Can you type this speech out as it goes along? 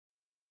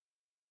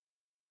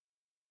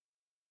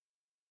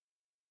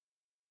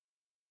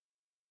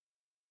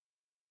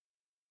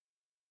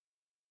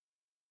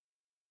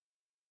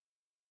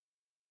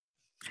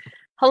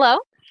Hello,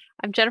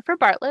 I'm Jennifer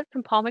Bartlett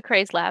from Paul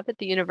McRae's lab at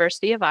the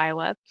University of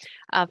Iowa.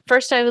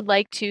 First, I would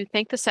like to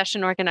thank the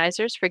session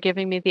organizers for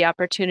giving me the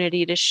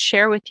opportunity to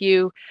share with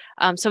you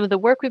some of the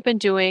work we've been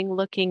doing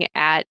looking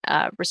at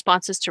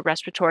responses to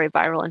respiratory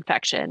viral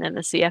infection in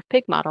the CF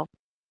pig model.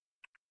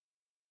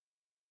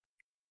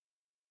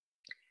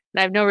 And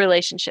I have no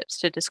relationships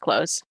to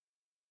disclose.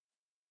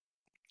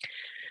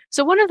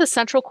 So one of the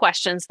central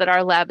questions that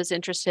our lab is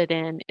interested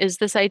in is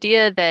this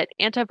idea that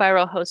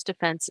antiviral host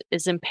defense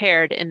is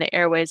impaired in the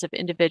airways of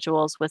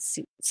individuals with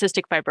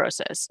cystic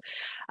fibrosis.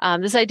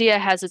 This idea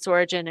has its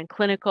origin in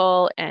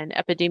clinical and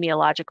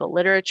epidemiological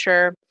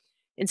literature.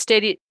 In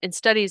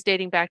studies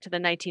dating back to the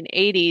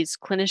 1980s,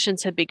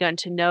 clinicians have begun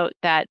to note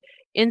that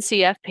in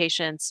CF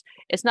patients,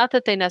 it's not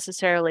that they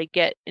necessarily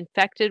get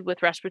infected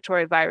with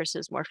respiratory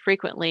viruses more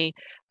frequently,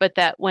 but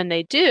that when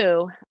they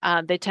do,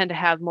 they tend to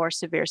have more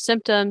severe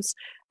symptoms.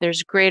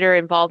 There's greater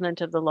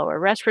involvement of the lower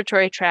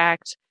respiratory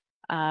tract,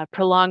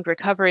 prolonged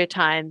recovery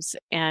times,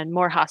 and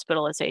more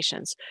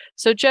hospitalizations.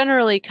 So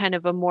generally kind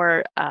of a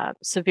more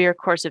severe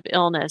course of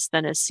illness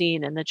than is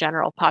seen in the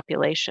general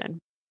population.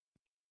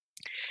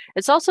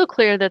 It's also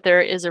clear that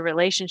there is a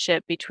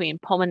relationship between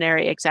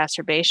pulmonary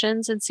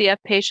exacerbations in CF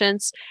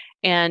patients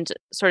and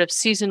sort of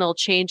seasonal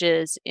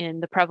changes in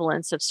the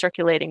prevalence of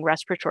circulating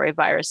respiratory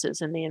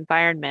viruses in the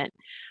environment.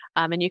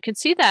 And you can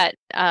see that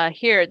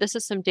here. This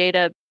is some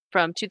data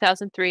from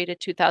 2003 to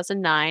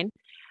 2009.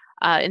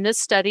 In this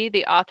study,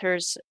 the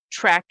authors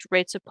tracked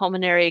rates of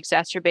pulmonary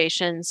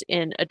exacerbations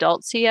in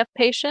adult CF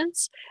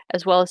patients,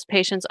 as well as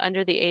patients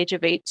under the age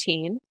of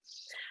 18.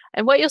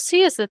 And what you'll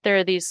see is that there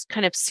are these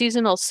kind of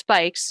seasonal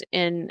spikes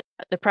in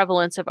the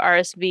prevalence of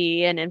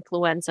RSV and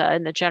influenza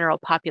in the general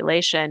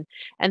population.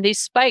 And these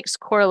spikes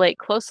correlate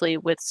closely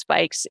with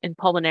spikes in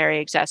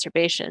pulmonary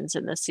exacerbations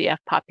in the CF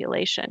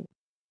population.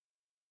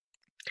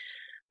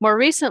 More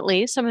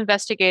recently, some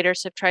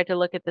investigators have tried to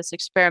look at this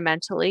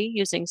experimentally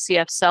using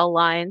CF cell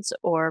lines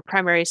or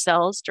primary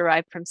cells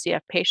derived from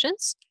CF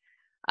patients.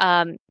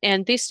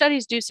 And these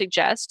studies do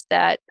suggest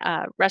that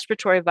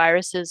respiratory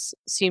viruses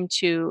seem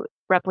to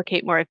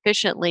replicate more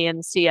efficiently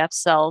in CF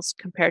cells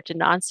compared to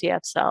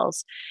non-CF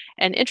cells.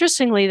 And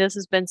interestingly, this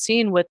has been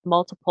seen with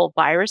multiple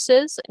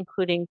viruses,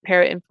 including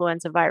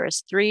parainfluenza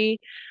virus 3,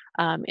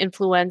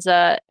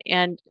 influenza,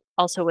 and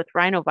also with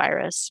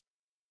rhinovirus.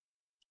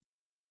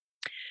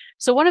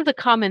 So one of the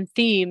common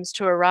themes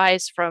to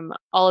arise from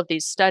all of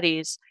these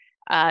studies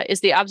is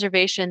the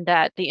observation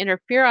that the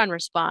interferon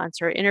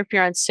response or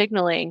interferon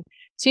signaling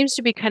seems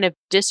to be kind of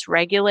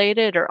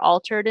dysregulated or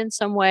altered in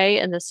some way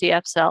in the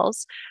CF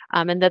cells,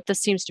 and that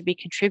this seems to be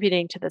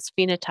contributing to this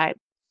phenotype.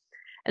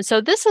 And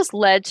so this has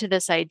led to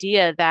this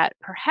idea that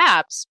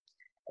perhaps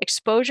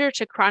exposure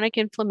to chronic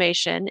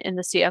inflammation in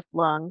the CF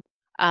lung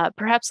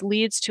perhaps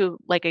leads to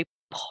like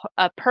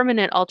a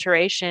permanent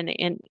alteration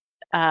in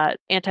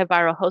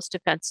antiviral host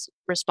defense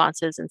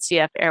responses in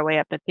CF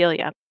airway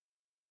epithelia.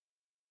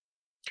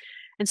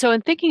 And so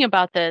in thinking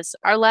about this,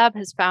 our lab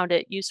has found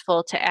it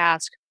useful to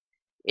ask,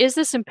 is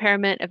this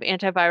impairment of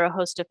antiviral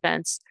host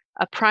defense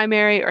a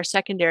primary or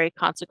secondary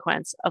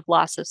consequence of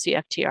loss of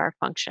CFTR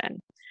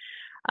function?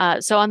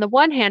 So on the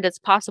one hand, it's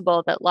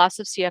possible that loss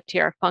of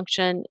CFTR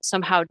function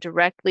somehow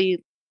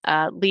directly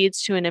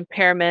leads to an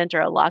impairment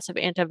or a loss of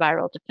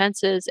antiviral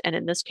defenses, and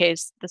in this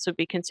case, this would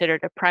be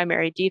considered a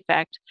primary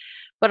defect.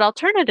 But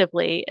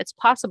alternatively, it's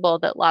possible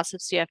that loss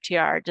of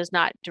CFTR does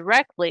not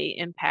directly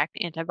impact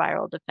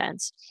antiviral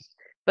defense,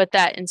 but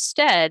that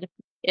instead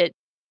it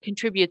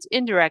contributes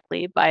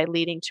indirectly by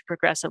leading to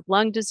progressive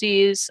lung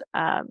disease,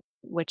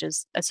 which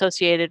is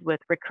associated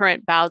with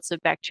recurrent bouts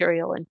of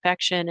bacterial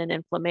infection and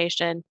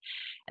inflammation,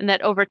 and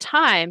that over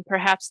time,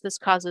 perhaps this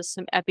causes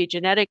some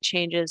epigenetic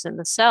changes in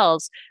the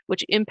cells,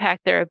 which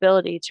impact their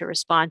ability to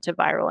respond to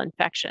viral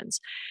infections.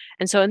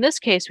 And so in this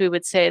case, we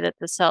would say that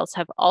the cells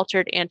have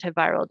altered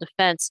antiviral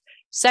defense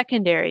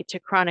secondary to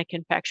chronic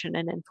infection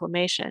and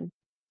inflammation.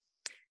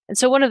 And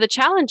so one of the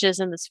challenges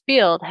in this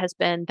field has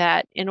been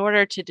that in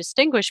order to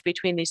distinguish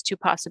between these two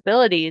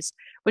possibilities,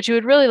 what you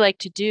would really like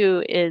to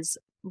do is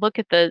look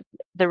at the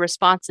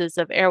responses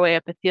of airway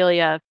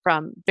epithelia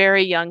from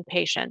very young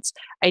patients,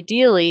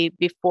 ideally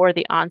before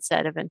the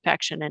onset of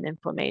infection and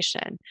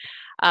inflammation,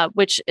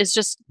 which is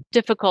just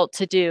difficult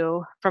to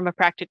do from a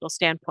practical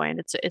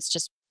standpoint. It's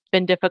just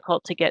been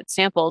difficult to get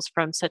samples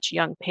from such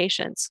young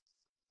patients.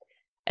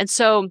 And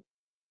so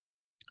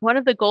one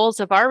of the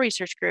goals of our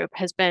research group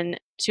has been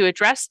to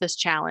address this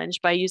challenge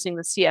by using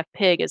the CF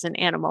pig as an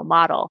animal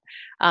model.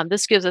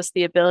 This gives us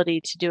the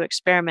ability to do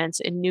experiments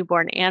in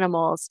newborn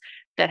animals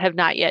that have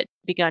not yet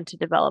begun to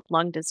develop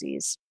lung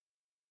disease.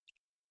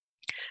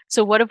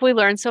 So what have we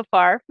learned so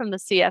far from the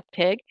CF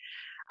pig?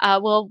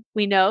 Well,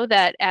 we know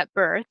that at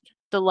birth,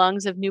 the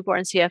lungs of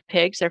newborn CF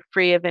pigs are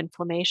free of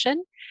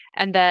inflammation,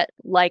 and that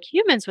like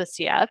humans with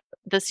CF,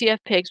 the CF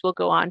pigs will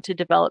go on to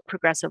develop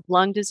progressive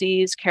lung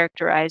disease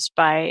characterized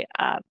by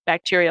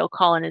bacterial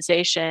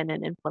colonization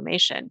and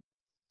inflammation.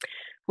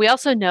 We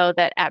also know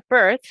that at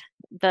birth,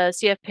 the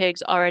CF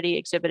pigs already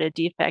exhibit a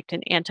defect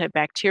in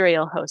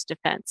antibacterial host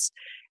defense.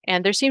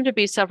 And there seem to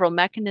be several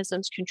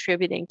mechanisms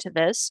contributing to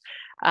this.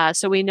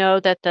 So we know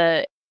that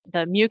the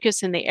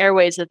mucus in the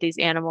airways of these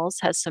animals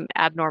has some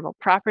abnormal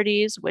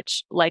properties,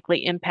 which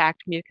likely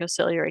impact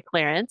mucociliary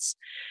clearance.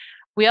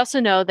 We also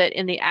know that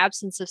in the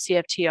absence of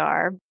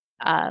CFTR,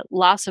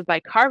 loss of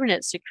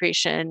bicarbonate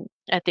secretion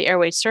at the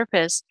airway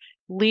surface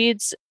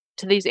leads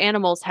to these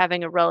animals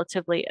having a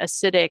relatively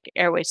acidic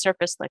airway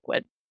surface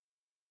liquid.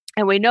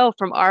 And we know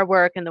from our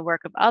work and the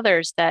work of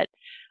others that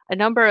a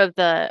number of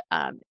the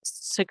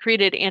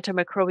secreted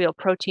antimicrobial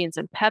proteins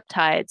and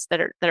peptides that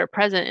are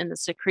present in the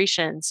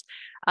secretions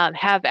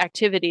have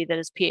activity that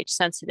is pH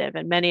sensitive,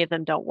 and many of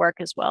them don't work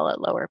as well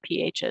at lower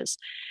pHs.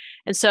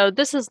 And so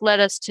this has led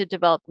us to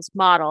develop this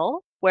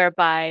model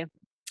whereby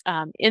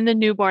in the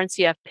newborn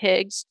CF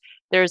pigs,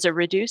 there's a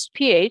reduced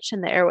pH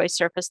in the airway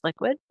surface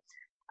liquid.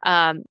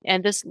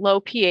 And this low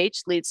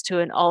pH leads to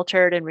an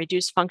altered and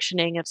reduced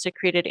functioning of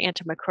secreted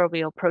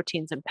antimicrobial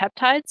proteins and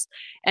peptides,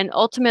 and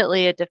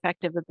ultimately a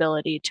defective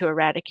ability to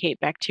eradicate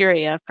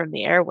bacteria from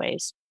the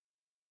airways.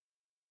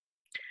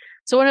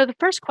 So one of the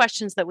first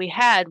questions that we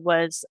had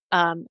was,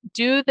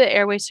 do the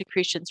airway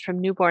secretions from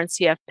newborn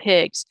CF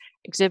pigs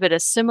exhibit a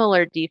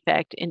similar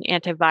defect in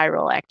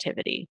antiviral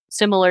activity,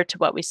 similar to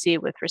what we see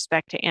with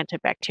respect to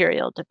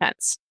antibacterial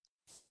defense?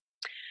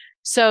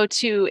 So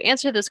to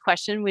answer this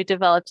question, we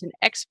developed an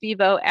ex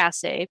vivo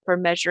assay for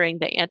measuring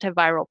the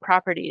antiviral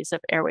properties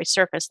of airway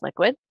surface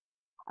liquid.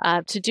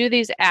 To do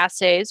these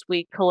assays,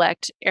 we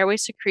collect airway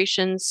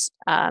secretions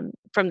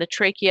from the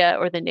trachea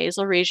or the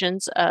nasal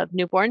regions of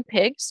newborn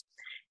pigs,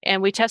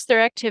 and we test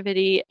their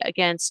activity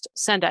against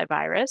Sendai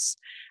virus.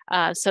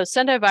 So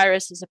Sendai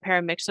virus is a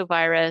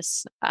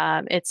paramyxovirus.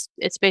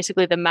 It's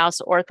basically the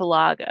mouse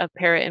ortholog of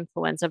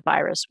parainfluenza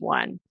virus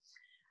 1.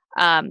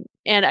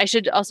 And I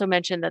should also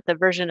mention that the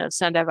version of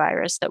Sendai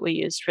virus that we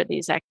used for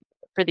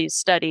these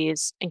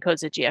studies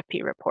encodes a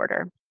GFP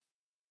reporter.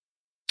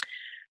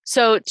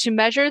 So to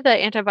measure the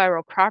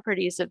antiviral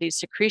properties of these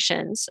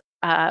secretions,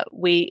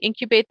 we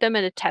incubate them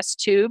in a test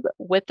tube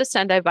with the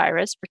Sendai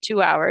virus for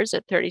 2 hours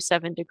at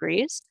 37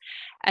 degrees.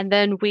 And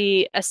then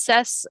we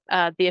assess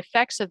the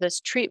effects of this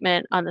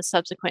treatment on the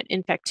subsequent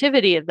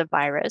infectivity of the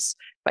virus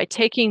by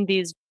taking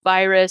these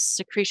virus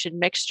secretion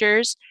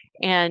mixtures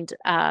and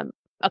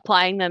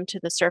applying them to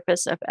the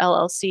surface of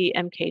LLC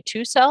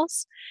MK2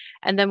 cells.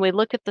 And then we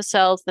look at the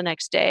cells the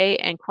next day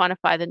and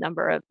quantify the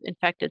number of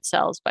infected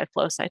cells by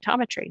flow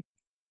cytometry.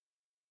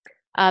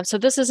 So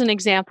this is an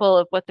example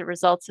of what the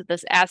results of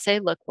this assay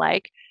look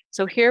like.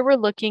 So here we're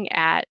looking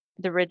at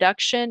the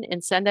reduction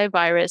in Sendai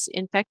virus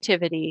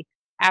infectivity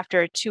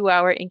after a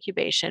 2-hour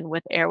incubation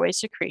with airway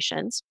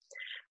secretions.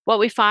 What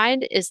we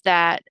find is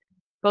that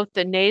both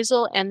the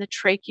nasal and the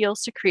tracheal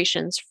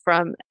secretions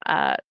from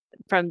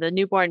the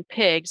newborn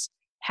pigs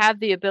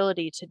have the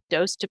ability to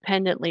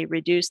dose-dependently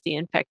reduce the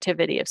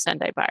infectivity of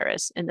Sendai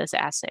virus in this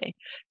assay.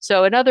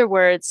 So in other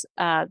words,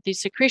 these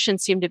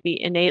secretions seem to be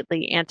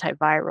innately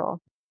antiviral.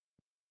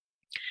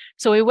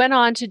 So we went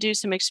on to do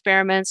some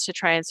experiments to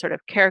try and sort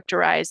of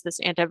characterize this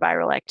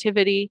antiviral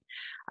activity.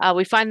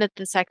 We find that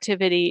this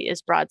activity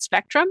is broad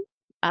spectrum.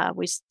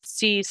 We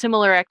see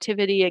similar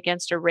activity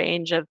against a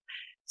range of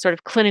sort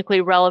of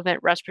clinically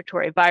relevant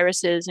respiratory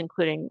viruses,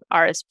 including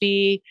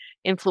RSV,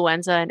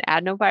 influenza, and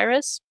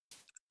adenovirus.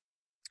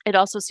 It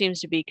also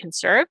seems to be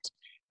conserved.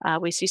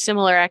 We see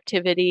similar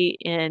activity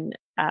in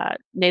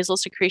nasal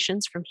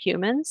secretions from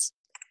humans,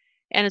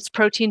 and it's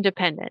protein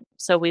dependent.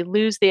 So we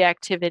lose the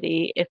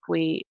activity if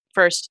we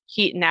first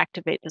heat and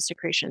activate the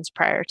secretions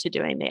prior to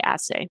doing the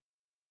assay.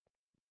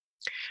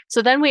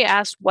 So then we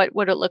asked, what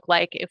would it look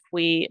like if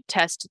we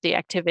test the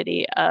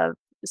activity of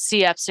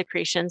CF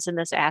secretions in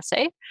this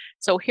assay?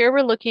 So here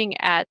we're looking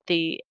at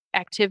the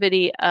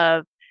activity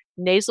of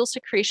nasal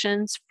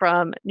secretions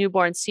from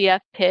newborn CF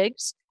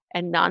pigs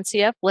and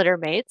non-CF litter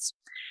mates.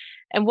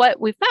 And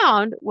what we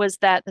found was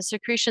that the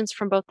secretions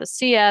from both the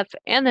CF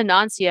and the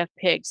non-CF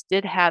pigs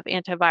did have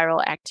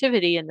antiviral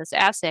activity in this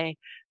assay,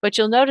 but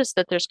you'll notice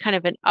that there's kind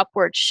of an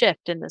upward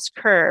shift in this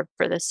curve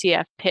for the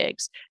CF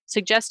pigs,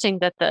 suggesting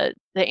that the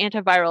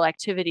antiviral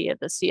activity of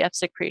the CF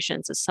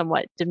secretions is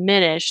somewhat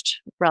diminished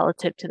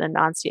relative to the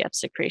non-CF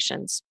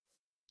secretions.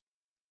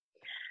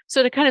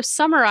 So to kind of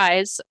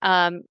summarize,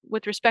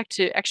 with respect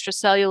to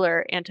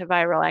extracellular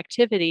antiviral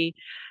activity,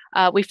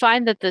 we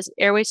find that the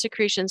airway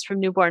secretions from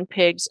newborn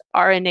pigs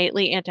are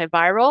innately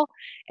antiviral,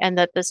 and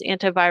that this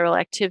antiviral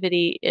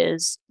activity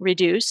is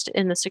reduced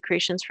in the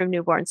secretions from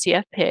newborn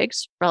CF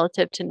pigs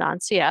relative to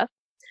non-CF.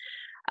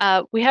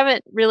 We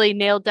haven't really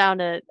nailed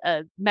down a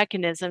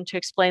mechanism to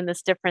explain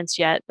this difference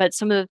yet, but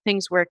some of the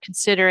things we're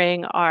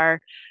considering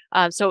are,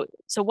 so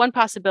one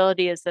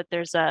possibility is that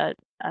there's a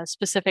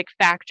specific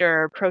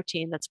factor or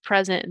protein that's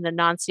present in the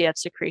non-CF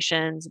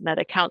secretions and that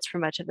accounts for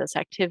much of this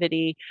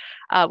activity,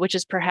 which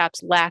is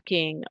perhaps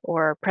lacking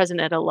or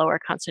present at a lower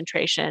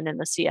concentration in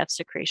the CF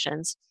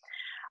secretions.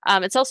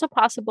 It's also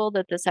possible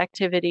that this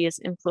activity is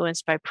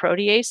influenced by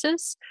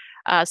proteases.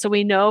 So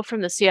we know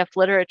from the CF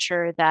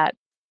literature that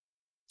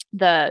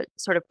the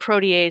sort of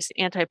protease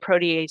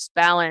anti-protease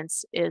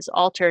balance is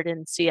altered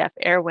in CF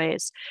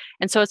airways.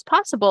 And so it's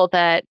possible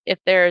that if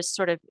there's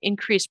sort of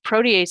increased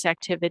protease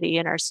activity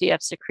in our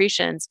CF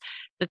secretions,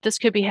 that this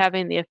could be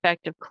having the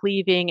effect of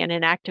cleaving and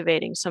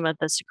inactivating some of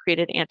the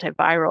secreted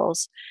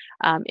antivirals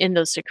in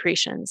those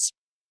secretions.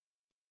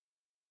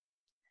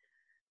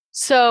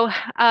 So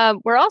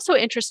we're also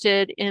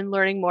interested in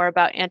learning more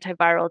about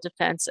antiviral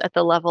defense at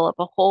the level of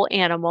a whole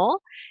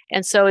animal.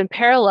 And so in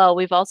parallel,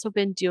 we've also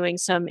been doing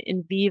some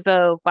in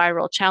vivo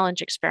viral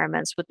challenge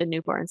experiments with the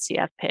newborn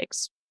CF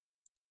pigs.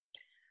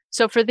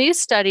 So for these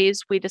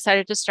studies, we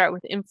decided to start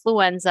with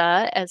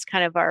influenza as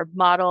kind of our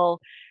model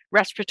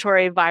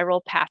respiratory viral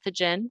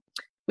pathogen.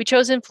 We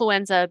chose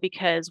influenza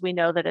because we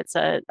know that it's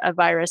a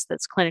virus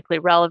that's clinically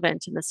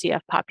relevant in the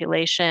CF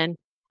population.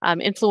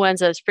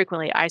 Influenza is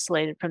frequently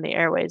isolated from the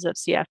airways of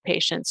CF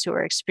patients who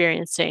are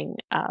experiencing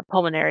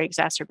pulmonary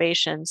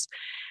exacerbations.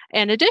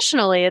 And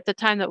additionally, at the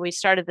time that we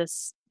started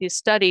these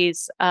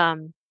studies,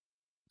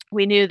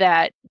 we knew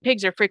that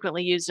pigs are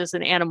frequently used as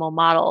an animal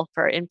model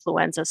for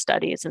influenza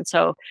studies. And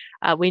so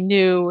we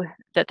knew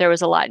that there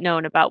was a lot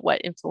known about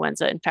what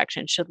influenza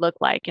infection should look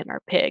like in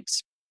our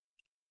pigs.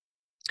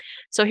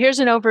 So here's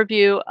an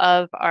overview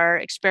of our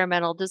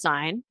experimental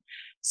design.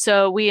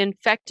 So we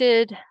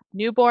infected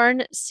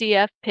newborn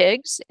CF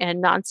pigs and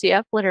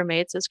non-CF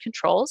littermates as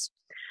controls.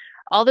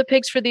 All the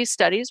pigs for these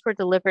studies were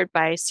delivered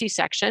by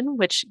C-section,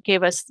 which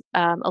gave us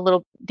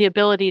the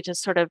ability to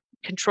sort of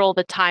control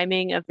the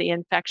timing of the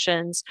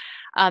infections,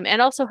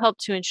 and also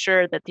helped to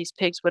ensure that these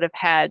pigs would have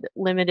had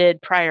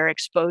limited prior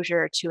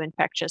exposure to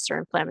infectious or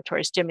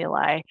inflammatory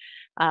stimuli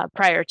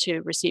prior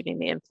to receiving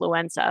the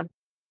influenza.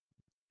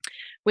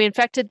 We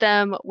infected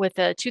them with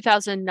a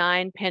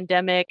 2009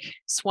 pandemic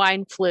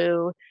swine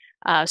flu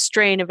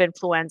strain of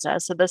influenza.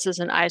 So this is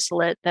an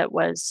isolate that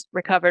was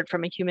recovered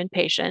from a human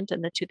patient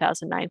in the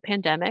 2009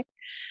 pandemic.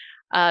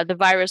 The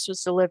virus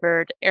was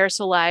delivered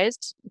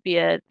aerosolized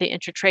via the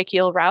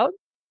intratracheal route.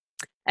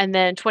 And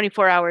then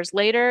 24 hours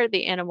later,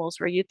 the animals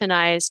were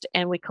euthanized,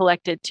 and we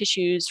collected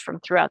tissues from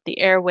throughout the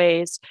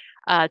airways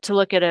to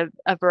look at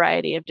a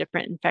variety of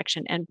different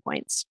infection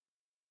endpoints.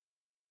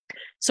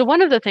 So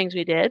one of the things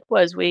we did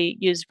was we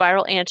used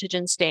viral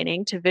antigen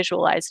staining to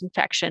visualize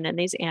infection in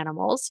these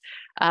animals.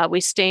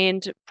 We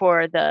stained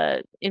for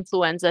the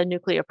influenza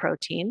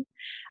nucleoprotein.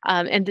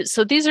 And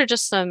so these are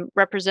just some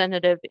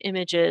representative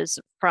images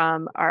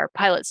from our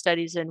pilot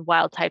studies in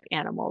wild type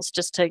animals,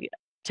 just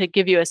to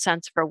give you a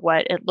sense for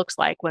what it looks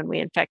like when we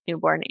infect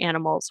newborn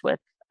animals with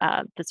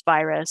this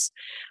virus.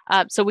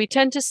 So we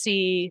tend to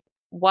see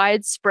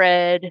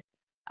widespread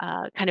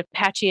kind of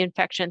patchy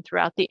infection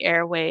throughout the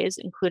airways,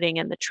 including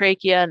in the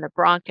trachea and the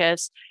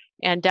bronchus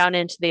and down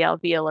into the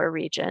alveolar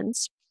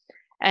regions.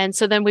 And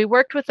so then we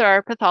worked with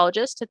our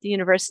pathologist at the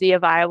University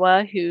of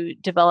Iowa, who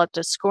developed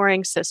a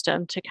scoring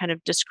system to kind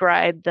of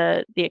describe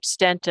the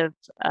extent of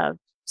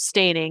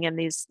staining in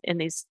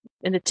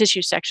the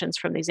tissue sections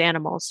from these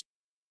animals.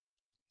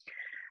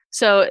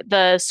 So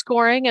the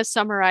scoring is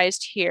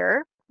summarized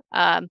here.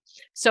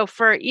 So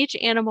for each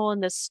animal in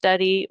this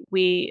study,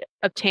 we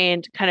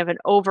obtained kind of an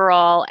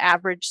overall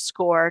average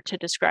score to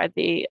describe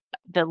the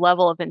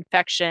level of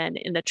infection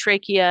in the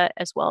trachea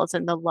as well as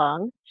in the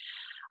lung.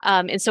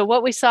 And so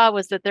what we saw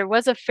was that there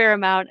was a fair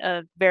amount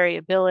of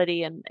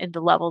variability in the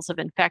levels of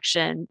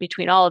infection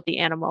between all of the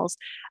animals,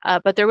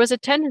 but there was a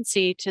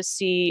tendency to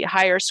see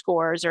higher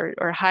scores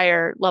or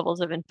higher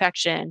levels of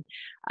infection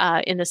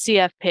in the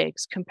CF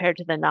pigs compared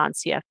to the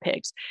non-CF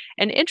pigs.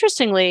 And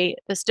interestingly,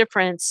 this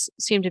difference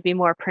seemed to be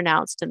more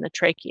pronounced in the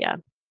trachea.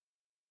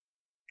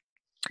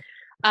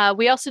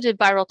 We also did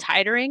viral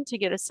titering to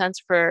get a sense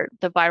for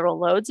the viral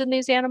loads in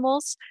these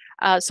animals.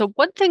 So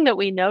one thing that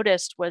we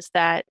noticed was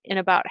that in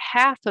about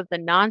half of the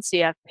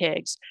non-CF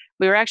pigs,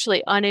 we were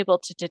actually unable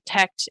to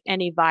detect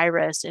any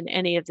virus in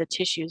any of the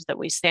tissues that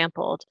we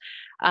sampled.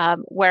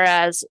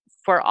 Whereas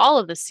for all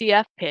of the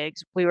CF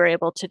pigs, we were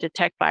able to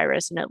detect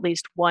virus in at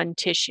least one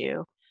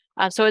tissue.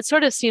 So it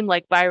sort of seemed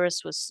like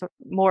virus was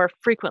more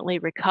frequently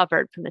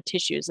recovered from the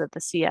tissues of the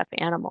CF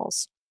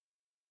animals.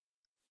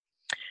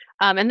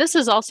 And this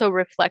is also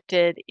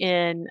reflected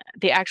in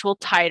the actual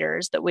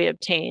titers that we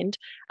obtained,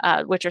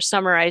 which are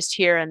summarized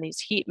here in these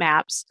heat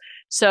maps.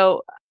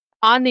 So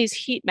on these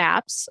heat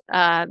maps,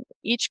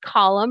 each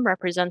column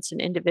represents an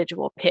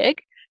individual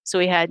pig. So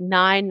we had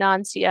 9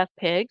 non-CF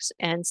pigs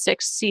and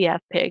 6 CF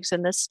pigs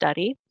in this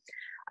study.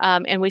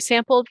 And we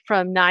sampled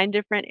from 9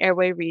 different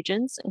airway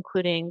regions,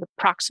 including the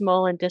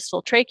proximal and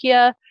distal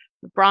trachea,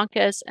 the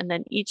bronchus, and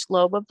then each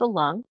lobe of the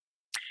lung.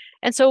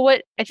 And so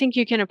what I think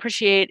you can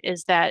appreciate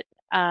is that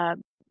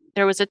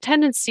there was a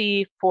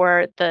tendency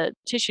for the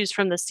tissues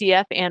from the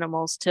CF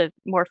animals to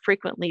more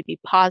frequently be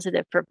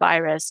positive for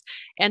virus.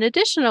 And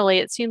additionally,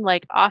 it seemed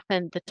like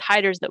often the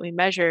titers that we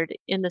measured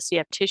in the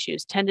CF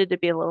tissues tended to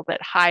be a little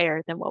bit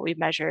higher than what we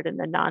measured in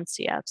the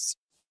non-CFs.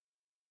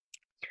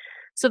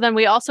 So then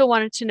we also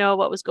wanted to know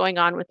what was going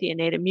on with the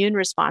innate immune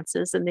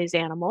responses in these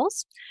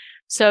animals.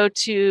 So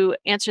to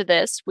answer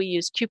this, we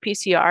use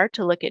qPCR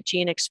to look at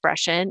gene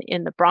expression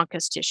in the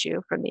bronchus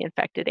tissue from the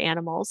infected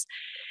animals.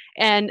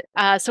 And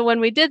so when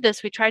we did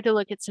this, we tried to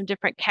look at some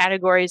different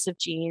categories of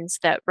genes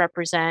that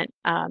represent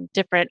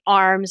different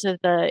arms of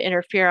the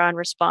interferon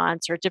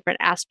response or different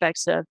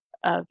aspects of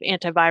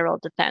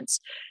antiviral defense.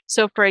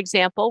 So, for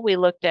example, we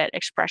looked at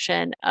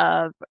expression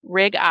of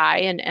RIG-I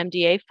and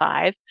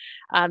MDA5.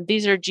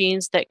 These are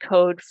genes that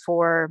code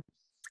for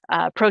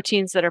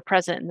proteins that are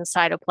present in the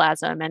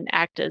cytoplasm and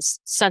act as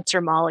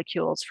sensor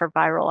molecules for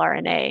viral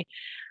RNA.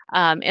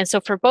 And so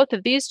for both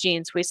of these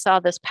genes, we saw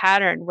this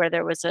pattern where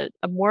there was a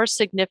more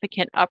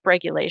significant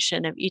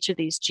upregulation of each of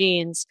these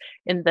genes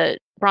in the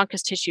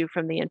bronchus tissue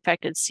from the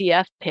infected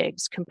CF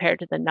pigs compared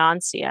to the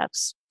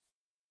non-CFs.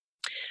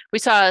 We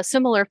saw a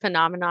similar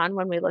phenomenon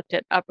when we looked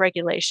at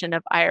upregulation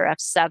of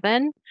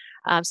IRF7.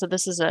 So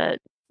this is a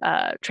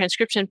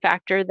transcription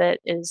factor that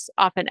is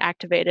often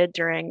activated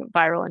during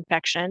viral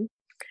infection.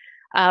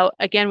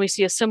 Again, we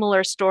see a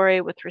similar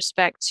story with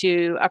respect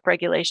to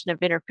upregulation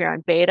of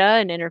interferon beta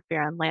and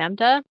interferon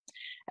lambda,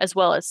 as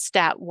well as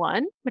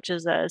STAT1, which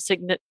is a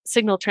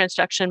signal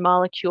transduction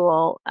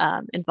molecule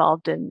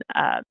involved in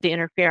the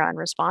interferon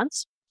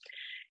response.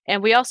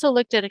 And we also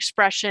looked at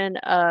expression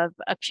of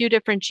a few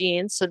different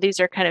genes. So these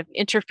are kind of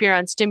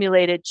interferon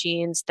stimulated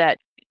genes that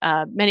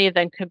many of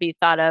them could be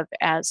thought of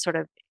as sort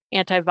of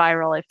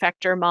antiviral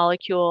effector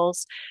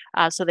molecules.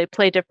 So they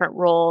play different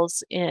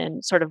roles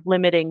in sort of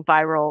limiting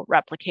viral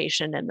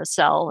replication in the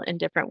cell in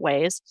different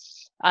ways.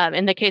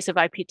 In the case of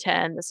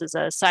IP10, this is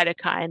a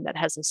cytokine that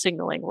has a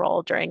signaling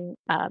role during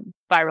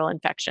viral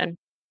infection.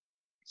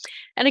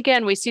 And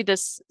again, we see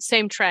this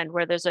same trend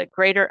where there's a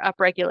greater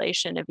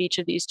upregulation of each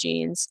of these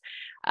genes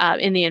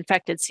in the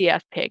infected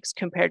CF pigs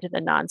compared to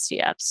the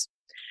non-CFs.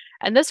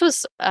 And this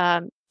was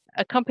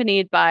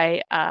accompanied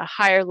by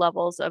higher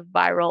levels of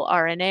viral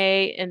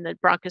RNA in the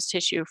bronchus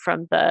tissue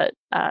from the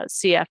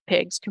CF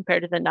pigs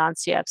compared to the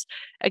non-CFs.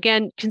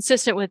 Again,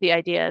 consistent with the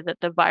idea that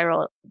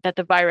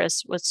the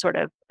virus was sort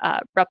of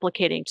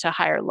replicating to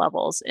higher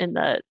levels in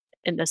the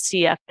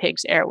CF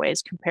pigs'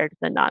 airways compared to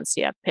the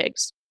non-CF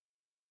pigs.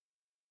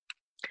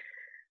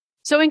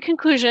 So in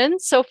conclusion,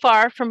 so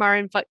far from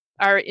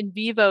our in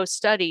vivo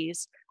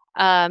studies,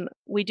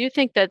 we do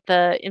think that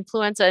the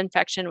influenza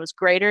infection was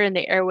greater in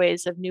the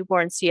airways of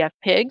newborn CF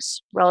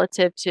pigs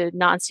relative to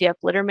non-CF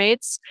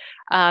littermates.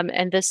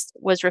 And this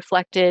was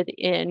reflected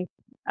in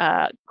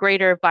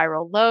greater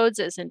viral loads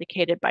as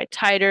indicated by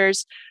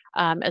titers,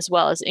 as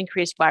well as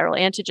increased viral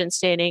antigen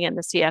staining in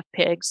the CF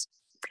pigs.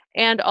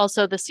 And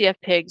also the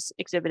CF pigs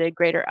exhibited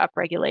greater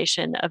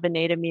upregulation of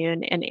innate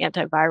immune and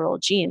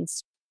antiviral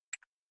genes.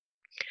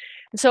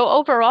 So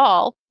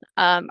overall,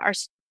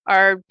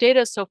 our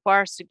data so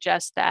far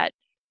suggests that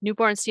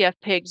newborn CF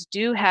pigs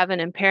do have an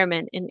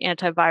impairment in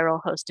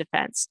antiviral host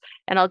defense.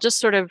 And I'll just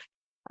sort of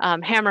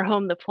hammer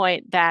home the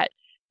point that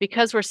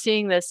because we're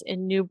seeing this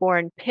in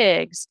newborn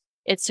pigs,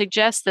 it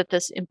suggests that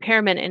this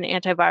impairment in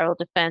antiviral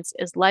defense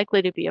is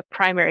likely to be a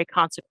primary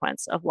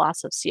consequence of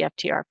loss of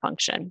CFTR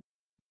function.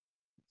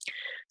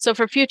 So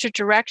for future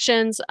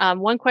directions,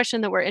 one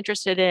question that we're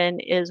interested in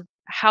is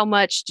how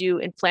much do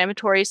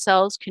inflammatory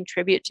cells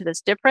contribute to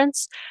this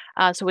difference?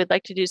 So we'd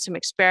like to do some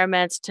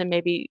experiments to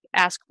maybe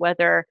ask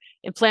whether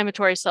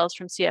inflammatory cells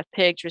from CF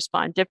pigs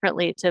respond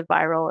differently to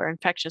viral or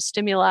infectious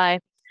stimuli.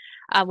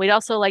 We'd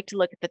also like to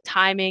look at the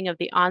timing of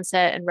the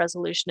onset and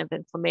resolution of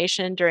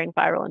inflammation during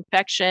viral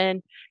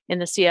infection in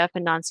the CF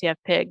and non-CF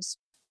pigs.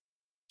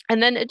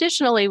 And then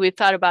additionally, we've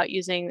thought about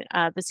using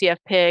the CF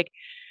pig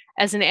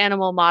as an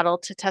animal model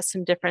to test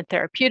some different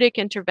therapeutic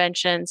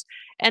interventions,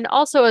 and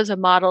also as a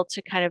model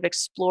to kind of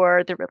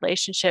explore the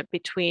relationship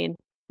between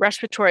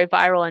respiratory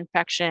viral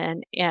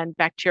infection and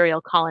bacterial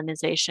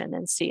colonization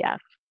in CF.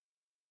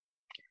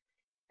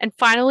 And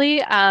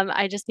finally,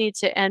 I just need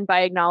to end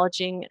by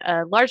acknowledging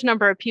a large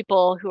number of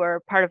people who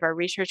are part of our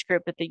research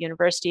group at the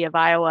University of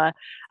Iowa.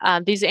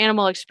 These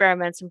animal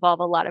experiments involve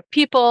a lot of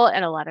people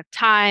and a lot of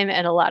time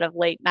and a lot of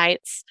late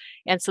nights.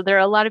 And so there are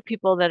a lot of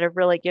people that have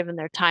really given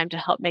their time to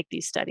help make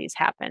these studies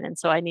happen. And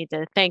so I need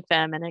to thank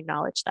them and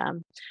acknowledge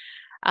them.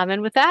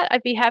 And with that,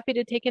 I'd be happy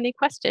to take any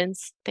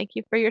questions. Thank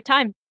you for your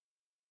time.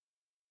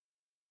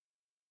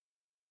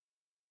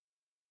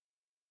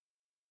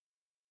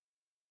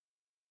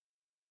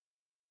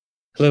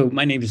 Hello,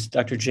 my name is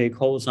Dr. Jay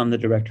Coles. I'm the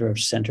Director of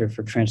Center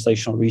for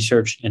Translational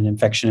Research and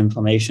Infection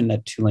Inflammation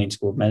at Tulane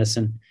School of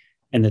Medicine.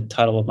 And the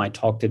title of my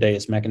talk today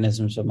is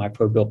Mechanisms of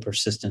Microbial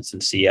Persistence in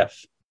CF.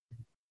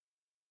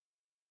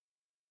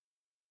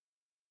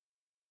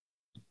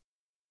 In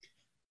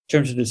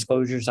terms of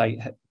disclosures, I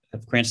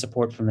have grant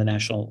support from the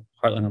National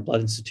Heart, Lung, and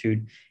Blood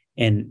Institute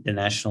and the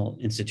National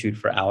Institute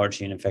for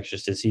Allergy and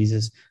Infectious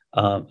Diseases.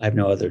 I have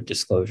no other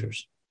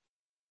disclosures.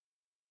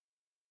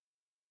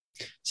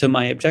 So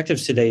my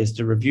objectives today is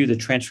to review the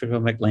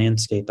transcriptomic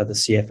landscape of the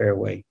CF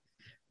airway,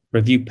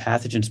 review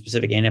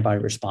pathogen-specific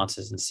antibody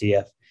responses in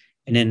CF,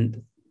 and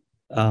then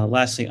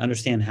lastly,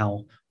 understand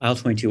how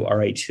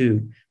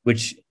IL-22RA2,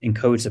 which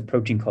encodes a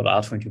protein called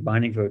IL-22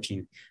 binding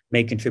protein,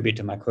 may contribute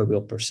to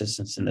microbial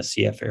persistence in the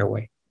CF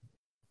airway.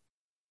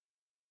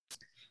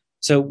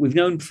 So we've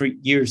known for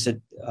years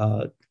that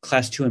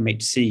class 2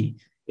 MHC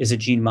is a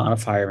gene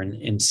modifier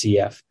in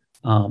CF.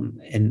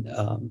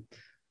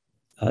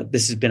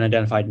 This has been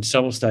identified in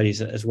several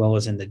studies, as well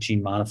as in the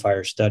gene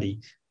modifier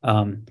study,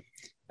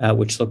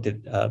 which looked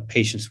at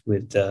patients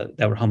with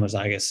that were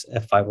homozygous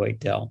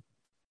F508del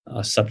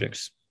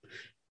subjects.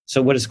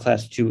 So what does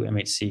class 2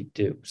 MHC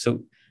do?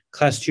 So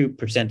class 2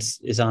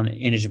 is on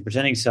antigen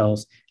presenting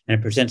cells, and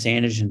it presents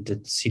antigen to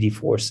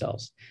CD4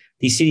 cells.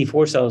 These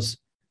CD4 cells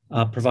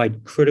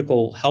provide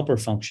critical helper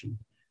function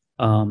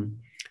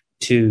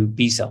to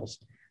B cells.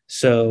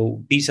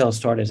 So B cells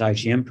start as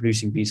IgM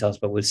producing B cells,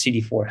 but with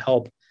CD4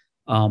 help,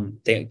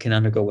 they can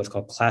undergo what's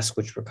called class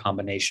switch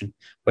recombination,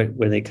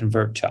 where they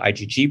convert to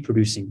IgG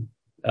producing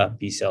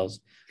B cells.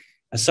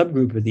 A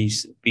subgroup of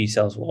these B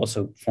cells will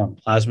also form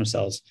plasma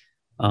cells,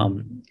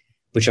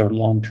 which are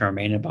long-term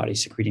antibody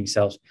secreting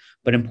cells.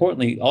 But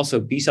importantly, also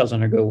B cells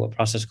undergo a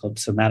process called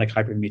somatic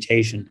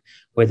hypermutation,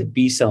 where the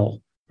B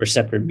cell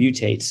receptor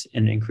mutates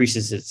and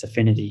increases its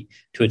affinity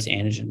to its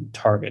antigen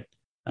target,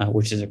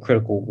 which is a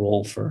critical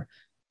role for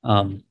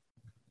a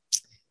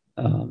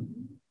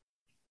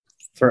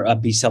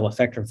B cell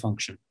effector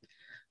function.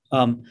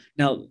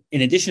 Now,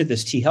 in addition to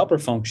this T helper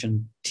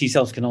function, T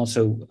cells can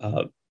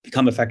also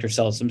become effector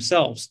cells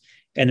themselves.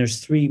 And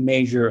there's 3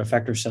 major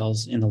effector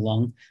cells in the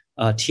lung: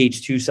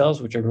 Th2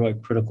 cells, which are really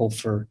critical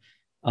for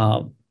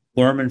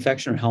worm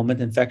infection or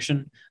helminth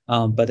infection,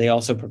 but they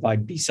also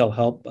provide B cell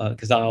help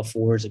because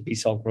IL-4 is a B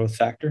cell growth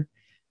factor.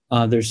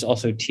 There's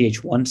also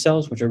Th1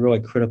 cells, which are really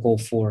critical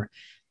for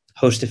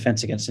host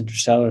defense against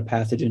intercellular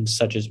pathogens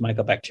such as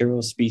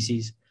mycobacterial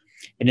species.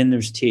 And then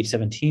there's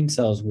Th17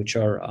 cells, which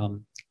are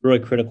really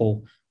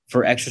critical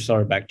for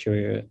extracellular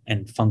bacteria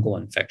and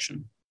fungal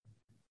infection.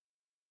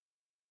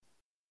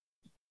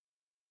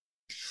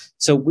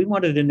 So we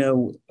wanted to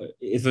know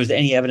if there was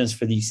any evidence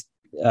for these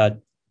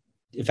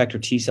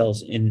effector T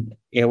cells in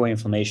airway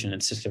inflammation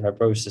and cystic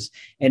fibrosis.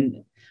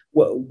 And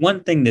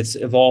one thing that's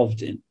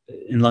evolved in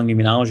lung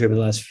immunology over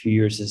the last few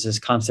years is this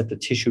concept of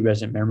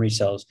tissue-resident memory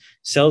cells,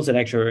 cells that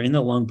actually are in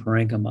the lung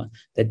parenchyma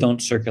that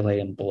don't circulate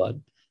in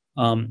blood.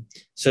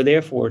 So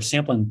therefore,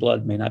 sampling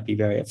blood may not be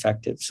very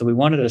effective. So we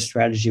wanted a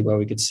strategy where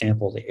we could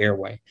sample the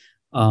airway.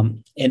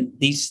 And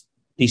these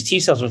T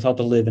cells are thought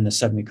to live in the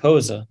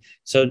submucosa,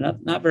 so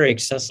not very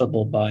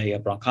accessible by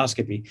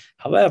bronchoscopy.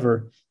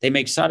 However, they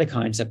make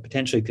cytokines that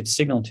potentially could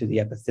signal to the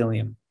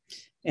epithelium,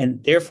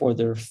 and therefore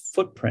their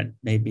footprint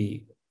may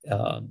be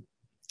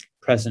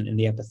present in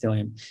the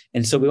epithelium.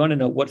 And so we want to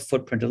know what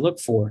footprint to look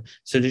for.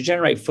 So to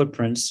generate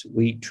footprints,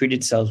 we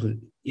treated cells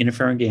with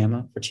interferon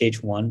gamma for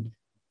Th1,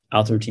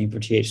 IL-13 for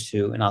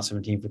Th2, and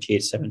IL-17 for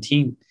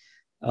Th17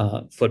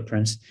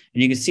 footprints.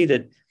 And you can see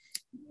that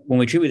when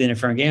we treat with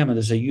interferon gamma,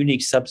 there's a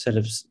unique subset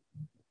of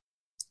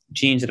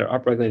genes that are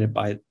upregulated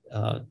by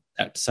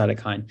that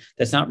cytokine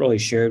that's not really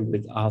shared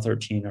with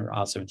IL-13 or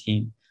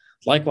IL-17.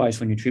 Likewise,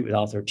 when you treat with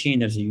IL-13,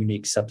 there's a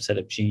unique subset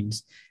of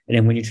genes. And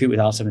then when you treat with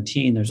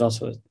IL-17, there's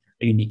also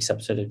a unique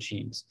subset of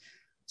genes.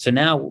 So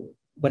now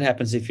what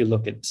happens if you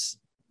look at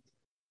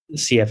the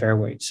CF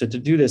airway? So to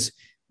do this,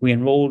 we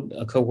enrolled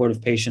a cohort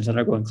of patients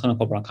undergoing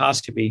clinical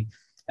bronchoscopy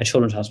at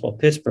Children's Hospital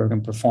Pittsburgh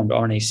and performed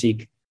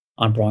RNA-seq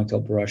on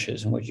bronchial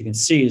brushes. And what you can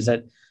see is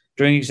that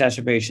during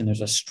exacerbation,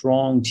 there's a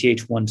strong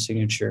Th1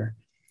 signature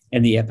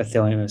in the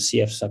epithelium of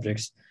CF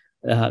subjects.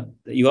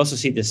 You also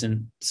see this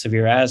in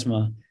severe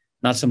asthma,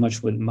 not so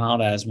much with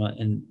mild asthma,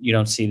 and you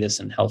don't see this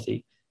in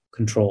healthy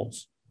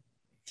controls.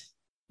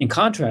 In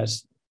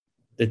contrast,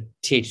 the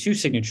Th2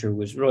 signature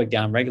was really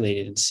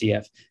downregulated in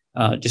CF.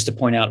 Just to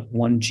point out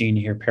one gene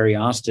here,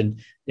 periostin,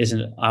 is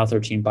an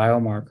IL-13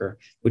 biomarker,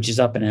 which is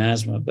up in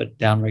asthma, but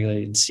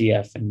downregulated in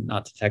CF and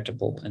not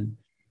detectable in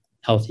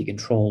healthy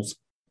controls.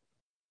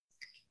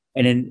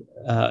 And then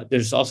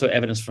there's also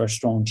evidence for a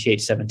strong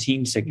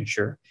Th17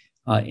 signature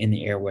in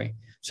the airway.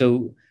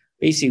 So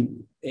basically,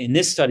 in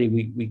this study,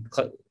 we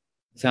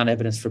found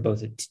evidence for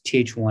both a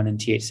Th1 and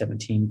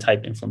Th17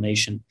 type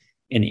inflammation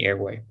in the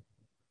airway.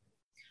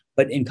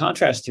 But in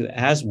contrast to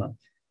asthma,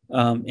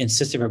 in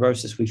cystic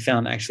fibrosis, we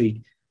found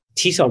actually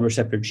T cell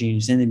receptor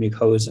genes in the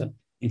mucosa,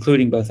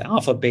 including both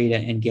alpha, beta,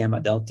 and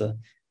gamma delta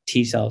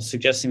T cells,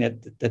 suggesting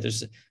that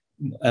there's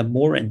a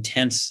more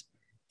intense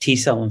T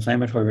cell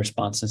inflammatory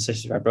response in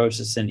cystic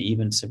fibrosis than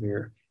even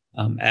severe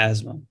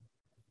asthma.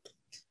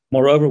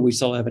 Moreover, we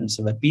saw evidence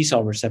of a B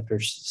cell receptor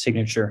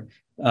signature.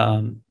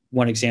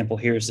 One example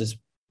here is this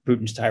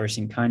Bruton's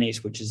tyrosine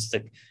kinase, which is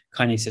the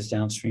kinase that's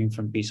downstream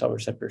from B cell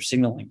receptor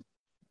signaling.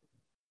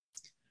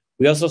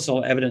 We also saw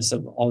evidence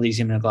of all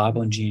these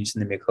immunoglobulin genes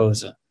in the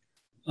mucosa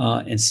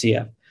in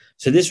CF.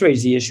 So this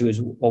raised the issue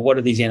is, well, what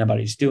are these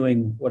antibodies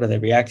doing? What are they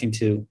reacting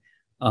to?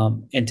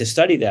 And to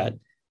study that,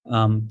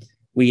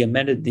 we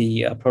amended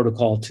the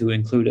protocol to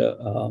include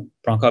a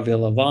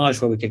bronchoalveolar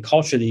lavage where we could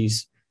culture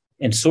these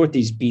and sort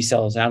these B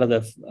cells out of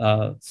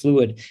the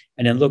fluid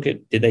and then look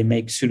at, did they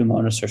make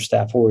Pseudomonas or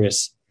Staph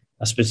aureus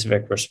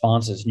specific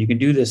responses? And you can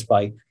do this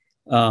by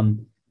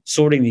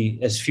sorting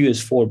as few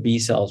as 4 B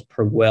cells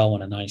per well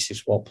on a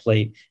 96 well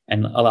plate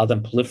and allow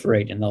them to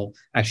proliferate, and they'll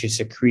actually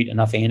secrete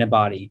enough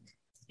antibody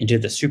into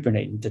the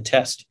supernatant to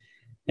test.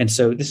 And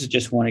so this is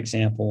just one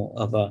example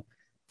of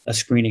a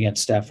screen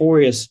against Staph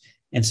aureus.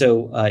 And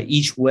so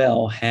each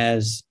well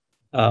has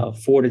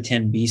 4 to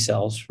 10 B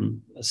cells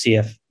from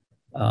CF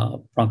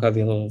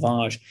bronchoalveolar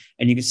lavage.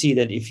 And you can see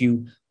that if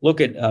you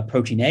look at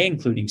protein A,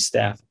 including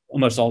staph,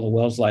 almost all the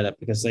wells light up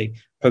because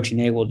protein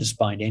A will just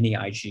bind any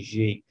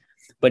IgG.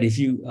 But if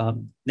you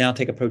now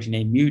take a protein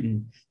A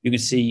mutant, you can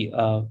see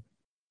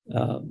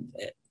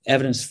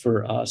evidence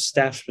for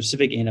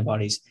staph-specific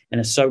antibodies in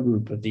a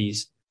subgroup of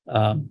these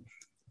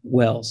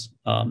wells.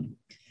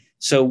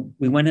 So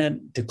we went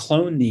in to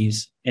clone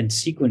these and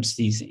sequence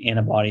these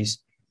antibodies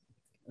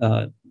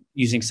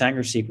using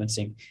Sanger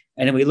sequencing.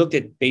 And then we looked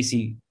at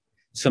basically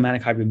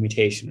somatic hybrid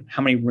mutation,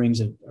 how many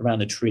rings around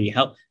the tree,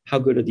 how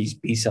good are these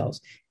B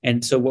cells?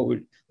 And so what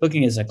we're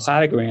looking at is a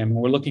cladogram, and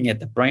we're looking at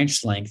the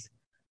branch length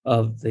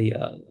of the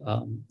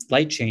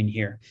light chain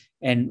here.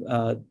 And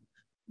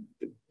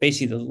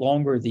basically, the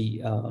longer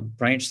the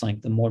branch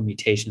length, the more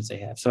mutations they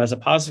have. So as a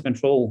positive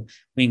control,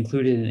 we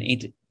included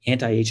an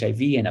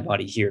anti-HIV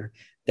antibody here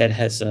that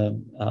has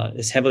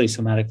is heavily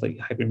somatically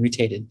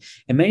hypermutated.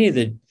 And many of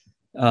the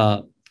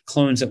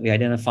clones that we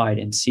identified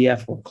in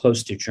CF were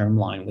close to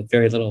germline with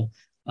very little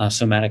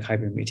somatic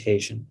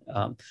hypermutation,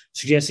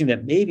 suggesting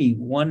that maybe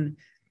one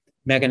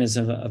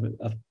mechanism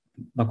of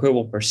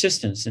microbial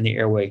persistence in the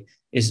airway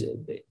is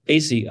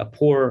basically a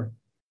poor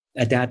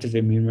adaptive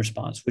immune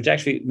response, which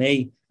actually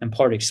may in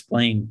part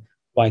explain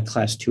why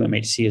class 2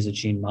 MHC is a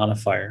gene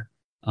modifier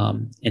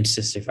in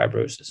cystic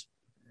fibrosis.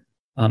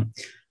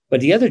 But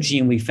the other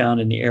gene we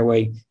found in the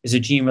airway is a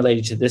gene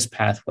related to this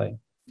pathway,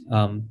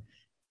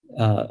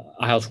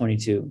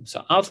 IL-22. So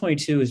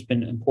IL-22 has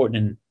been important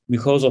in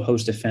mucosal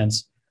host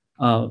defense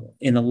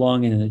in the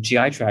lung and in the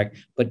GI tract.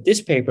 But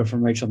this paper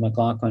from Rachel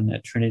McLaughlin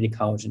at Trinity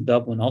College in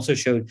Dublin also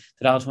showed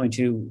that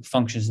IL-22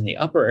 functions in the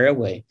upper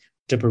airway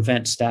to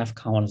prevent staph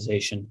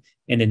colonization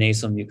in the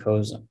nasal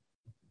mucosa.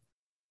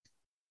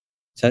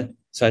 So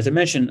as I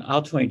mentioned,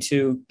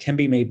 IL-22 can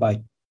be made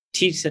by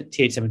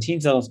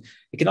Th17 cells.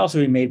 It can also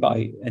be made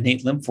by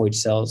innate lymphoid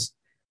cells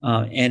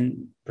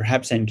and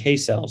perhaps NK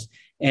cells.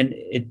 And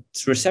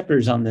its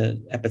receptors on the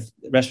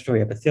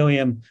respiratory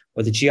epithelium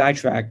or the GI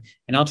tract,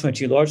 and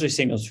IL-22 largely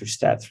signals through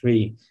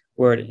STAT3,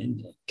 where it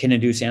can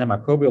induce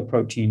antimicrobial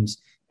proteins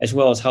as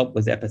well as help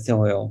with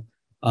epithelial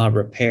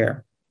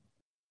repair.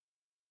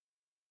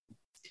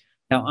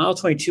 Now,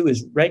 IL-22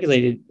 is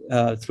regulated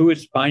through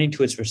its binding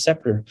to its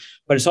receptor,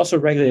 but it's also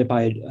regulated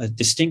by a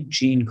distinct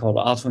gene called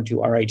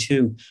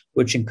IL-22RA2,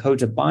 which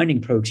encodes a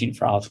binding protein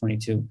for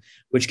IL-22,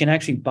 which can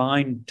actually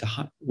bind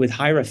with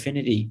higher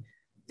affinity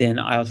than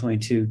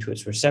IL-22 to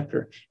its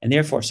receptor, and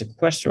therefore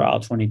sequester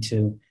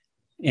IL-22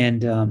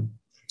 and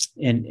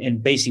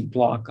basically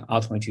block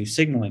IL-22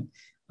 signaling.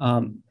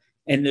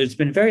 And there's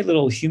been very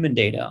little human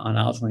data on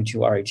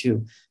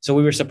IL-22RA2. So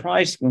we were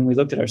surprised when we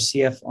looked at our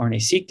CF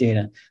RNA-seq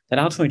data that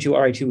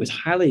IL-22RA2 was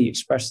highly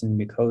expressed in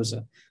the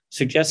mucosa,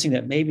 suggesting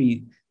that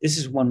maybe this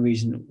is one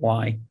reason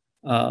why,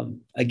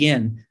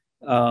 even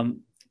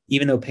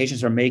though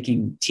patients are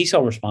making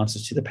T-cell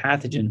responses to the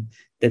pathogen,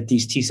 that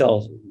these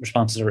T-cell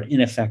responses are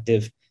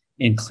ineffective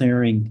in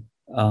clearing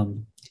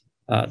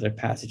their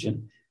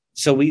pathogen.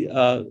 So we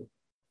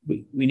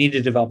need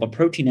to develop a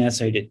protein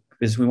assay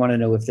because we want to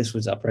know if this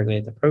was upregulated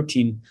at the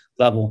protein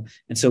level.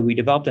 And so we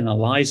developed an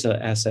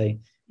ELISA assay.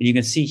 And you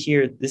can see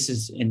here, this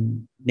is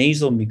in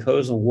nasal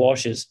mucosal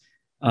washes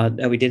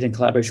that we did in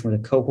collaboration with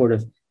a cohort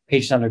of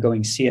patients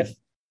undergoing CF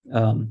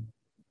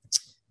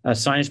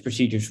sinus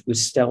procedures with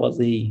Stella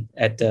Lee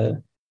at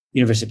the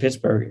University of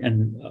Pittsburgh,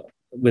 and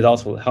with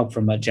also help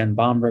from Jen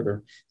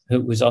Bomberger,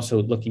 who was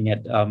also looking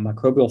at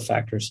microbial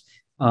factors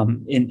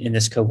in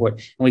this cohort.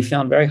 And we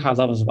found very high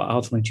levels of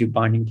IL-22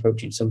 binding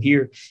protein. So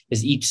here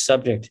is each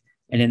subject,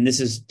 and then this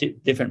is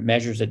different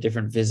measures at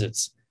different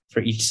visits for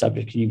each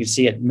subject. And you can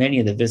see at many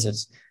of the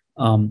visits,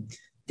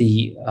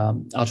 the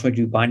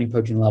IL-22 binding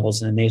protein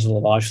levels in the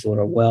nasal lavage fluid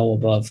are well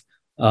above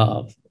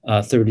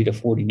 30 to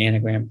 40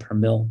 nanogram per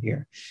mil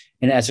here.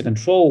 And as a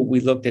control, we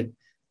looked at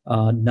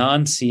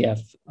non-CF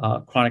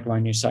chronic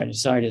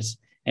rhinosinusitis,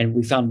 and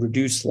we found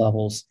reduced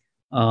levels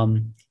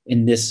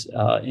in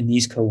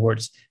these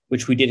cohorts,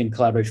 which we did in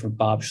collaboration with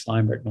Bob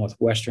Schleimer at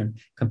Northwestern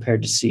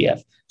compared to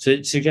CF. So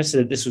it suggested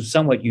that this was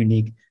somewhat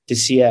unique to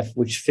CF,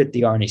 which fit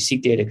the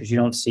RNA-seq data because you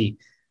don't see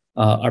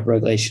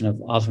upregulation of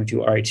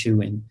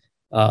IL-22RA2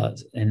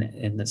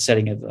 in the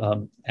setting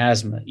of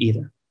asthma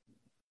either.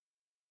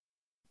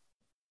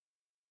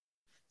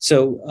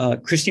 So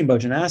Christine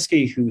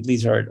Bojanowski, who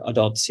leads our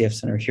adult CF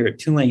center here at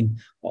Tulane,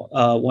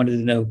 wanted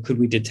to know, could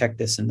we detect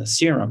this in the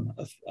serum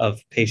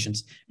of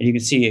patients? And you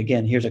can see,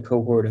 again, here's a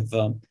cohort of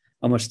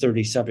almost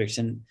 30 subjects,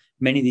 and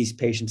many of these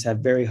patients have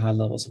very high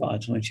levels of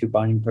IL-22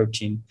 binding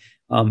protein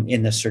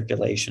in the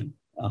circulation.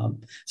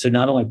 So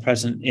not only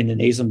present in the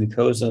nasal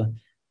mucosa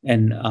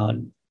and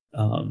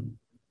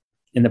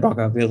in the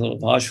bronchoalveolar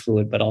lavage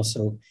fluid, but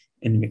also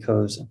in the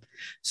mucosa.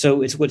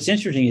 So what's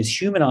interesting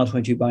is human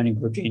IL-22 binding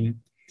protein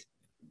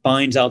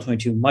binds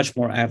IL-22 much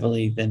more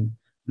avidly than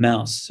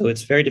mouse. So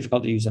it's very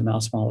difficult to use a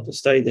mouse model to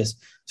study this.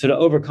 So to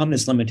overcome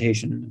this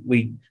limitation,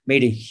 we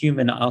made a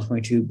human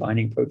IL-22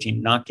 binding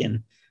protein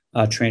knock-in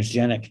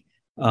transgenic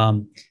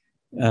that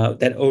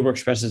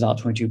overexpresses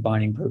IL-22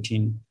 binding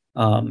protein.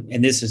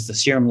 And this is the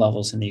serum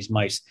levels in these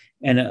mice.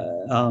 And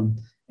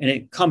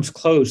it comes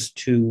close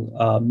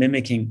to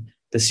mimicking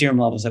the serum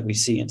levels that we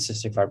see in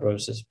cystic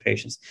fibrosis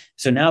patients.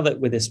 So now that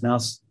with this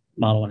mouse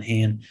model in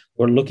hand,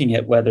 we're looking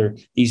at whether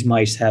these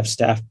mice have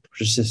staph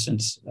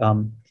persistence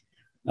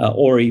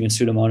or even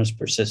Pseudomonas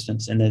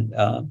persistence in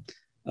the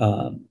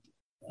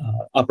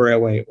upper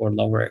airway or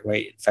lower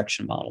airway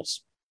infection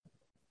models.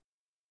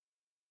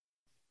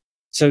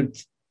 So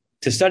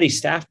to study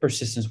staph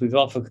persistence, we've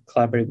also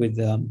collaborated with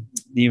the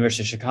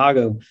University of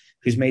Chicago,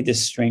 who's made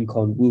this strain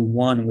called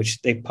WU1,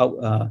 which they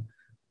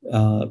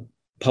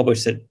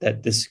published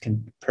that this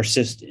can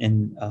persist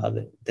in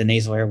the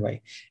nasal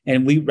airway.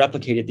 And we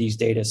replicated these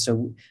data.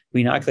 So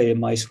we inoculated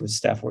mice with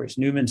Staph aureus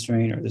Newman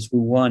strain, or this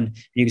WU1, and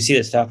you can see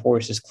that Staph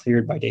aureus is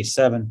cleared by day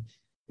 7,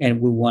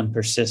 and WU1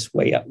 persists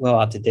well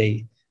out to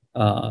day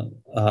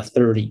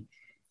 30.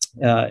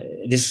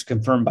 This is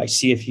confirmed by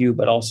CFU,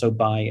 but also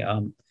by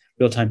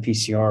real-time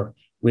PCR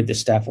with the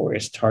Staph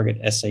aureus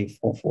target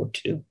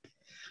SA442.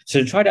 So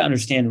to try to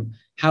understand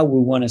how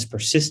WU1 is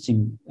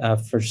persisting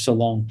for so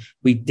long,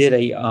 we did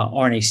a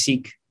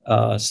RNA-seq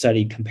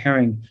study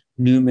comparing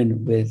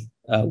Newman with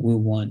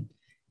WU1.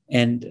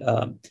 And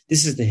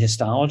this is the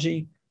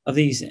histology of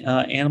these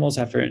animals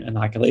after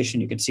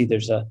inoculation. You can see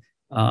there's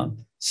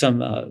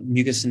some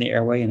mucus in the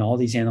airway in all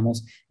these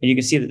animals. And you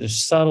can see that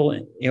there's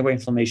subtle airway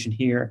inflammation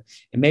here,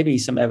 and maybe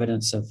some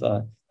evidence of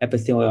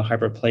epithelial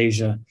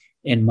hyperplasia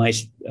in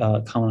mice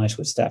colonized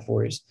with Staph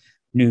aureus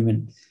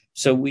Newman.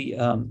 So we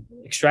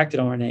extracted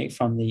RNA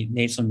from the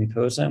nasal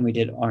mucosa, and we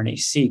did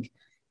RNA-seq.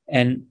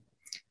 And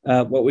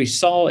what we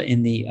saw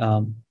in the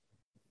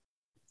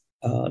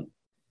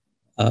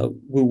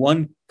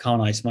WU1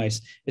 colonized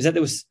mice is that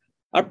there was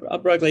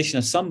upregulation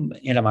of some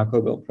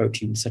antimicrobial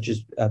proteins, such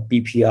as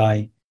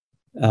BPI,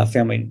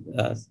 family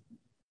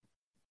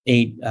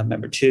 8,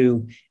 member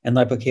 2, and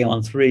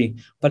lipokalin-3.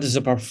 But there's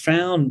a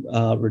profound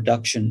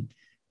reduction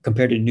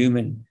compared to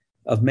Newman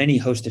of many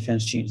host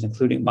defense genes,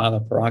 including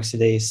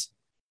myeloperoxidase,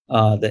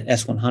 the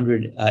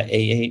S100,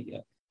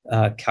 A8,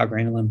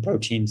 calgranulin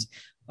proteins,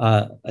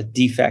 a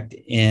defect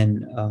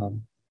in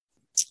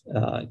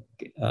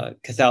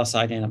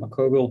cathalicide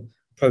antimicrobial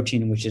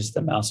protein, which is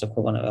the mouse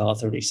equivalent of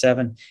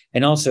L37,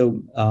 and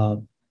also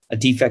a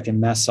defect in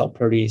mast cell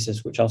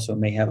proteases, which also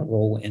may have a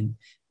role in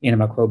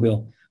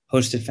antimicrobial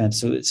host defense.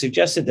 So it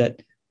suggested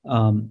that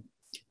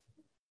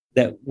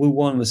that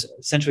WU1 was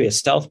essentially a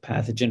stealth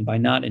pathogen by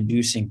not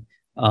inducing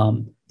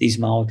these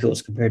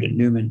molecules compared to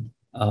Newman.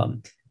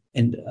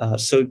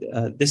 So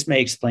this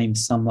may explain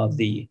some of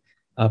the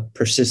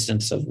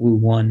persistence of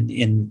WU1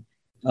 in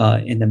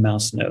the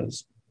mouse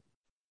nose.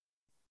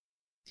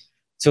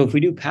 So if we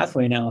do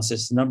pathway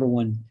analysis, the number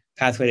one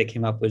pathway that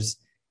came up was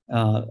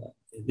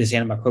this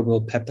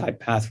antimicrobial peptide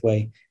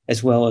pathway,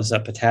 as well as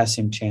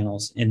potassium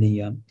channels in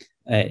the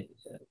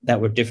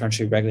that were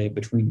differentially regulated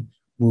between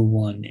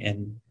WU1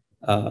 and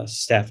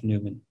Staph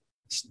Newman.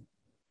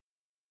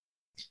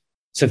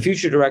 So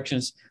future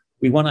directions,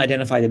 we want to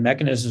identify the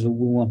mechanisms of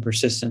WU1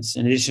 persistence.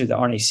 In addition to the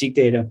RNA-seq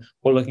data,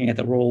 we're looking at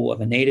the role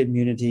of innate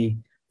immunity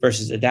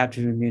versus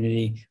adaptive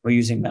immunity. We're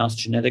using mouse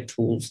genetic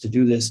tools to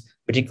do this,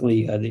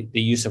 particularly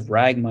the use of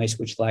RAG mice,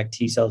 which lack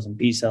T cells and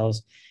B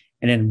cells,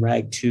 and then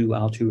RAG2,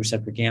 IL-2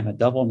 receptor gamma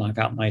double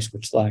knockout mice,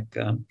 which lack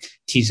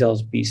T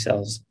cells, B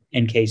cells,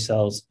 NK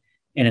cells,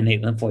 and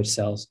innate lymphoid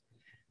cells.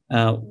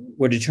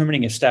 We're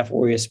determining if Staph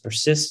aureus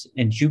persists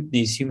in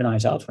these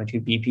humanized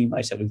IL-22 BP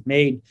mice that we've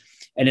made.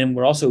 And then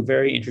we're also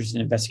very interested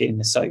in investigating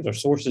the cellular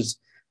sources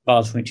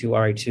of IL-22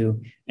 RA2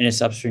 and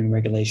its upstream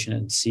regulation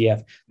in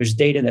CF. There's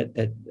data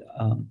that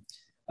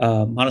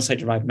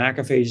monocyte-derived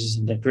macrophages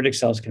and dendritic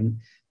cells can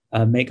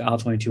make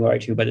IL-22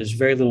 RA2, but there's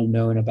very little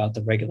known about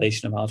the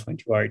regulation of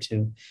IL-22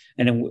 RA2.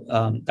 And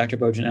then Dr.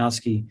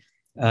 Bojanowski,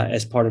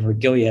 as part of her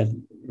Gilead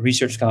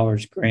Research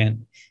Scholars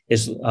Grant,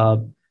 is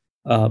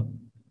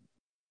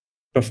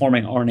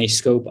performing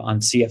RNA-scope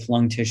on CF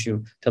lung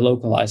tissue to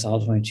localize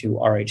IL-22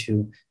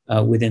 RA2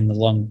 within the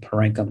lung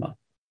parenchyma.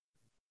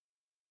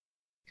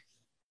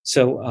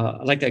 So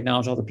I'd like to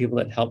acknowledge all the people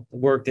that helped the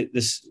work. That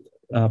this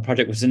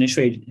project was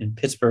initiated in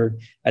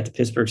Pittsburgh at the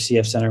Pittsburgh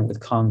CF Center with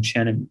Kong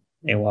Chen and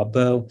Maywa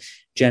Bo.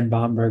 Jen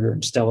Bomberger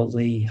and Stella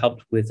Lee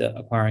helped with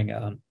acquiring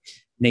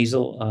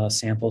nasal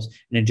samples.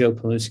 And then Joe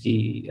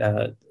Paluski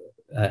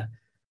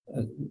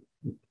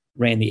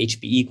ran the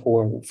HBE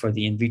core for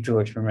the in vitro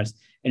experiments.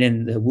 And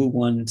then the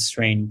WU1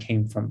 strain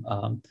came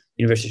from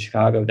University of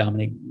Chicago,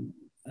 Dominic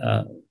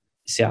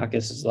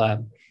Siakis'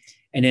 lab.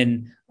 And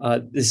then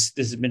this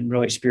has been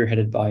really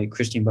spearheaded by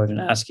Christine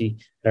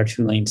Bojanowski at our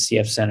Tulane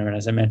CF Center. And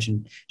as I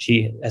mentioned,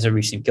 she has a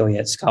recent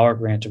Gilead Scholar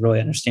Grant to really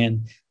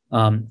understand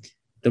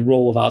the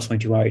role of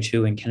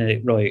IL-22, and can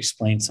it really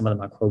explain some of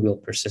the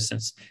microbial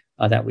persistence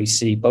that we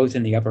see both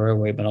in the upper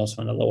airway, but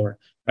also in the lower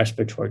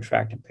respiratory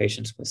tract in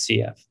patients with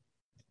CF.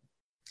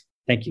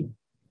 Thank you.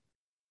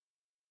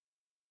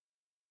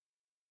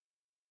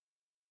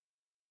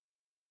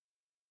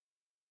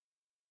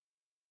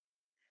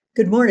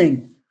 Good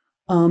morning.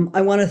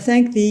 I want to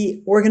thank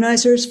the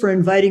organizers for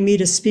inviting me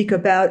to speak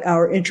about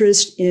our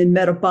interest in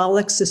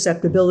metabolic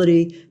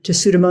susceptibility to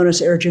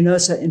Pseudomonas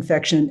aeruginosa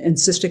infection and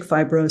cystic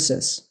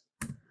fibrosis.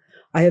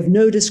 I have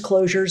no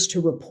disclosures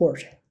to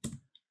report.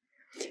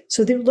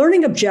 So the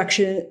learning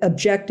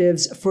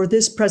objectives for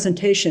this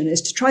presentation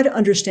is to try to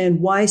understand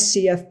why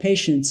CF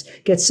patients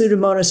get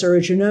Pseudomonas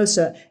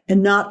aeruginosa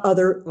and not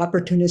other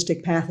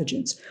opportunistic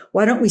pathogens.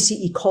 Why don't we see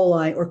E.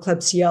 coli or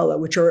Klebsiella,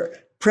 which are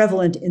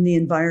prevalent in the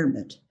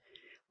environment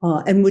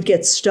and would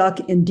get stuck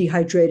in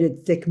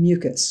dehydrated thick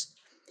mucus?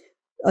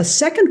 A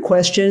second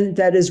question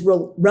that is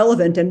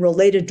relevant and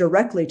related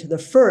directly to the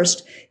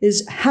first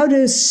is, how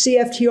does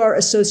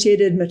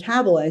CFTR-associated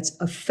metabolites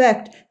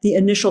affect the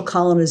initial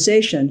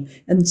colonization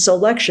and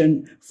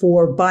selection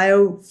for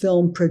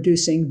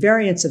biofilm-producing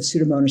variants of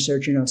Pseudomonas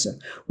aeruginosa?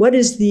 What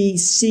is the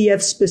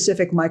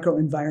CF-specific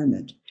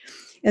microenvironment?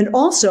 And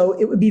also,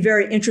 it would be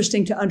very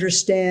interesting to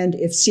understand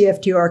if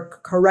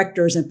CFTR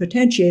correctors and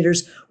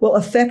potentiators will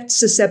affect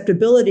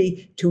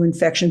susceptibility to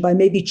infection by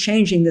maybe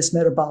changing this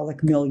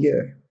metabolic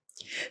milieu.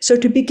 So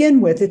to begin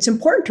with, it's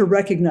important to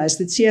recognize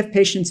that CF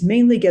patients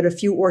mainly get a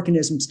few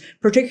organisms,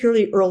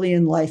 particularly early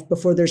in life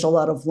before there's a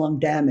lot of lung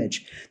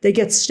damage. They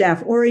get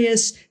Staph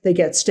aureus, they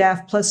get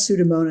Staph plus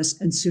Pseudomonas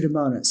and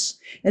Pseudomonas.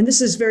 And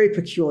this is very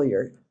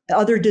peculiar.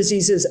 Other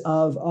diseases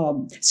of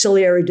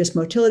ciliary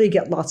dysmotility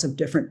get lots of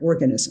different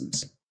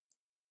organisms.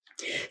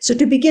 So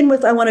to begin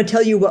with, I want to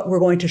tell you what we're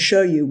going to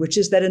show you, which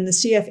is that in the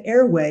CF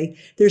airway,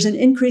 there's an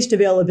increased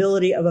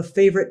availability of a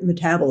favorite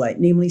metabolite,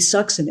 namely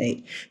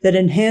succinate, that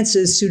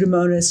enhances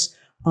Pseudomonas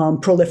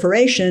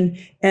proliferation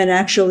and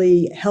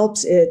actually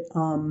helps it,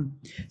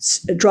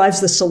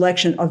 drives the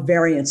selection of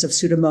variants of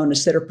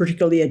Pseudomonas that are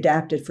particularly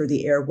adapted for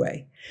the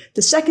airway.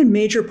 The second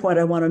major point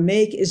I want to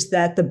make is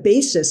that the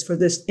basis for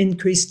this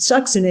increased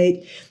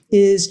succinate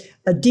is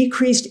a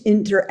decreased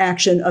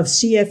interaction of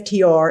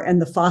CFTR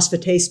and the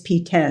phosphatase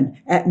P10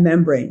 at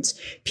membranes.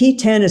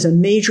 P10 is a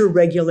major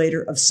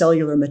regulator of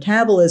cellular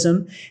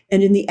metabolism,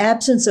 and in the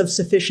absence of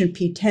sufficient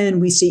P10,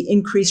 we see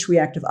increased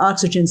reactive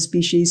oxygen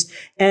species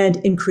and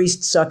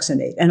increased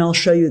succinate, and I'll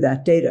show you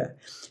that data.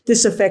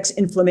 This affects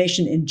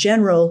inflammation in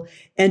general,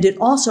 and it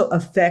also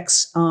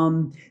affects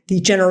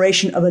the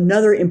generation of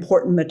another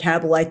important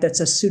metabolite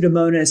that's a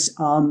Pseudomonas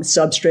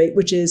substrate,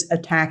 which is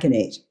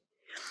atacanate.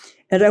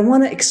 And I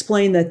want to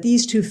explain that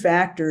these two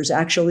factors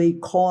actually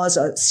cause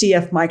a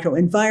CF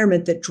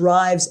microenvironment that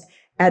drives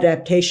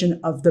adaptation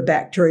of the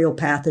bacterial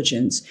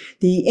pathogens.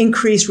 The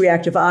increased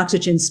reactive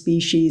oxygen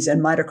species and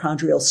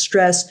mitochondrial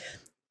stress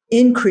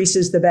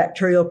increases the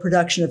bacterial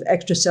production of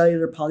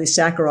extracellular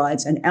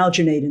polysaccharides and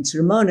alginate in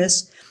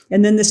Pseudomonas.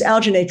 And then this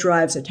alginate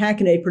drives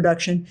atacanate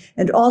production.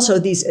 And also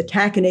these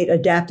atacanate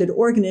adapted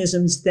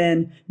organisms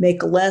then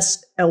make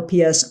less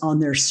LPS on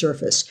their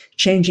surface,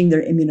 changing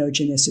their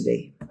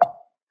immunogenicity.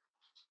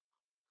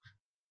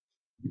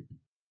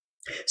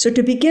 So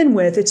to begin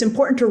with, it's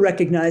important to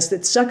recognize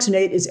that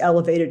succinate is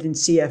elevated in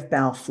CF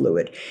bowel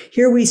fluid.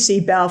 Here we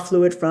see bowel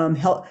fluid from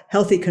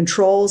healthy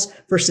controls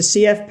versus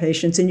CF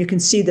patients, and you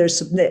can see there's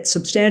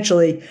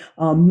substantially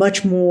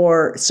much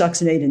more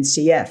succinate in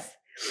CF.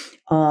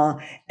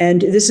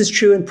 And this is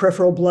true in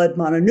peripheral blood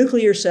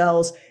mononuclear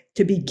cells.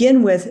 To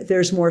begin with,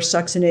 there's more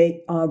succinate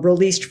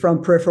released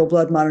from peripheral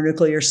blood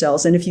mononuclear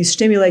cells. And if you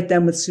stimulate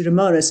them with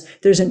Pseudomonas,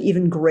 there's an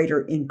even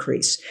greater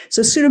increase.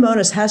 So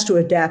Pseudomonas has to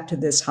adapt to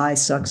this high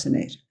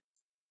succinate.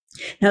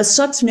 Now,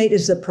 succinate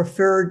is the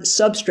preferred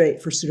substrate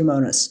for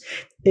Pseudomonas.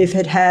 If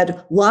it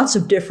had lots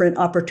of different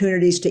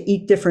opportunities to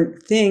eat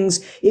different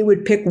things, it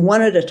would pick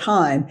one at a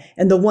time.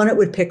 And the one it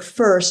would pick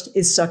first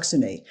is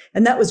succinate.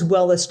 And that was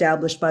well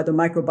established by the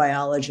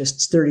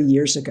microbiologists 30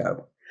 years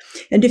ago.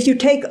 And if you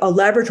take a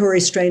laboratory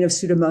strain of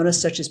Pseudomonas,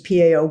 such as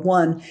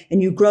PA01,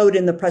 and you grow it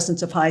in the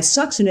presence of high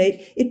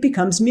succinate, it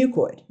becomes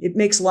mucoid. It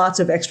makes lots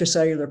of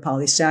extracellular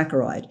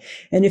polysaccharide.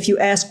 And if you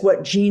ask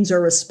what genes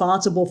are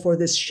responsible for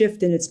this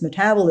shift in its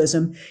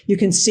metabolism, you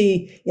can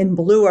see in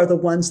blue are the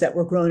ones that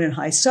were grown in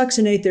high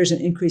succinate. There's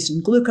an increase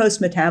in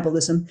glucose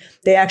metabolism.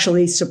 They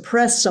actually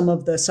suppress some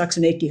of the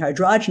succinate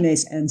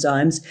dehydrogenase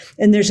enzymes,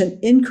 and there's an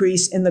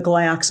increase in the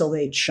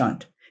glyoxylate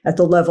shunt at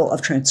the level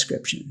of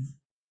transcription.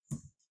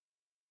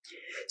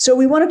 So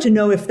we wanted to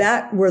know if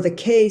that were the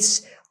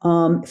case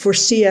for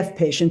CF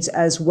patients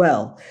as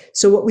well.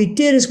 So what we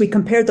did is we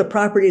compared the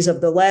properties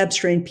of the lab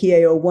strain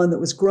PA01 that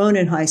was grown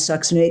in high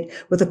succinate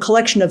with a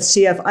collection of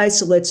CF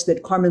isolates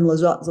that Carmen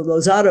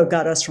Lozado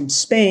got us from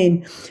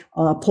Spain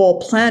Paul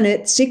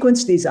Planet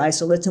sequenced these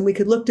isolates, and we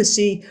could look to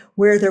see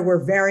where there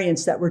were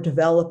variants that were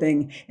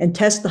developing and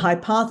test the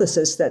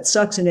hypothesis that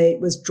succinate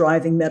was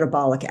driving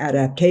metabolic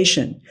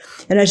adaptation.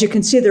 And as you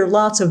can see, there are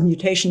lots of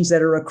mutations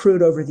that are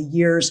accrued over the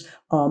years,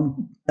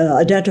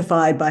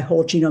 identified by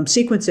whole genome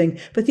sequencing,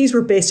 but these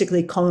were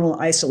basically clonal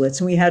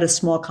isolates, and we had a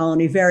small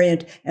colony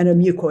variant and a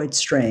mucoid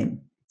strain.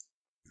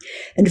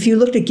 And if you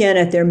looked again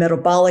at their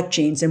metabolic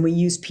genes and we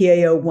use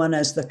PaO1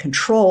 as the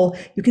control,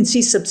 you can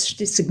see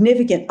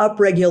significant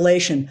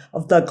upregulation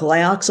of the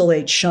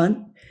glyoxylate shunt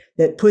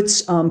that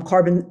puts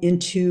carbon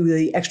into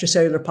the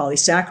extracellular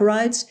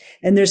polysaccharides.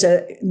 And there's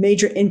a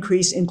major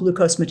increase in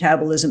glucose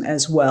metabolism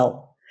as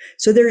well.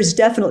 So there is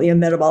definitely a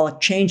metabolic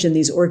change in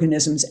these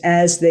organisms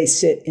as they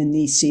sit in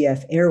the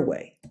CF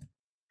airway.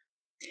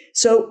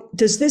 So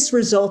does this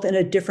result in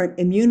a different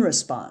immune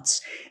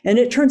response? And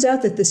it turns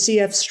out that the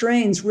CF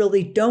strains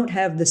really don't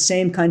have the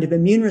same kind of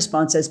immune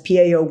response as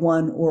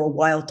PaO1 or a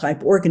wild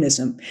type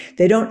organism.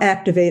 They don't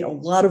activate a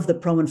lot of the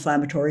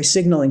pro-inflammatory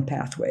signaling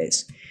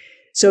pathways.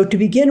 So to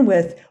begin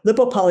with,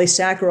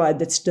 lipopolysaccharide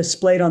that's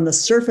displayed on the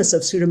surface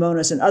of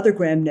Pseudomonas and other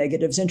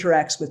gram-negatives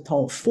interacts with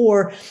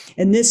TOL4,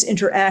 and this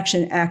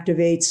interaction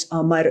activates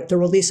the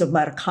release of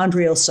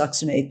mitochondrial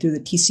succinate through the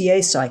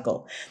TCA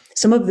cycle.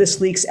 Some of this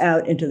leaks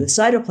out into the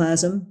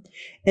cytoplasm,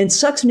 and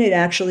succinate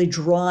actually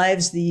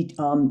drives the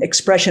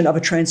expression of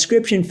a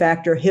transcription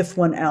factor,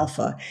 HIF1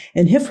 alpha.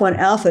 And HIF1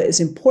 alpha is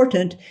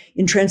important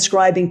in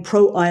transcribing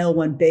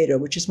pro-IL-1 beta,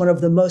 which is one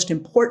of the most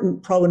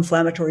important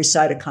pro-inflammatory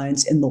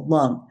cytokines in the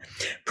lung.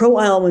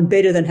 Pro-IL-1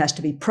 beta then has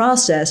to be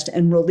processed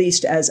and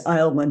released as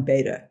IL-1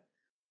 beta.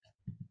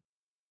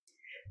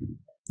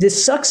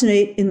 This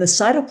succinate in the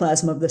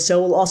cytoplasm of the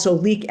cell will also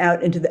leak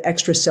out into the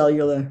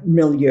extracellular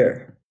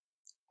milieu.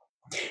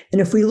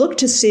 And if we look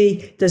to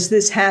see, does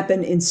this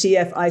happen in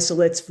CF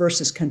isolates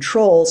versus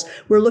controls,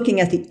 we're looking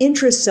at the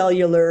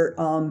intracellular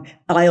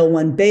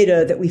IL-1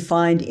 beta that we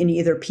find in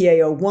either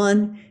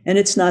PaO1, and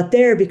it's not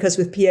there because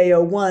with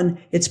PaO1,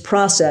 it's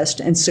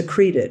processed and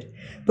secreted.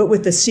 But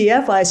with the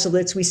CF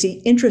isolates, we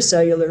see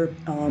intracellular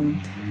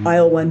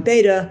IL-1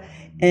 beta,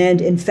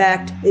 and in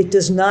fact, it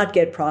does not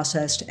get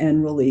processed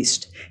and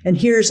released. And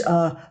here's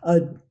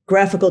a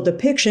graphical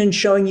depiction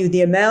showing you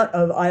the amount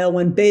of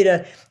IL-1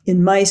 beta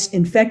in mice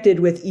infected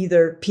with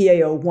either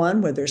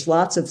PaO1, where there's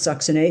lots of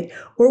succinate,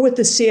 or with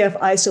the CF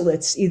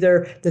isolates,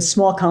 either the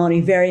small colony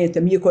variant,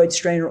 the mucoid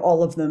strain, or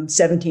all of them,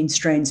 17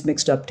 strains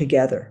mixed up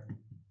together.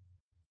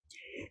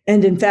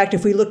 And in fact,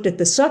 if we looked at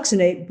the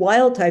succinate,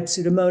 wild-type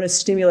Pseudomonas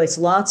stimulates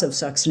lots of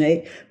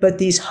succinate, but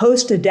these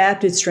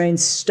host-adapted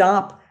strains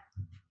stop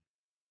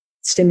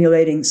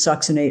stimulating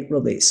succinate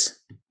release.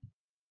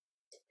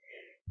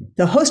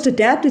 The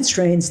host-adapted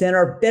strains then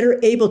are better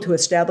able to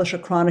establish a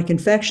chronic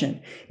infection.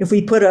 If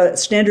we put a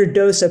standard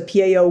dose of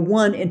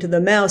PaO1 into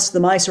the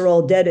mice are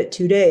all dead at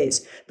 2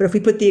 days. But if we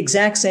put the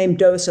exact same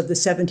dose of the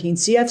 17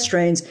 CF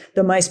strains,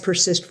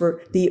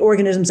 the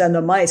organisms and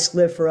the mice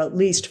live for at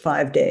least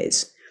 5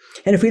 days.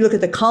 And if we look at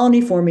the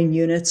colony-forming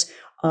units,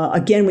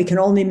 again, we can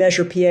only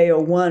measure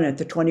PaO1 at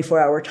the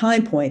 24-hour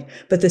time point,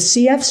 but the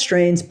CF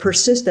strains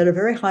persist at a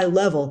very high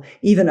level,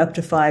 even up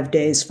to 5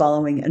 days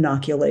following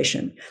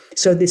inoculation.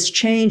 So this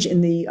change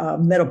in the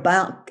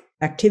metabolic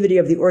activity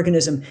of the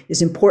organism is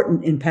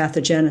important in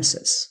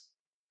pathogenesis.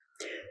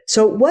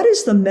 So what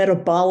is the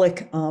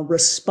metabolic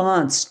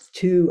response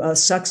to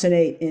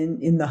succinate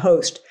in the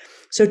host?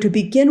 So to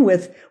begin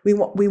with, we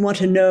want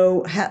to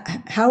know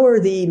how are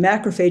the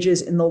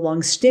macrophages in the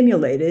lung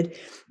stimulated.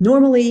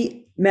 Normally,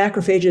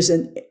 macrophages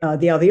and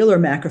the alveolar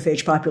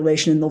macrophage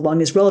population in the lung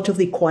is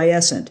relatively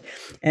quiescent,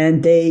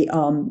 and they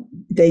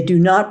do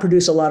not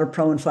produce a lot of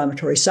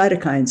pro-inflammatory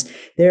cytokines.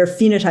 Their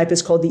phenotype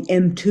is called the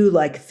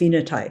M2-like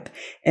phenotype,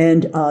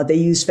 and they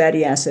use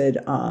fatty acid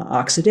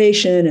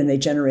oxidation, and they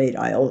generate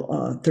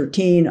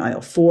IL-13,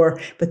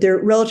 IL-4, but they're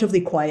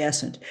relatively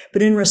quiescent.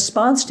 But in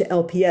response to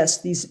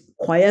LPS, these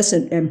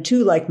quiescent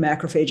M2-like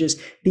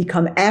macrophages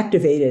become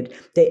activated.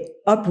 They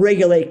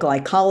upregulate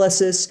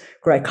glycolysis.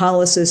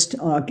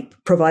 Glycolysis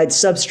provides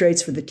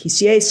substrates for the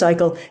TCA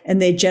cycle,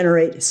 and they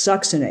generate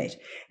succinate.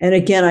 And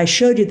again, I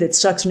showed you that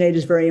succinate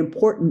is very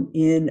important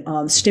in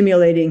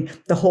stimulating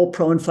the whole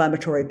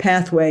pro-inflammatory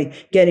pathway,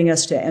 getting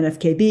us to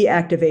NFKB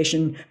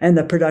activation and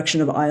the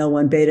production of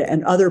IL-1 beta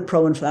and other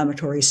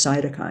pro-inflammatory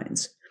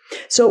cytokines.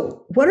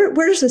 So where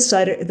does the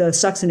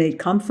succinate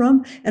come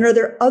from? And are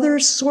there other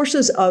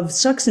sources of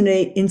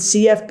succinate in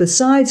CF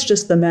besides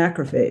just the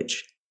macrophage?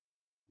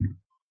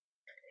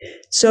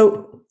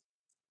 So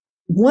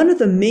one of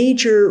the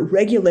major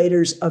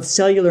regulators of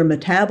cellular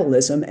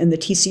metabolism and the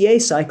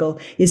TCA cycle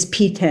is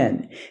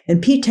PTEN.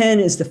 And PTEN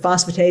is the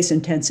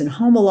phosphatase-intensin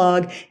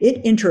homolog.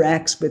 It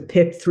interacts with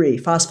PIP3,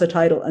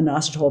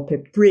 phosphatidylinositol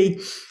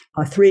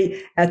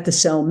PIP3, at the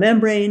cell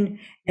membrane.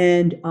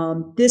 And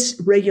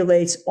this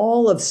regulates a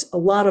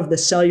lot of the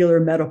cellular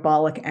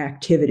metabolic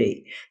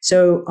activity.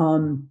 So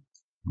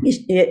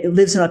it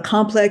lives in a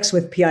complex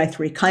with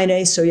PI3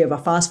 kinase. So you have a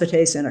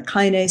phosphatase and a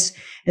kinase,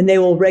 and they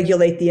will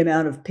regulate the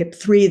amount of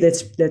PIP3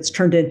 that's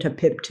turned into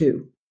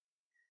PIP2.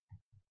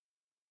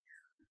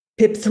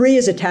 PIP3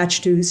 is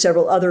attached to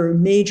several other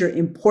major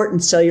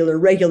important cellular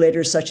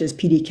regulators such as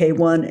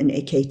PDK1 and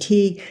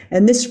AKT,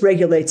 and this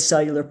regulates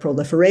cellular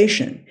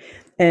proliferation.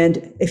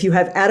 And if you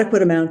have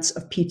adequate amounts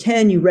of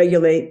PTEN, you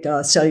regulate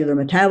cellular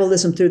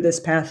metabolism through this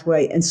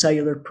pathway and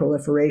cellular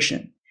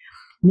proliferation.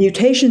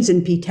 Mutations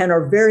in PTEN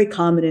are very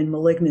common in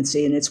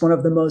malignancy, and it's one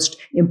of the most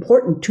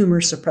important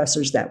tumor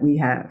suppressors that we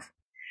have.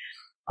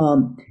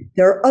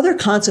 There are other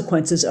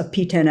consequences of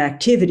PTEN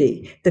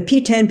activity. The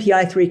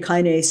PTEN-PI3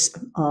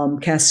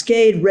 kinase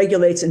cascade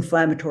regulates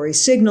inflammatory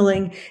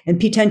signaling, and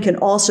PTEN can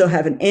also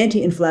have an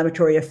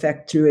anti-inflammatory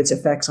effect through its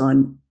effects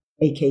on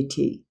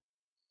AKT.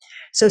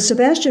 So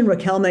Sebastian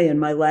Raquelme in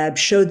my lab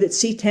showed that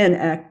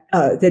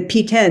that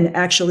PTEN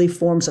actually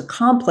forms a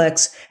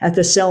complex at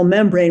the cell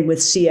membrane with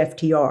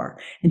CFTR.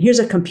 And here's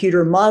a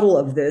computer model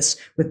of this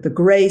with the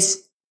gray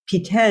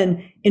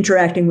PTEN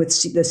interacting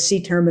with the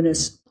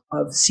C-terminus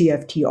of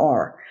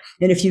CFTR.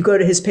 And if you go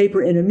to his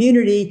paper in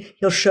Immunity,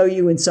 he'll show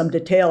you in some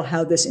detail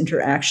how this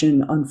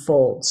interaction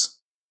unfolds.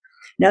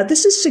 Now,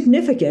 this is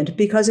significant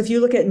because if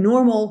you look at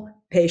normal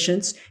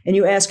patients and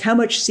you ask how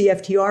much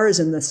CFTR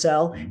is in the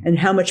cell and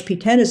how much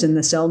PTEN is in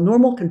the cell,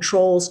 normal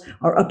controls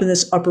are up in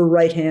this upper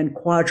right-hand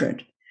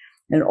quadrant.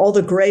 And all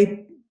the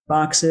gray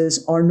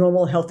boxes are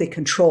normal healthy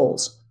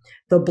controls.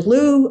 The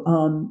blue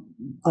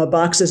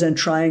boxes and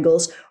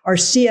triangles are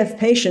CF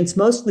patients,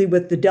 mostly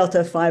with the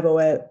delta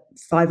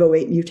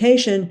 508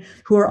 mutation,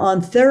 who are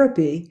on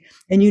therapy.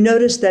 And you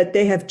notice that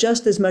they have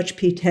just as much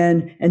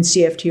PTEN and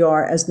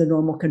CFTR as the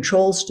normal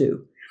controls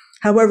do.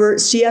 However,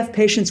 CF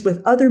patients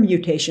with other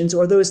mutations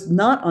or those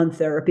not on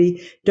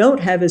therapy don't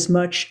have as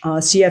much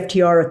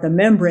CFTR at the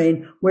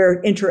membrane where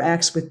it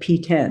interacts with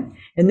PTEN.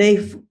 And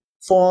they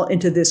fall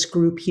into this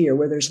group here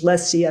where there's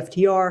less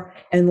CFTR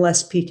and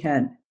less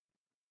PTEN.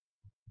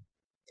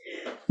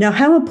 Now,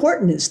 how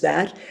important is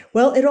that?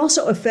 Well, it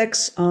also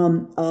affects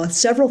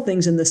several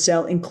things in the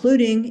cell,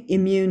 including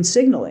immune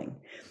signaling.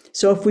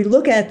 So if we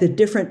look at the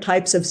different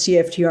types of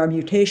CFTR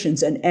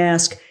mutations and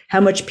ask how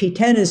much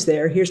PTEN is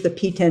there, here's the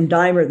PTEN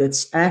dimer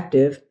that's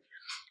active.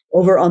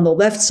 Over on the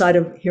left side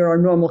of here are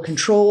normal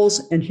controls,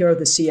 and here are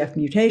the CF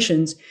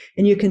mutations.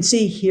 And you can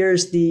see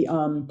here's the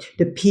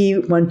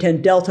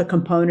P110 delta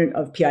component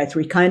of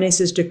PI3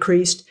 kinase is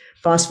decreased,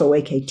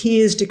 phospho-AKT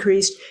is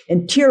decreased,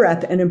 and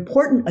TRAP, an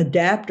important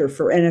adapter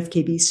for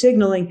NFKB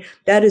signaling,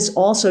 that is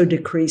also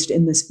decreased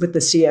in this with the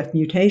CF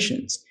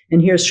mutations.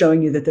 And here's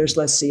showing you that there's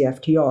less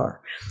CFTR.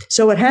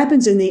 So what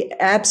happens in the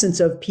absence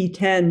of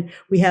PTEN,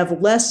 we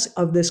have less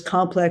of this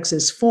complex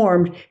is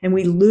formed, and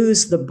we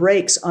lose the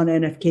brakes on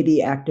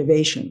NFKB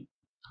activation.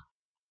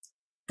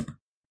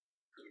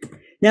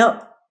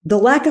 Now, the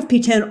lack of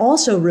PTEN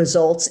also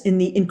results in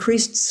the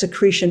increased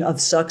secretion of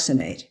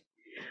succinate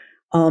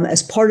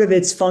as part of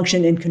its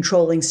function in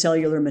controlling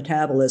cellular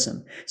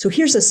metabolism. So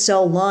here's a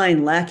cell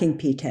line lacking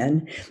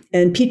PTEN,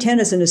 and PTEN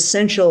is an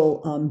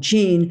essential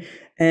gene.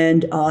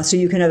 And so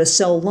you can have a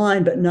cell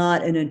line, but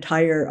not an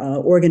entire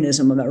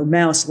organism or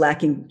mouse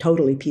lacking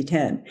totally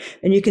PTEN.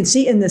 And you can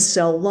see in this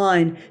cell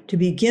line, to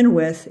begin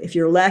with, if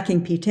you're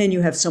lacking PTEN,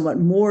 you have somewhat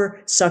more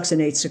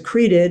succinate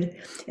secreted.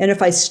 And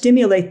if I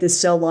stimulate this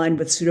cell line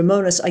with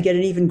Pseudomonas, I get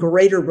an even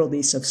greater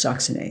release of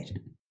succinate.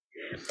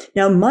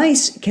 Now,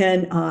 mice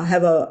can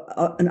have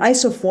an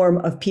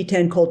isoform of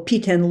PTEN called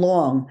PTEN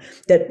long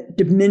that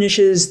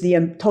diminishes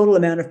the total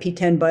amount of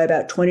PTEN by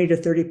about 20 to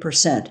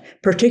 30%,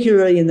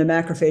 particularly in the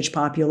macrophage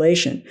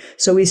population.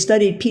 So we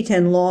studied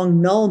PTEN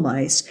long null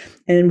mice,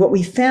 and what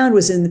we found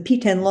was in the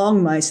PTEN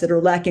long mice that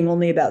are lacking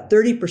only about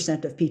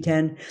 30% of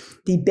PTEN,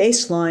 the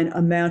baseline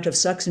amount of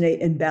succinate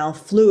in bowel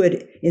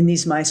fluid in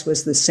these mice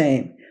was the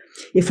same.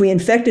 If we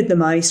infected the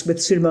mice with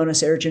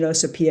Pseudomonas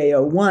aeruginosa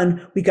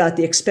PA01, we got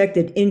the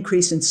expected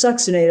increase in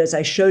succinate, as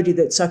I showed you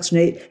that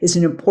succinate is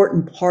an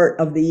important part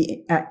of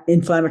the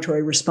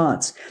inflammatory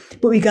response.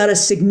 But we got a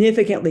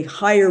significantly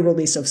higher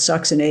release of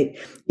succinate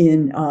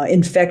in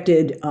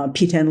infected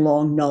PTEN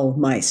long null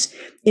mice,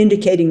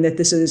 indicating that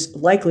this is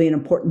likely an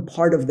important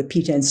part of the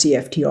PTEN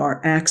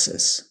CFTR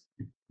axis.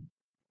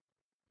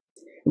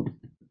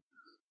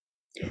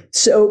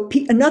 So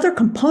another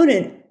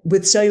component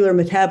with cellular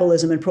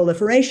metabolism and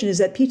proliferation is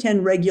that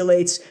PTEN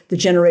regulates the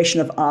generation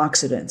of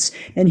oxidants.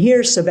 And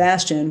here's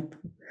Sebastian,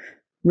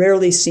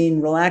 rarely seen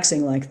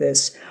relaxing like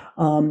this,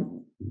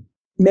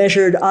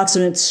 measured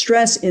oxidant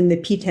stress in the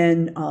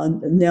PTEN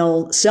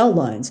NEL cell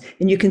lines.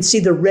 And you can see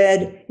the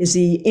red is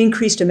the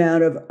increased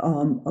amount of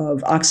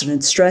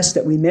oxidant stress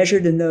that we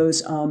measured in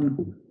those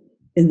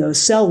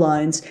cell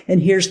lines.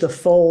 And here's the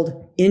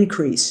fold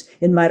increase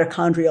in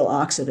mitochondrial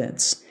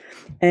oxidants.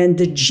 And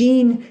the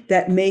gene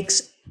that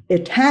makes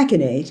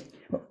itaconate,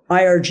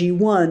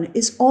 IRG1,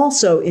 is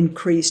also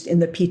increased in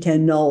the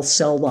PTEN null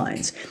cell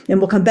lines. And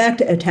we'll come back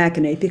to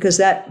itaconate because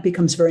that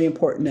becomes very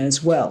important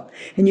as well.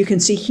 And you can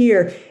see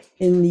here,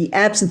 in the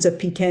absence of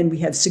PTEN, we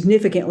have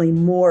significantly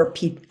more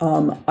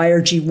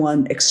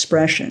IRG1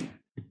 expression.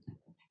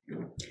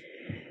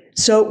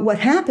 So what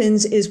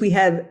happens is we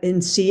have in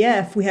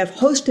CF, we have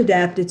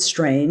host-adapted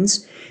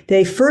strains.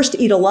 They first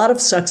eat a lot of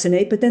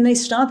succinate, but then they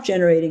stop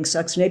generating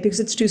succinate because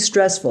it's too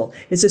stressful.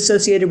 It's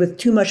associated with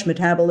too much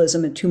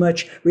metabolism and too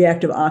much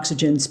reactive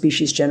oxygen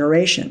species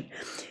generation.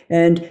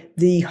 And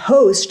the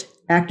host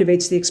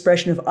activates the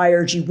expression of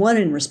IRG1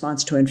 in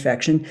response to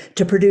infection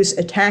to produce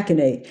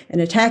atacinate. And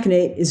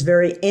atacinate is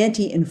very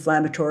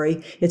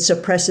anti-inflammatory. It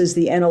suppresses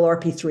the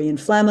NLRP3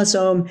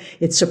 inflammasome,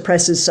 it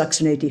suppresses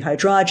succinate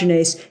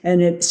dehydrogenase,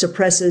 and it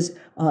suppresses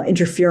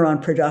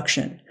interferon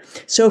production.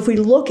 So if we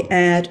look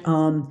at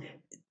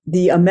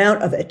the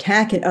amount of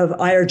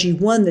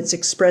IRG1 that's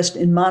expressed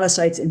in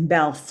monocytes in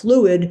bowel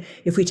fluid,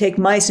 if we take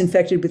mice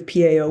infected with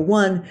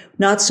PaO1,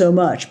 not so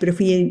much. But if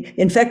we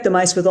infect the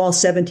mice with all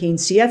 17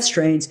 CF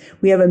strains,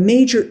 we have a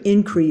major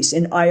increase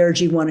in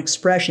IRG1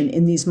 expression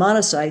in these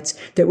monocytes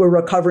that we're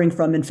recovering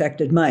from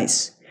infected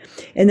mice.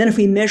 And then if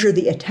we measure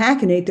the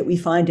atacinate that we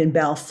find in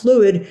bowel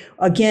fluid,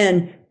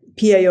 again,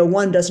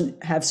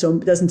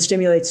 PaO1 doesn't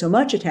stimulate so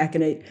much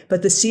atacinate,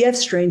 but the CF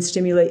strains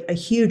stimulate a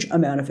huge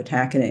amount of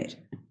atacinate.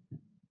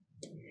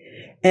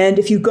 And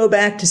if you go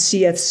back to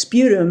CF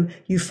sputum,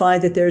 you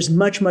find that there's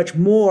much, much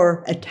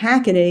more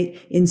atacinate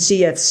in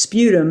CF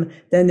sputum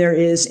than there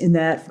is in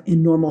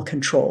normal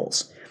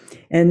controls.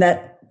 And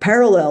that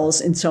parallels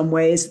in some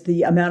ways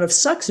the amount of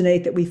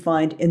succinate that we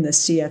find in the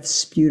CF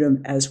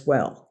sputum as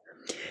well.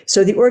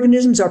 So the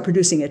organisms are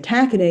producing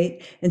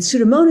atacinate, and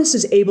Pseudomonas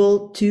is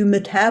able to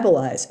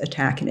metabolize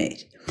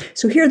atacinate.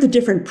 So here are the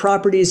different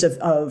properties of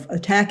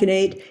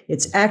atacinate.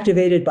 It's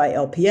activated by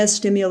LPS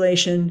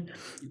stimulation.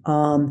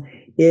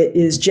 It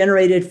is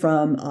generated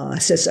from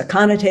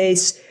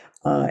cis-aconitase.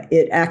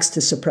 It acts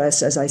to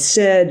suppress, as I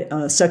said,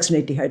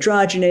 succinate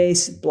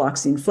dehydrogenase,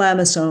 blocks the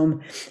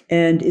inflammasome,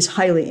 and is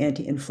highly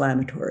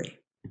anti-inflammatory.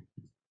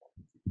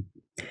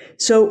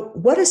 So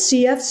what do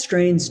CF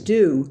strains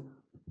do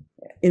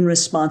in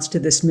response to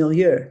this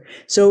milieu?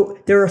 So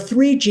there are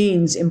 3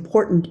 genes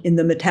important in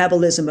the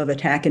metabolism of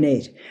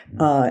atacinate,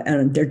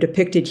 and they're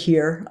depicted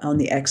here on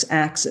the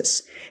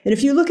x-axis. And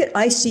if you look at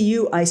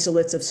ICU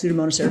isolates of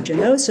Pseudomonas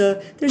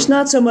aeruginosa, there's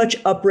not so much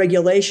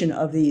upregulation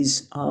of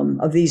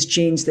these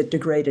genes that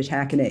degrade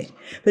atacinate.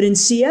 But in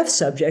CF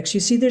subjects, you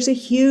see there's a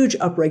huge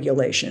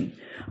upregulation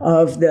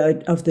of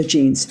the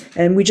genes.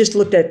 And we just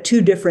looked at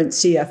 2 different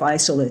CF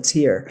isolates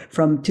here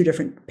from 2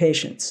 different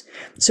patients.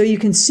 So you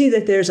can see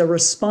that there's a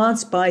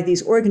response by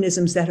these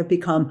organisms that have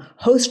become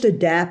host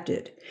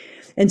adapted.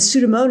 And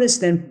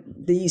Pseudomonas then,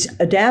 these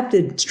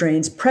adapted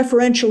strains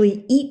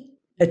preferentially eat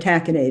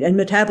atacinate and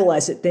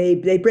metabolize it.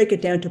 They break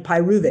it down to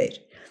pyruvate.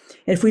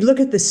 And if we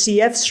look at the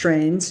CF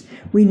strains,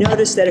 we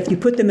notice that if you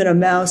put them in a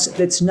mouse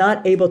that's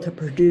not able to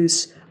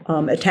produce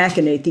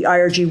atacinate, the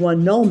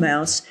IRG1 null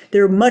mouse,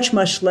 they're much,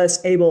 much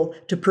less able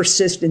to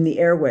persist in the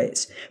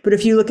airways. But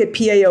if you look at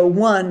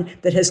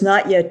PaO1 that has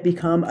not yet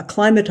become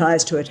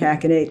acclimatized to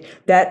atacinate,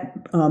 that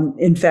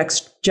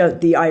infects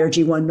the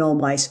IRG1 null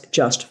mice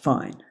just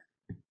fine.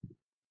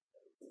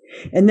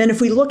 And then if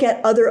we look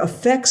at other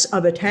effects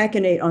of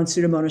atacinate on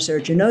Pseudomonas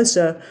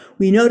aeruginosa,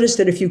 we notice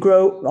that if you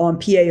grow on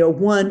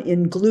PaO1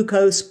 in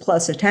glucose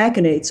plus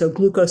atacinate, so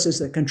glucose is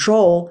the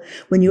control,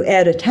 when you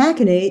add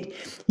atacinate,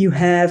 you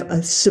have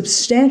a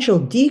substantial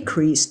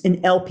decrease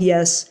in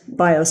LPS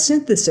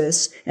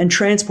biosynthesis and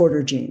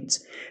transporter genes.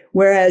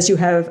 Whereas you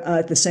have,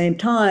 at the same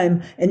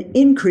time, an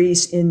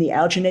increase in the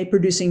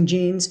alginate-producing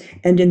genes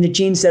and in the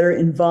genes that are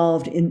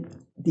involved in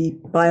the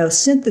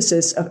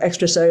biosynthesis of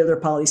extracellular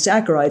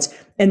polysaccharides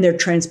and their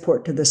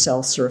transport to the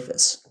cell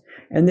surface.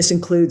 And this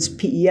includes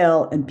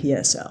PEL and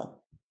PSL.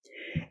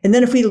 And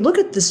then if we look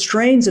at the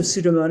strains of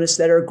Pseudomonas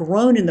that are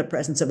grown in the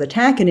presence of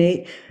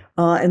atacinate,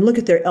 and look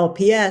at their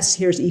LPS,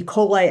 here's E.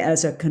 coli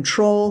as a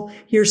control,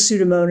 here's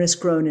Pseudomonas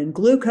grown in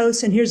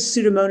glucose, and here's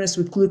Pseudomonas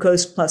with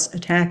glucose plus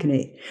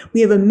atacinate.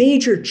 We have a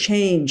major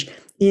change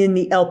in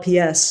the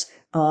LPS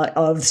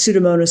of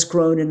Pseudomonas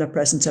grown in the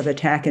presence of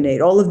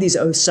atacinate. All of these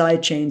O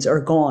side chains are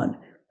gone.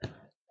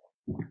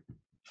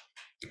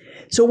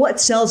 So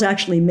what cells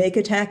actually make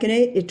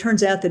atacinate? It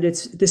turns out that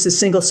this is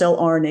single-cell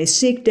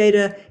RNA-seq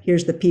data.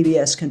 Here's the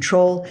PBS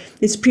control.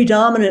 It's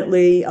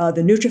predominantly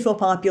the neutrophil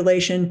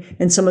population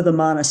and some of the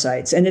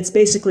monocytes. And it's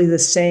basically the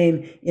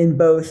same in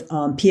both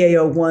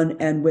PaO1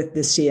 and with the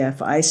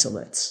CF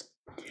isolates.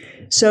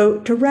 So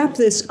to wrap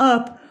this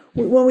up,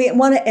 when we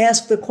want to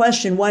ask the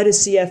question, why do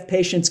CF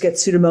patients get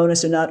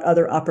Pseudomonas and not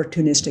other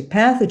opportunistic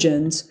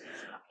pathogens?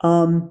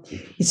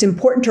 It's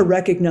important to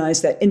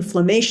recognize that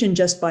inflammation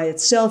just by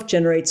itself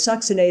generates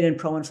succinate and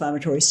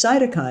pro-inflammatory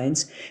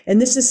cytokines.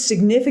 And this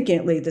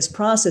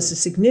process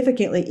is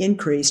significantly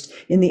increased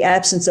in the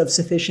absence of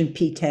sufficient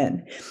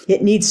P10.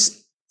 It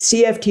needs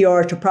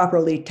CFTR to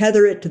properly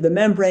tether it to the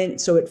membrane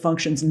so it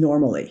functions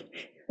normally.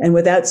 And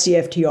without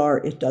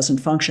CFTR, it doesn't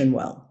function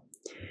well.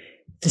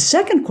 The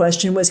second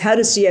question was, how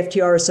does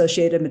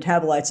CFTR-associated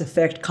metabolites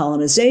affect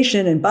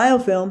colonization and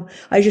biofilm?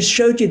 I just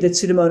showed you that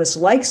Pseudomonas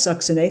like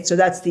succinate, so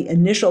that's the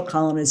initial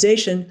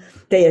colonization.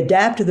 They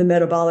adapt to the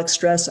metabolic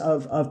stress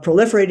of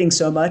proliferating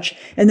so much,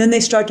 and then they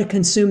start to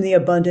consume the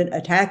abundant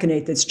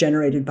atacinate that's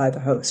generated by the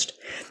host.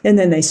 And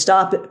then they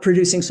stop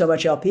producing so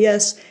much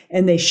LPS,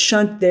 and they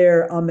shunt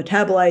their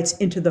metabolites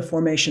into the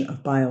formation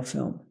of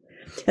biofilm.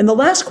 And the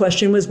last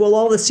question was, will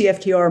all the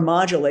CFTR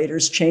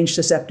modulators change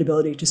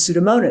susceptibility to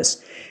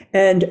Pseudomonas?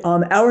 And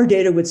our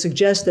data would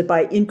suggest that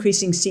by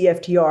increasing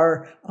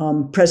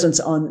CFTR presence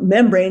on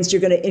membranes,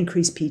 you're going to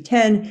increase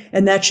P10,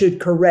 and that should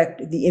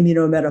correct the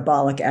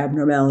immunometabolic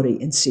abnormality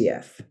in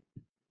CF.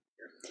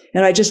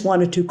 And I just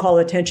wanted to call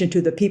attention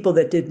to the people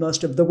that did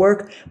most of the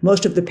work.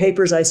 Most of the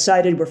papers I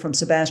cited were from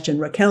Sebastian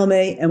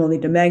Raquelme. Emily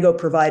DeMango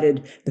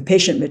provided the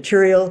patient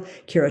material.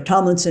 Kira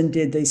Tomlinson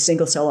did the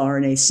single-cell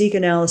RNA-seq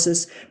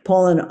analysis.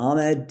 Paul and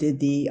Ahmed did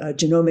the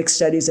genomic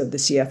studies of the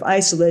CF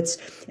isolates.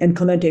 And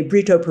Clemente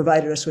Brito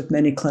provided us with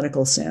many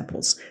clinical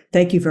samples.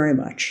 Thank you very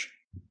much.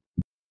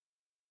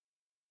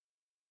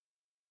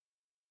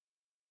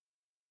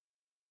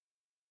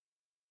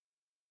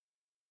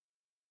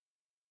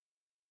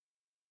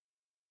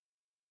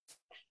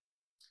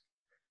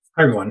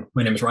 Hi, everyone.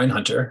 My name is Ryan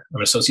Hunter. I'm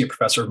an associate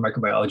professor of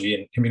microbiology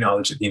and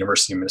immunology at the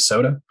University of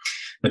Minnesota.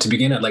 And to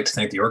begin, I'd like to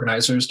thank the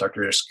organizers,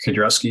 Dr.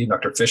 Kudrowski,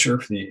 Dr. Fisher,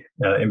 for the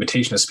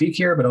invitation to speak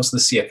here, but also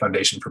the CF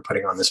Foundation for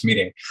putting on this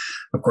meeting.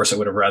 Of course, I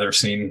would have rather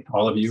seen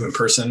all of you in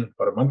person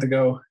about a month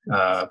ago,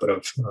 but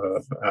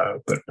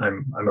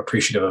I'm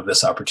appreciative of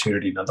this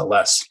opportunity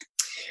nonetheless.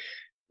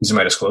 These are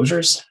my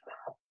disclosures.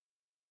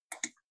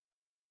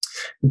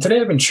 And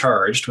today I've been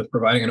charged with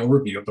providing an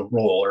overview of the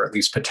role, or at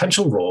least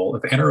potential role,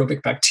 of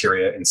anaerobic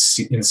bacteria in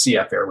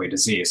CF airway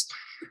disease.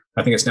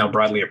 I think it's now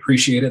broadly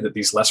appreciated that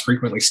these less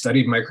frequently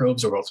studied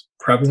microbes are both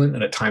prevalent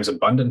and at times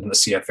abundant in the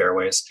CF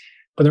airways,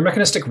 but their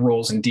mechanistic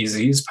roles in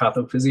disease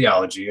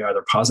pathophysiology,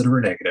 either positive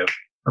or negative,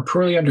 are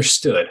poorly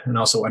understood and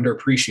also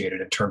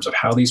underappreciated in terms of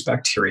how these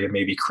bacteria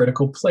may be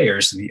critical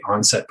players in the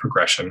onset,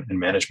 progression, and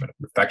management of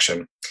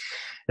infection.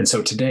 And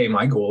so today,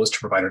 my goal is to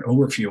provide an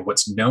overview of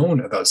what's known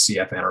about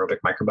CF anaerobic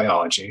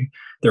microbiology,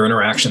 their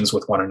interactions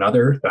with one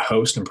another, the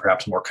host, and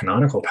perhaps more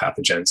canonical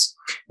pathogens,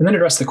 and then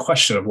address the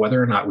question of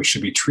whether or not we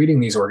should be treating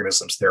these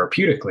organisms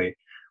therapeutically,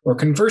 or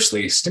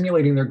conversely,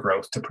 stimulating their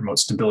growth to promote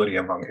stability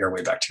among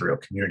airway bacterial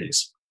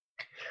communities.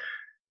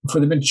 For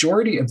the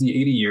majority of the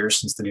 80 years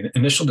since the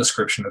initial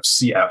description of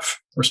CF,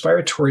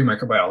 respiratory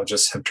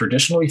microbiologists have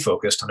traditionally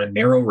focused on a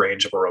narrow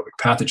range of aerobic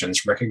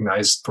pathogens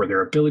recognized for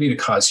their ability to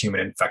cause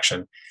human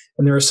infection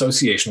and their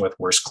association with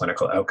worse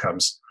clinical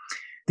outcomes.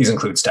 These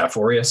include Staph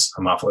aureus,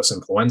 Haemophilus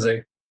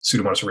influenzae,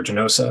 Pseudomonas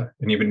aeruginosa,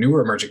 and even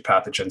newer emerging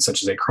pathogens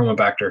such as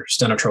Achromobacter,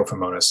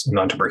 Stenotrophomonas, and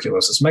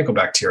non-tuberculosis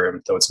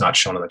mycobacterium, though it's not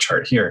shown on the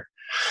chart here.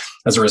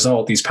 As a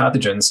result, these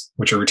pathogens,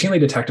 which are routinely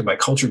detected by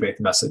culture-based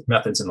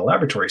methods in the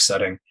laboratory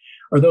setting,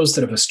 are those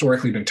that have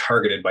historically been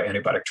targeted by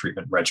antibiotic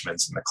treatment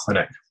regimens in the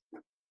clinic.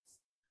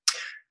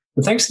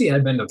 But thanks to the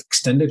advent of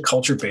extended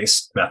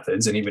culture-based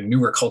methods and even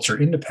newer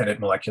culture-independent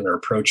molecular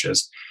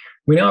approaches,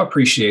 we now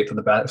appreciate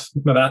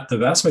that the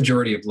vast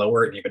majority of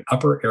lower and even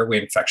upper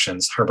airway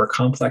infections harbor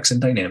complex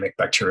and dynamic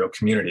bacterial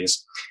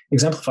communities,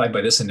 exemplified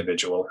by this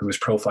individual who was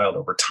profiled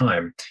over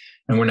time.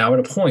 And we're now at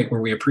a point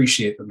where we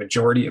appreciate the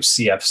majority of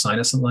CF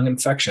sinus and lung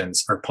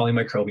infections are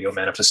polymicrobial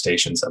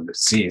manifestations of the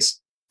disease.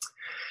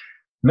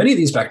 Many of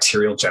these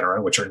bacterial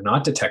genera, which are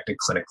not detected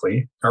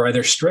clinically, are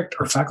either strict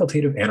or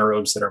facultative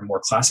anaerobes that are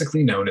more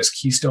classically known as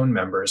keystone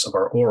members of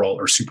our oral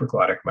or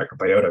supraglottic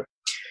microbiota.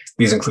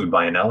 These include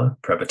Bionella,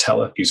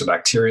 Prevotella,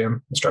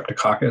 Fusobacterium, and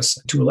Streptococcus,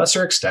 and to a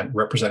lesser extent,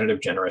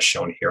 representative genera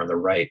shown here on the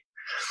right.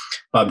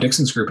 Bob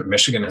Dixon's group at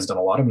Michigan has done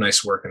a lot of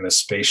nice work in this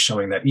space,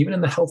 showing that even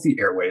in the healthy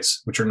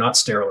airways, which are not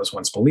sterile as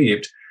once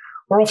believed,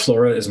 oral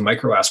flora is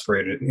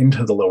microaspirated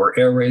into the lower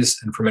airways,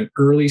 and from an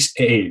early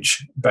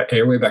age,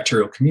 airway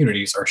bacterial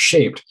communities are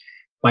shaped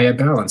by a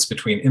balance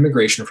between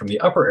immigration from the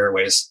upper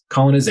airways,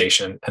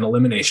 colonization, and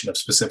elimination of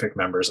specific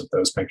members of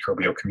those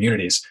microbial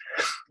communities.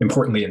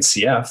 Importantly, in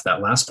CF,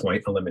 that last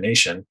point,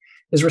 elimination,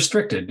 is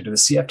restricted due to the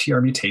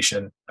CFTR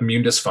mutation,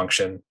 immune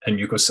dysfunction, and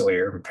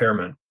mucociliary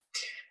impairment.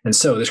 And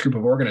so this group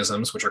of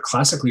organisms, which are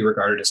classically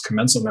regarded as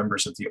commensal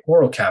members of the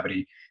oral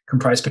cavity,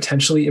 comprise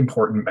potentially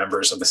important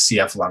members of the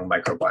CF lung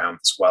microbiome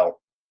as well.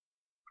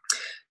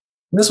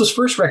 And this was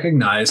first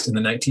recognized in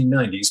the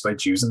 1990s by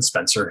Jews and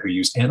Spencer, who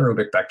used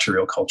anaerobic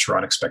bacterial culture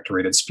on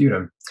expectorated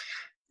sputum.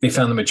 They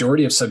found the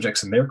majority of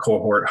subjects in their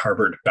cohort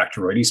harbored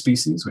Bacteroides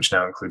species, which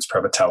now includes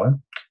Prevotella,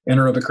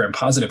 anaerobic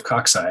gram-positive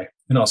cocci,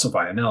 and also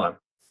Bionella.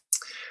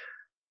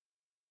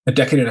 A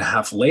decade and a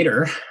half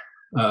later,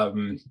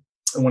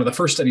 one of the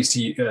first studies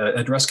to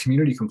address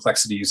community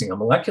complexity using a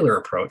molecular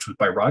approach was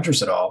by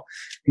Rogers et al.,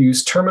 who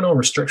used terminal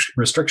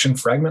restriction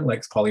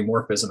fragment-length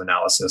polymorphism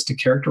analysis to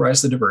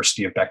characterize the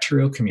diversity of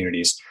bacterial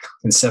communities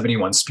in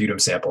 71 sputum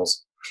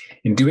samples.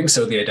 In doing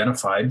so, they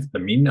identified the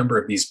mean number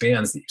of these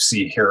bands that you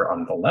see here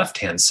on the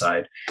left-hand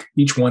side,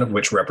 each one of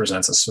which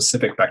represents a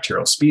specific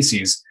bacterial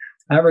species,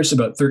 averaged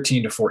about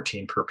 13 to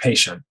 14 per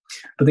patient.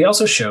 But they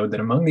also showed that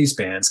among these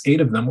bands,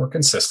 8 of them were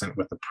consistent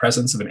with the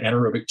presence of an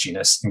anaerobic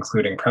genus,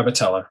 including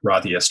Prevotella,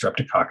 Rothia,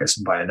 Streptococcus,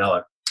 and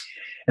Bionella.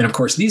 And of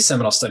course, these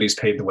seminal studies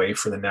paved the way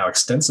for the now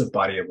extensive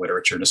body of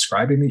literature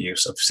describing the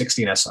use of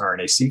 16S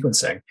RNA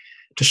sequencing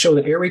to show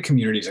that airway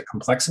communities are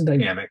complex and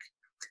dynamic,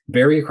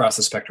 vary across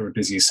the spectrum of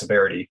disease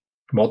severity,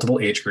 multiple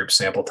age groups,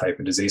 sample type,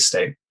 and disease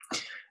state.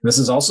 And this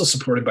is also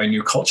supported by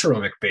new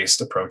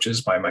culturomic-based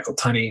approaches by Michael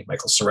Tunney,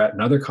 Michael Surratt,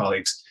 and other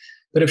colleagues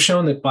that have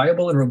shown that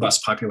viable and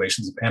robust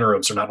populations of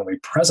anaerobes are not only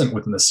present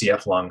within the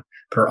CF lung,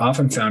 but are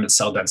often found at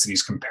cell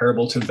densities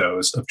comparable to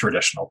those of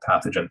traditional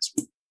pathogens.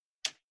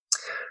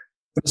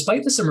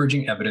 Despite this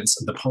emerging evidence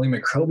of the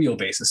polymicrobial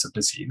basis of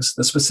disease,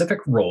 the specific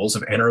roles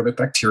of anaerobic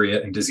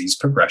bacteria in disease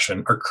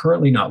progression are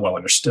currently not well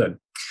understood.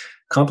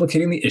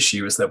 Complicating the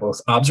issue is that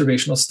both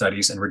observational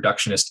studies and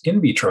reductionist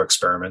in vitro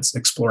experiments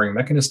exploring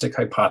mechanistic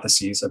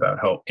hypotheses about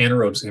how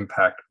anaerobes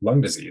impact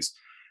lung disease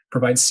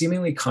provide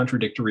seemingly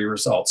contradictory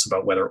results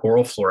about whether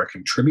oral flora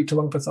contribute to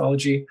lung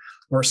pathology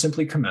or are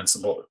simply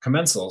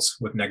commensals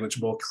with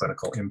negligible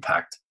clinical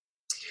impact.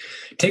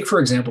 Take, for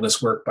example,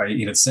 this work by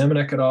Edith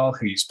Zamenek et al.,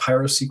 who used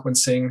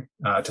pyrosequencing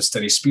to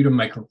study sputum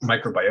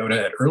microbiota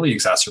at early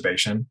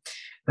exacerbation.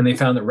 And they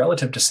found that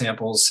relative to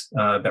samples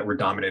that were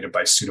dominated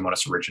by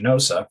Pseudomonas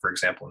aeruginosa, for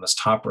example, in this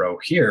top row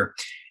here,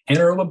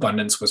 anaerobe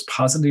abundance was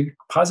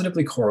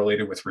positively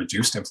correlated with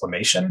reduced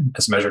inflammation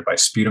as measured by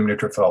sputum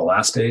neutrophil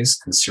elastase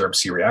and serum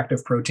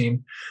C-reactive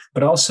protein,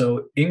 but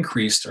also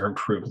increased or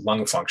improved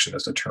lung function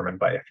as determined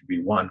by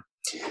FEV1.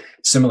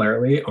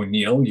 Similarly,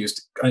 O'Neill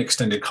used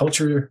extended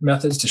culture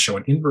methods to show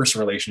an inverse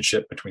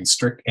relationship between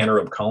strict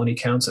anaerobe colony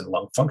counts and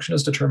lung function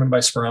as determined by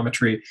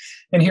spirometry.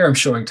 And here I'm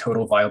showing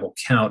total viable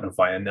count of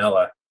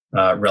Bionella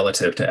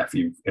relative to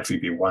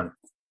FEV1.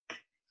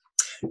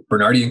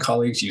 Bernardi and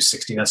colleagues used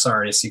 16S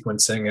RNA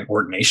sequencing and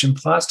ordination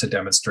plots to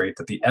demonstrate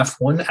that the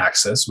F1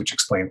 axis, which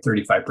explained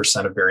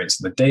 35% of variance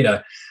in the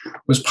data,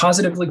 was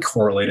positively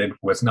correlated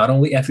with not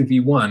only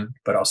FEV1,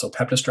 but also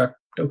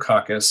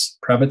Peptostreptococcus,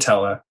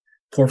 Prevotella,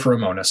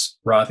 Porphyromonas,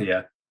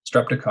 Rothia,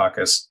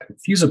 Streptococcus, and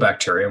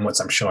Fusobacterium,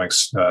 which I'm showing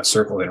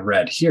circled in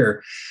red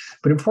here.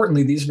 But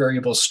importantly, these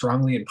variables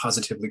strongly and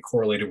positively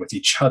correlated with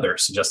each other,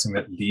 suggesting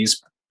that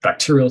these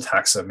bacterial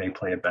taxa may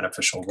play a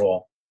beneficial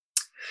role.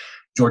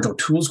 George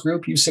O'Toole's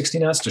group used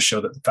 16S to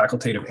show that the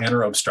facultative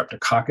anaerobes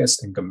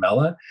Streptococcus and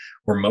Gamella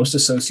were most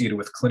associated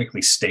with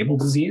clinically stable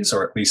disease,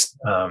 or at least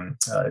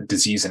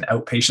disease in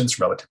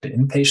outpatients relative to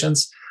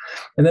inpatients.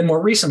 And then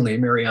more recently,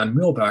 Marianne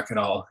Mühlbach et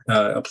al.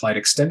 Applied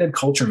extended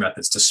culture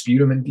methods to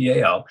sputum and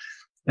BAL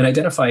and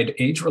identified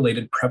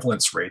age-related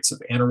prevalence rates of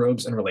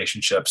anaerobes and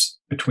relationships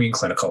between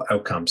clinical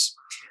outcomes.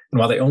 And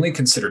while they only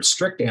considered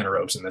strict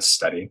anaerobes in this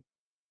study,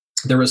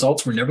 the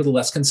results were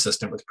nevertheless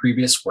consistent with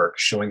previous work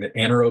showing that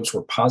anaerobes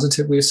were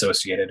positively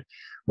associated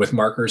with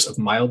markers of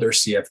milder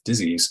CF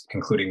disease,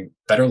 including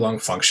better lung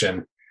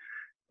function,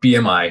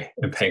 BMI,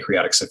 and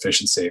pancreatic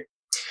sufficiency.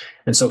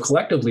 And so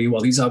collectively,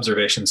 while these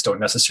observations don't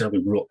necessarily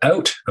rule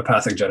out a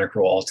pathogenic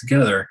role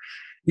altogether,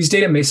 these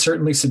data may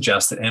certainly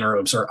suggest that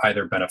anaerobes are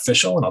either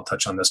beneficial, and I'll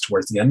touch on this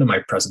towards the end of my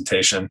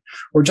presentation,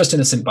 or just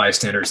innocent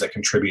bystanders that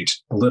contribute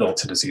little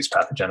to disease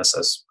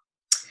pathogenesis.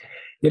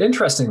 Yet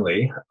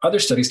interestingly, other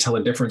studies tell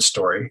a different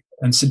story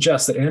and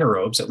suggest that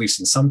anaerobes, at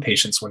least in some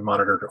patients when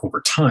monitored over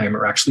time,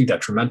 are actually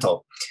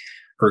detrimental.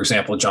 For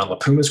example, John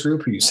LaPuma's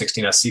group, who used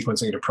 16S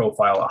sequencing to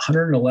profile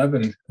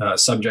 111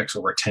 subjects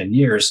over 10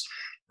 years,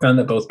 found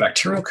that both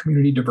bacterial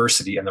community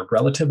diversity and the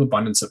relative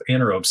abundance of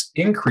anaerobes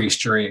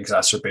increased during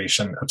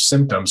exacerbation of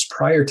symptoms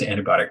prior to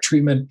antibiotic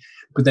treatment,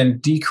 but then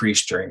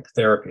decreased during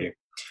therapy.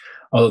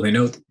 Although they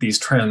note that these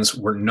trends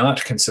were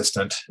not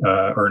consistent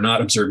or not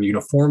observed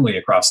uniformly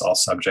across all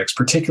subjects,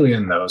 particularly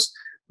in those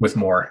with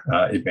more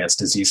advanced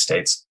disease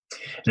states.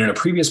 And in a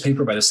previous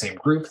paper by the same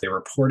group, they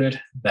reported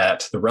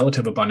that the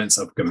relative abundance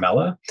of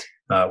Gamella,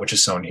 which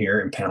is shown here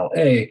in panel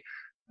A,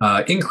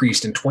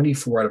 increased in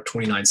 24 out of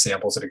 29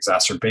 samples at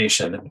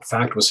exacerbation, and in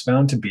fact was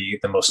found to be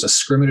the most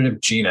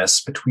discriminative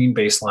genus between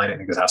baseline and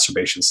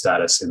exacerbation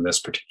status in this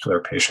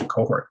particular patient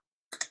cohort.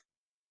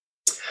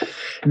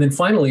 And then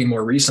finally,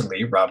 more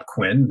recently, Rob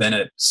Quinn, then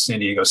at San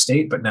Diego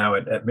State, but now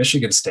at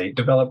Michigan State,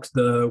 developed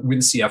the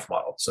WinCF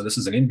model. So this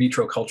is an in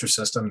vitro culture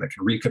system that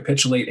can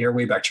recapitulate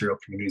airway bacterial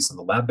communities on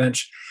the lab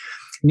bench.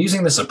 And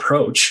using this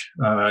approach,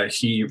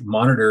 he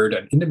monitored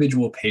an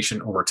individual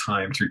patient over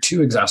time through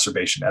 2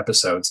 exacerbation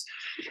episodes.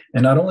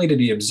 And not only did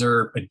he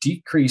observe a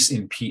decrease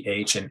in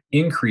pH and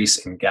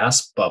increase in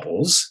gas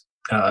bubbles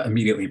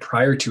immediately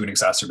prior to an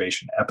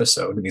exacerbation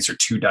episode, and these are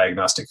 2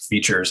 diagnostic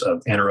features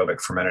of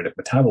anaerobic fermentative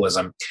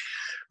metabolism,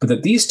 but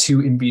that these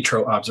 2 in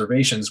vitro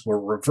observations were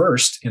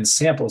reversed in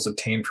samples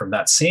obtained from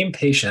that same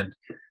patient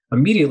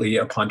immediately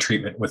upon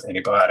treatment with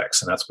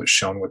antibiotics. And that's what's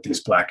shown with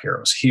these black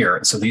arrows here.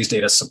 And so these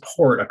data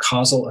support a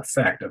causal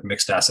effect of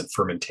mixed acid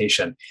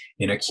fermentation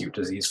in acute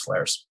disease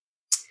flares.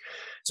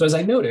 So as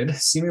I noted,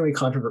 seemingly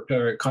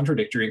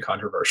contradictory and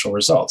controversial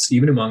results,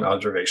 even among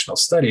observational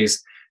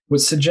studies, would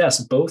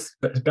suggest both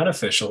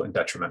beneficial and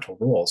detrimental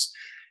roles.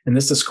 And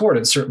this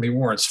discordance certainly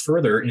warrants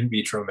further in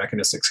vitro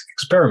mechanistic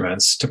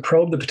experiments to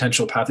probe the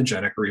potential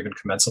pathogenic or even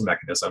commensal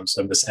mechanisms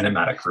of this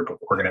enigmatic group of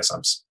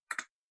organisms.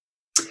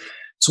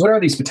 So what are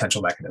these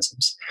potential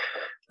mechanisms?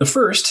 The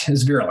first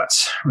is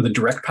virulence, or the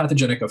direct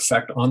pathogenic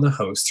effect on the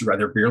host through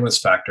either virulence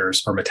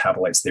factors or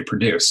metabolites they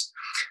produce.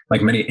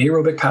 Like many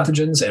aerobic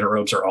pathogens,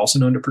 anaerobes are also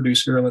known to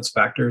produce virulence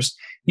factors,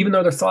 even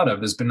though they're thought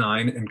of as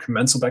benign and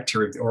commensal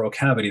bacteria of the oral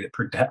cavity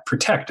that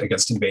protect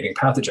against invading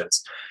pathogens.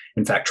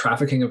 In fact,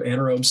 trafficking of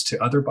anaerobes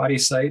to other body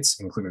sites,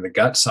 including the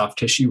gut, soft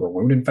tissue, or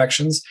wound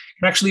infections,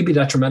 can actually be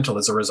detrimental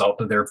as a result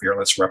of their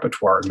virulence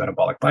repertoire and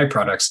metabolic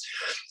byproducts.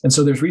 And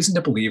so there's reason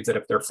to believe that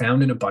if they're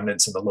found in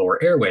abundance in the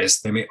lower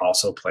airways, they may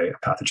also play a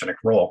pathogenic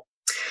role.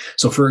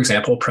 So for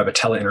example,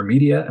 Prevotella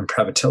intermedia and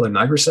Prevotella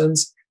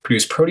nigricans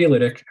produce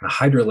proteolytic and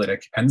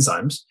hydrolytic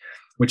enzymes,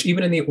 which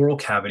even in the oral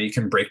cavity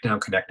can break down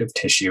connective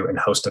tissue and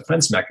host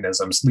defense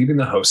mechanisms, leaving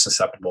the host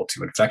susceptible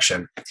to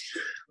infection.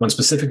 One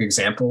specific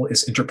example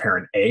is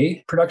interferon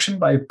A production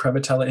by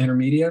Prevotella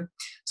intermedia.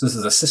 So this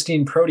is a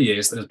cysteine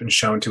protease that has been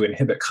shown to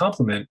inhibit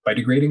complement by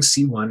degrading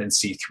C1 and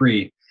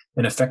C3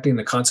 and affecting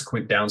the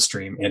consequent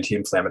downstream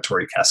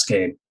anti-inflammatory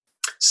cascade.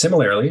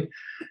 Similarly,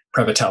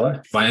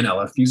 Prevotella,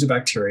 Veillonella,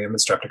 Fusobacterium, and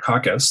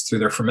Streptococcus, through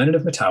their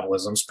fermentative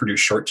metabolisms, produce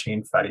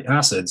short-chain fatty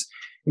acids,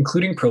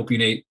 including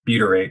propionate,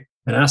 butyrate,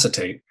 and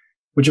acetate,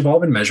 which have all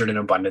been measured in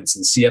abundance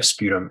in CF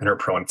sputum and are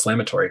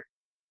pro-inflammatory.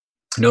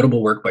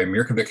 Notable work by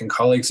Mirkovic and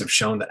colleagues have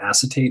shown that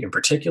acetate in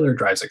particular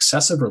drives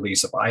excessive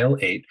release of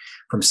IL-8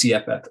 from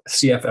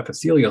CF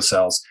epithelial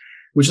cells,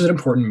 which is an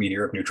important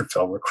mediator of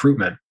neutrophil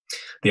recruitment.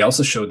 They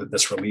also showed that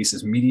this release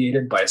is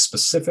mediated by a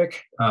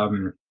specific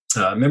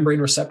membrane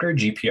receptor,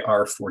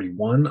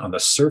 GPR41, on the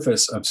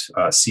surface of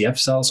CF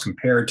cells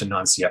compared to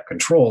non-CF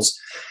controls.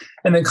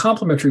 And then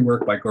complementary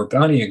work by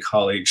Gorbani and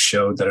colleagues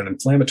showed that an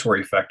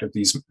inflammatory effect of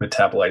these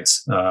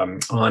metabolites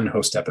on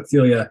host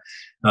epithelia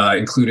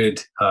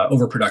included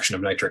overproduction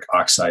of nitric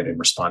oxide in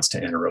response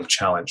to anaerobe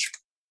challenge.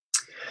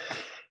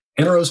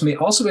 Anaerobes may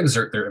also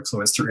exert their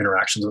influence through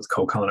interactions with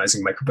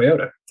co-colonizing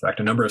microbiota. In fact,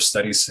 a number of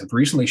studies have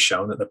recently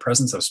shown that the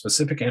presence of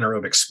specific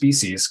anaerobic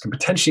species can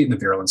potentiate the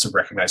virulence of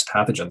recognized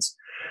pathogens.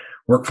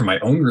 Work from my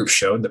own group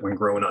showed that when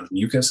grown on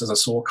mucus as a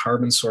sole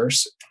carbon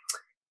source,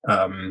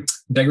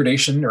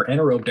 degradation or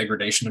anaerobe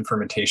degradation and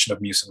fermentation of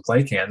mucin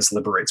glycans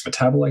liberates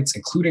metabolites,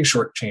 including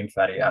short-chain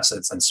fatty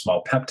acids and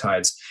small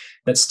peptides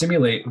that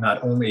stimulate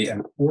not only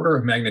an order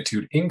of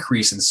magnitude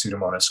increase in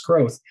Pseudomonas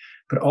growth,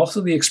 but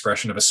also the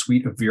expression of a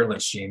suite of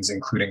virulence genes,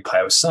 including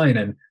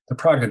piocyanin, the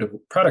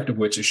product of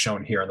which is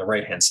shown here on the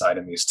right-hand side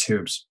in these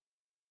tubes.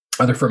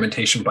 Other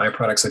fermentation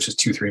byproducts such as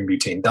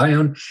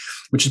 2,3-butane-dione,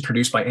 which is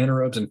produced by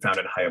anaerobes and found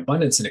in high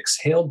abundance in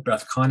exhaled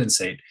breath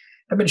condensate,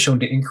 have been shown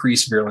to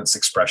increase virulence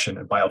expression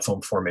and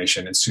biofilm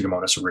formation in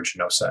Pseudomonas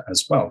aeruginosa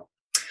as well.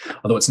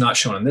 Although it's not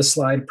shown on this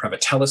slide,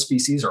 Prevotella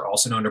species are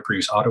also known to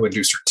produce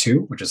autoinducer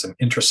 2, which is an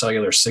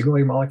intracellular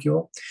signaling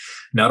molecule.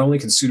 Not only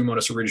can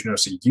Pseudomonas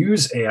aeruginosa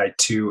use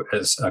AI2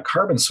 as a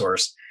carbon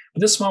source,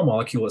 but this small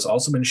molecule has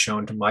also been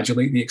shown to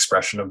modulate the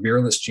expression of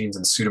virulence genes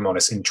in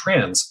Pseudomonas in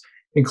trans,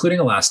 including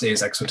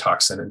elastase,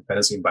 exotoxin, and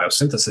phenazine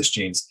biosynthesis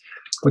genes,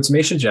 which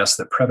may suggest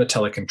that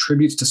Prevotella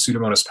contributes to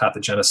Pseudomonas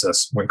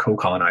pathogenesis when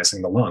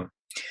co-colonizing the lung.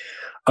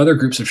 Other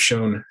groups have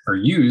shown or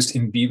used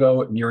in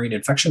vivo murine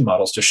infection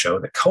models to show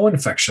that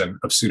co-infection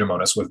of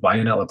Pseudomonas with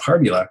Veillonella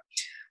parvula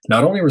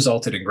not only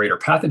resulted in greater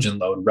pathogen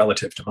load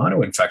relative to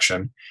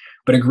monoinfection,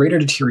 but a greater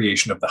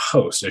deterioration of the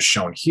host, as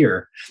shown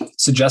here,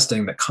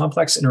 suggesting that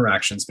complex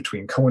interactions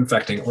between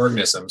co-infecting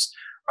organisms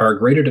are a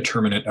greater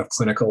determinant of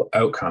clinical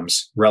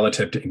outcomes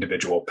relative to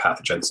individual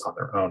pathogens on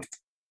their own.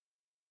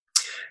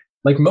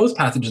 Like most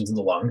pathogens in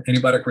the lung,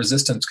 antibiotic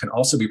resistance can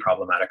also be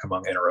problematic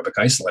among anaerobic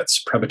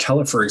isolates.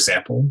 Prevotella, for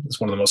example, is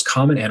one of the most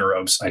common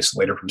anaerobes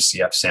isolated from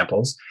CF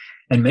samples,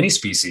 and many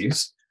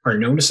species are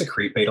known to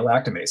secrete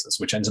beta-lactamases,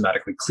 which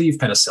enzymatically cleave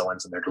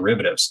penicillins and their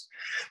derivatives.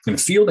 And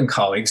Field and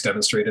colleagues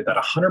demonstrated that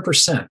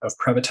 100% of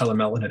Prevotella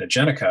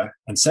melanogenica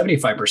and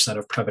 75%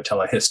 of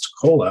Prevotella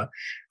histicola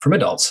from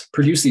adults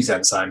produce these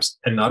enzymes,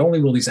 and not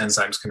only will these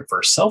enzymes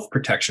confer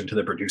self-protection to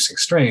the producing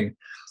strain,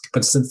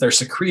 but since they're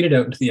secreted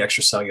out into the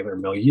extracellular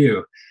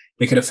milieu,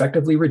 they could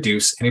effectively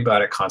reduce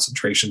antibiotic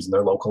concentrations in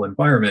their local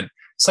environment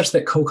such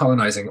that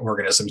co-colonizing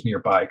organisms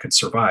nearby could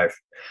survive.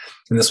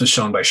 And this was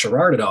shown by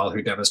Sherrard et al.,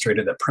 who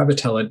demonstrated that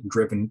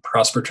Prevotella-driven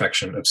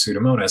cross-protection of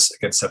Pseudomonas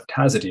against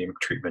ceftazidime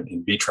treatment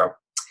in vitro.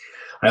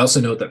 I also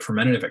note that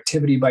fermentative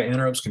activity by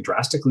anaerobes can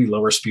drastically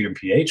lower sputum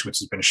pH, which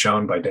has been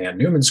shown by Dan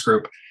Newman's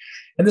group.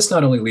 And this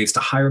not only leads to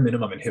higher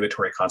minimum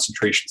inhibitory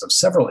concentrations of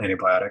several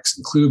antibiotics,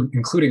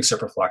 including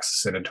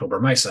ciprofloxacin and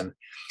tobramycin,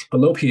 but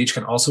low pH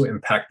can also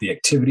impact the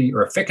activity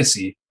or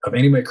efficacy of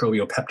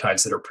antimicrobial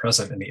peptides that are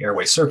present in the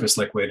airway surface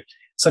liquid,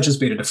 such as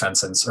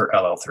beta-defensins or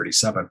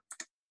LL37.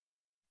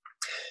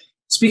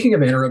 Speaking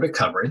of anaerobic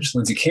coverage,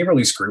 Lindsay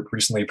Caverly's group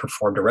recently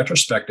performed a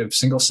retrospective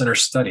single-center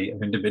study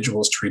of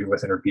individuals treated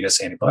with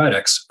intravenous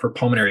antibiotics for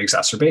pulmonary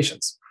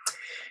exacerbations.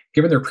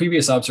 Given their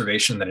previous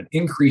observation that an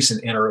increase in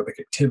anaerobic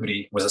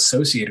activity was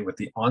associated with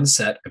the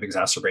onset of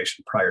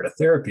exacerbation prior to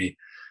therapy,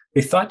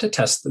 They sought to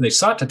test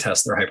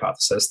their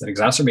hypothesis that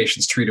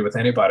exacerbations treated with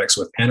antibiotics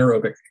with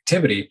anaerobic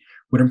activity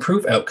would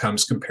improve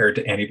outcomes compared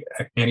to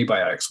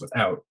antibiotics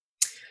without.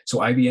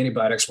 So IV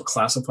antibiotics were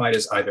classified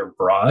as either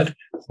broad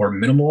or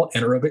minimal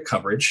anaerobic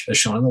coverage, as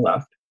shown on the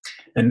left,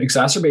 and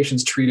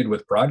exacerbations treated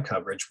with broad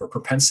coverage were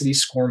propensity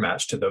score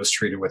matched to those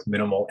treated with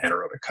minimal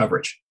anaerobic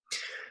coverage.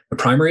 The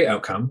primary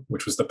outcome,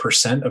 which was the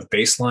percent of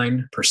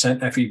baseline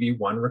percent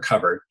FEV1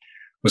 recovered,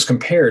 was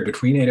compared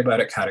between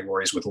antibiotic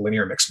categories with a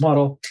linear mixed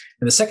model,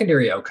 and the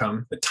secondary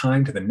outcome, the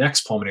time to the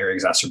next pulmonary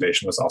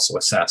exacerbation, was also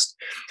assessed.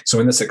 So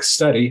in this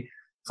study,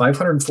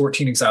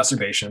 514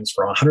 exacerbations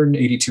for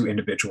 182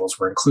 individuals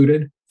were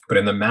included, but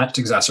in the matched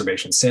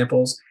exacerbation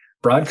samples,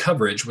 broad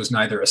coverage was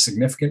neither a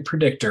significant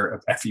predictor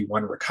of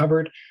FE1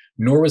 recovered,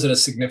 nor was it a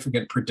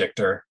significant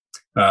predictor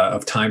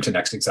of time to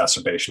next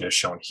exacerbation, as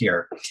shown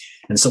here.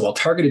 And so while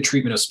targeted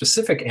treatment of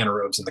specific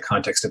anaerobes in the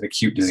context of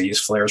acute disease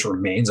flares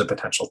remains a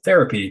potential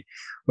therapy,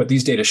 what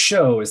these data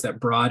show is that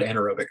broad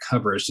anaerobic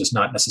coverage does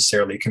not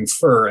necessarily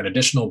confer an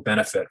additional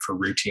benefit for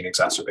routine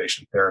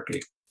exacerbation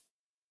therapy.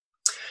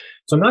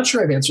 So I'm not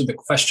sure I've answered the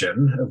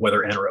question of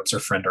whether anaerobes are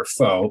friend or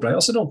foe, but I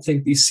also don't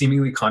think these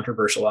seemingly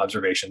controversial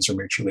observations are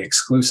mutually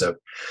exclusive.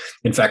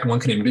 In fact, one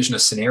can envision a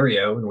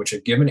scenario in which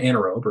a given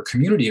anaerobe or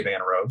community of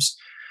anaerobes,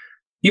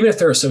 even if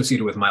they're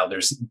associated with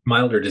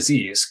milder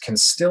disease, can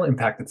still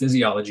impact the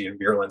physiology and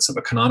virulence of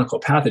a canonical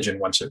pathogen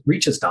once it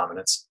reaches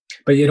dominance,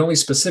 but yet only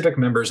specific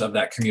members of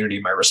that community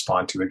might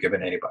respond to a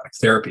given antibiotic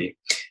therapy.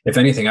 If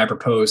anything, I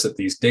propose that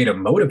these data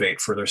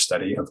motivate further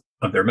study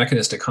of their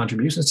mechanistic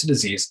contributions to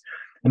disease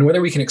and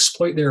whether we can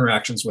exploit their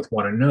interactions with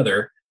one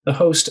another, the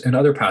host, and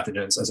other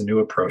pathogens as a new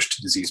approach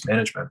to disease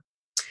management.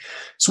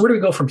 So where do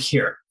we go from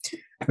here?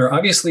 There are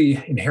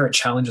obviously inherent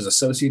challenges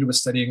associated with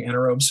studying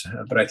anaerobes,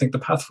 but I think the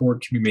path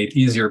forward can be made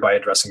easier by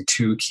addressing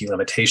two key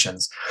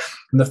limitations.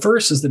 And the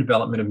first is the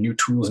development of new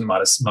tools and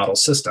model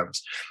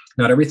systems.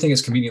 Not everything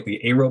is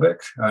conveniently aerobic,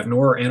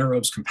 nor are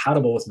anaerobes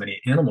compatible with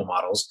many animal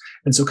models.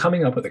 And so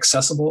coming up with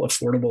accessible,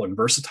 affordable, and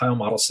versatile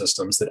model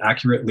systems that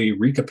accurately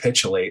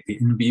recapitulate the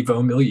in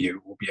vivo milieu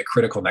will be a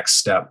critical next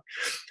step.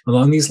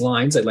 Along these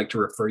lines, I'd like to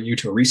refer you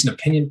to a recent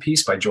opinion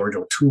piece by George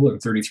O'Toole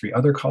and 33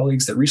 other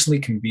colleagues that recently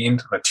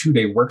convened a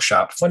 2-day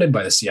workshop funded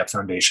by the CF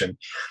Foundation,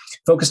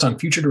 focused on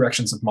future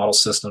directions of model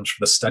systems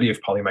for the study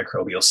of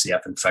polymicrobial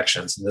CF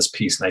infections. And this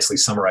piece nicely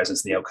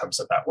summarizes the outcomes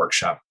of that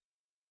workshop.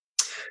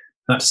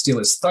 Not to steal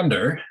his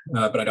thunder,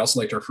 but I'd also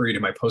like to refer you to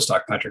my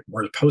postdoc Patrick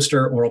Moore's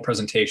poster, oral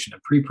presentation,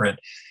 and preprint,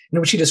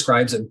 in which he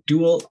describes a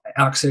dual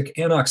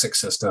oxic-anoxic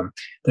system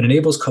that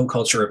enables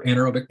co-culture of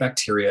anaerobic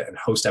bacteria and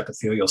host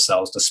epithelial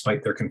cells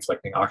despite their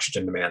conflicting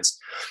oxygen demands.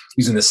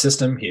 Using this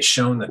system, he has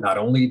shown that not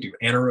only do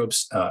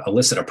anaerobes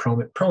elicit a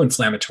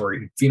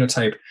pro-inflammatory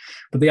phenotype,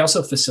 but they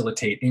also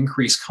facilitate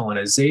increased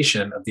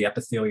colonization of the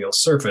epithelial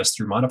surface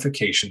through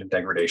modification and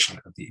degradation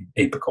of the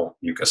apical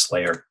mucus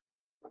layer.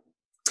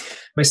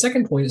 My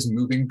second point is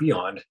moving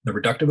beyond the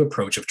reductive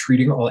approach of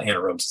treating all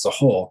anaerobes as a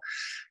whole.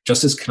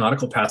 Just as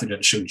canonical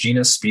pathogens show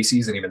genus,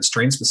 species, and even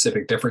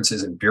strain-specific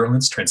differences in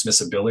virulence,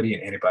 transmissibility,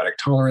 and antibiotic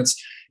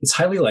tolerance, it's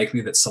highly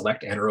likely that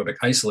select anaerobic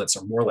isolates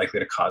are more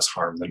likely to cause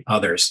harm than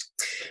others.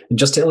 And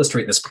just to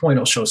illustrate this point,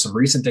 I'll show some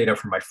recent data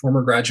from my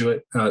former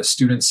graduate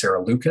student,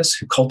 Sarah Lucas,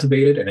 who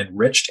cultivated and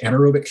enriched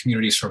anaerobic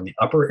communities from the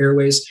upper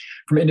airways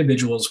from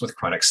individuals with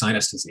chronic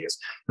sinus disease.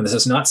 And this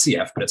is not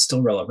CF, but it's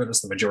still relevant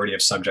as the majority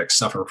of subjects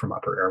suffer from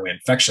upper airway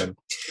infection.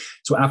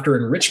 So after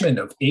enrichment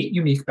of 8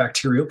 unique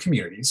bacterial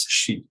communities,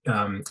 she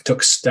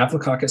took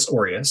Staphylococcus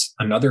aureus,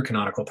 another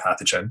canonical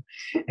pathogen,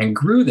 and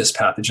grew this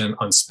pathogen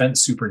on spent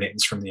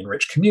supernatants from the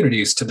enriched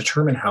communities to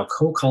determine how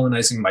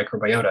co-colonizing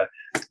microbiota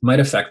might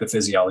affect the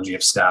physiology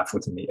of staph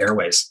within the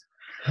airways.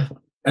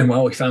 And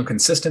while we found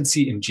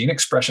consistency in gene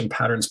expression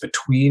patterns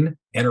between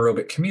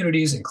anaerobic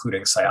communities,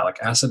 including sialic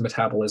acid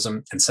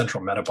metabolism and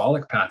central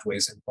metabolic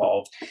pathways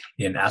involved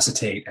in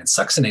acetate and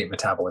succinate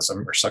metabolism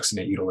or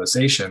succinate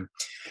utilization,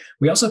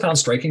 we also found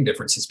striking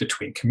differences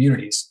between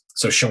communities.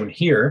 So shown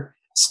here,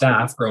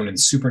 staph grown in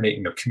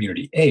supernatant of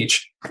community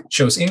H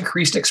shows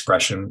increased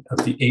expression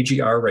of the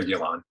AGR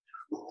regulon,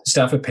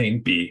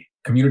 staphypane B,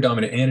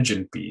 immunodominant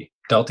antigen B,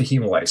 delta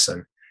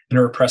hemolysin, and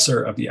a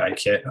repressor of the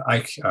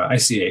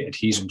ICA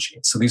adhesion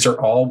genes. So these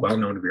are all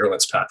well-known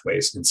virulence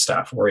pathways in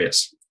Staph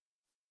aureus.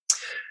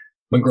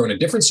 When grown in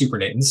different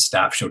supernatants,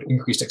 staph showed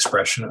increased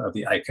expression of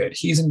the ICA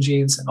adhesion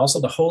genes and also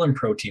the wholin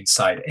protein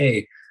side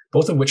A,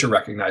 both of which are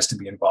recognized to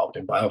be involved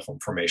in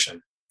biofilm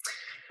formation.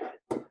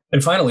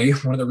 And finally,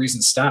 one of the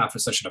reasons staph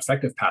is such an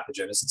effective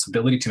pathogen is its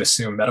ability to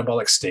assume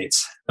metabolic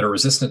states that are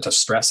resistant to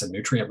stress and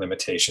nutrient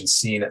limitations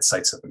seen at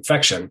sites of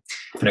infection.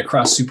 And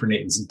across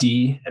supernatants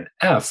D and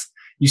F,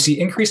 you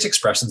see increased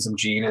expressions of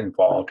gene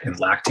involved in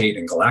lactate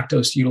and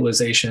galactose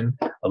utilization,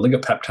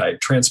 oligopeptide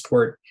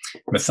transport,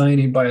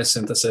 methionine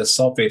biosynthesis,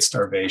 sulfate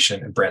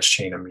starvation, and branched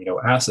chain amino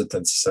acid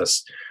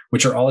synthesis,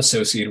 which are all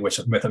associated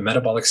with a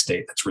metabolic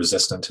state that's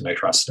resistant to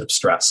nitrosative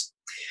stress.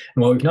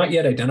 And while we've not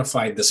yet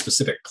identified the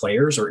specific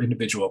players or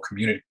individual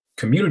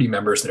community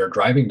members that are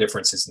driving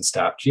differences in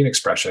staph gene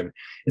expression,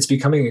 it's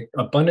becoming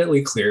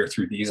abundantly clear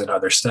through these and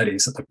other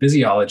studies that the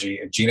physiology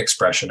and gene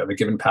expression of a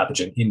given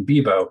pathogen in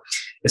vivo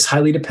is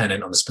highly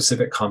dependent on the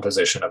specific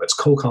composition of its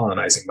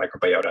co-colonizing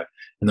microbiota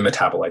and the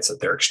metabolites that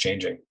they're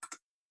exchanging.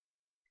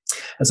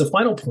 As a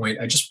final point,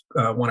 I just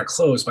want to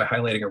close by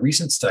highlighting a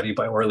recent study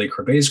by Aurélie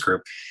Crebay's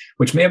group,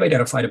 which may have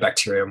identified a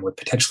bacterium with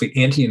potentially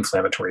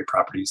anti-inflammatory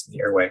properties in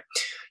the airway,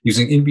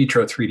 using in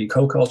vitro 3D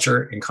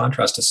co-culture in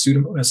contrast to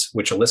Pseudomonas,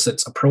 which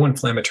elicits a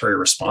pro-inflammatory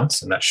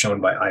response, and that's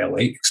shown by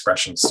IL-8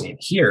 expression seen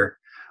here.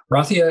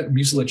 Rothia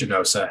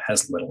mucilaginosa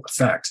has little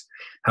effect.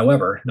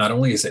 However, not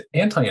only is it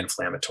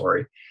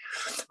anti-inflammatory,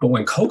 but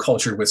when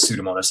co-cultured with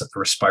Pseudomonas at the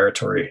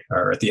respiratory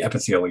or at the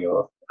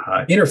epithelial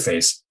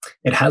interface,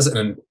 it has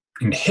an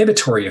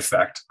inhibitory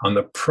effect on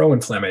the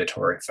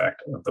pro-inflammatory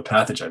effect of the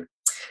pathogen.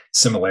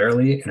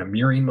 Similarly, in a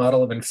murine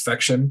model of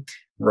infection,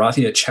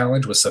 Rothia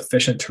challenge was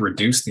sufficient to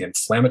reduce the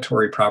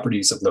inflammatory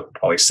properties of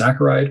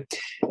lipopolysaccharide.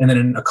 And then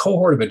in a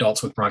cohort of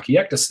adults with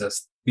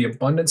bronchiectasis, the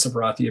abundance of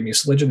Rothia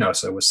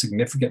mucilaginosa was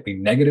significantly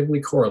negatively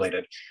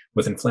correlated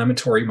with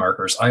inflammatory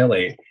markers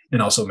IL-8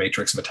 and also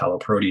matrix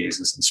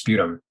metalloproteases in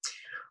sputum.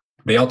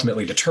 They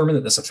ultimately determined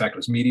that this effect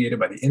was mediated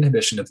by the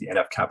inhibition of the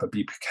NF-kappa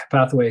B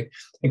pathway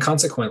and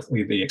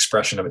consequently the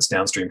expression of its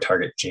downstream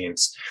target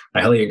genes.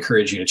 I highly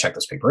encourage you to check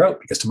this paper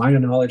out because to my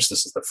knowledge,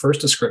 this is the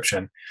first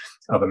description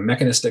of a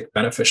mechanistic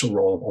beneficial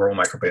role of oral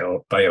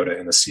microbiota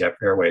in the CF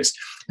airways.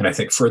 And I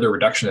think further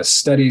reductionist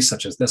studies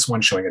such as this one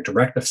showing a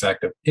direct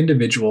effect of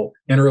individual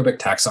anaerobic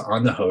taxa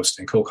on the host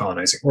and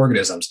co-colonizing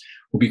organisms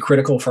will be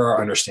critical for our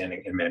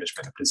understanding and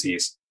management of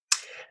disease.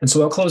 And so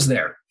I'll close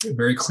there.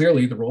 Very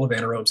clearly, the role of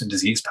anaerobes in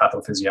disease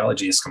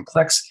pathophysiology is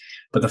complex,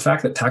 but the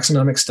fact that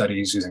taxonomic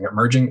studies using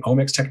emerging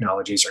omics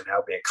technologies are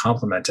now being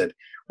complemented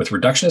with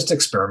reductionist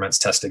experiments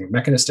testing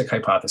mechanistic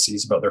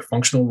hypotheses about their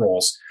functional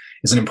roles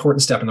is an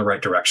important step in the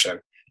right direction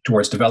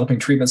towards developing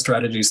treatment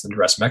strategies that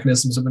address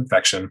mechanisms of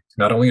infection,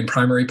 not only in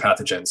primary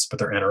pathogens, but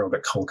their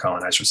anaerobic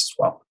co-colonizers as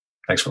well.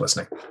 Thanks for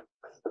listening.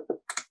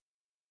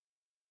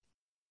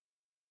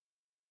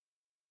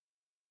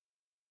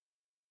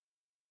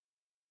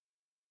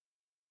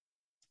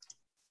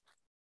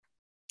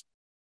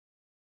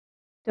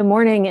 Good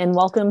morning and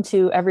welcome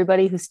to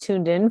everybody who's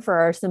tuned in for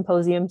our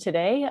symposium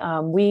today.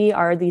 We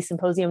are the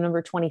symposium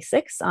number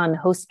 26 on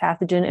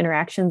host-pathogen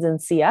interactions in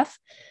CF.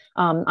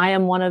 I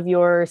am one of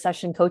your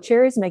session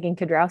co-chairs, Megan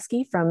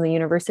Kudrowski from the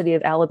University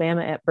of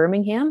Alabama at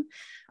Birmingham.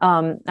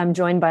 I'm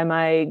joined by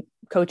my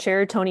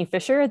co-chair, Tony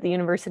Fisher at the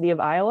University of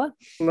Iowa.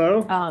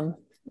 Hello.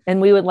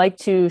 And we would like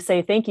to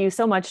say thank you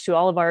so much to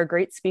all of our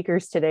great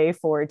speakers today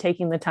for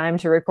taking the time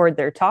to record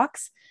their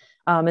talks.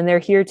 And they're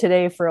here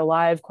today for a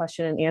live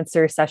question and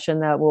answer session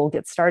that we'll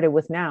get started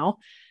with now.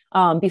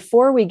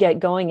 Before we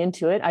get going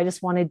into it, I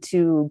just wanted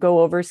to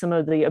go over some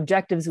of the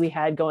objectives we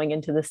had going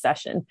into this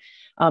session,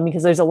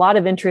 because there's a lot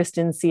of interest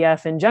in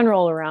CF in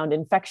general around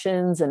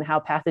infections and how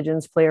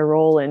pathogens play a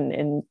role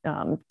in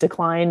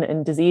decline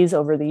and disease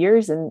over the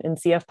years in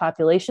CF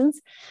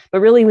populations. But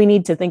really, we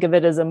need to think of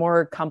it as a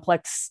more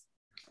complex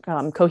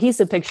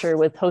cohesive picture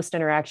with host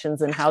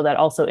interactions and how that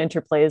also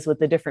interplays with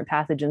the different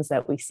pathogens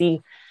that we see.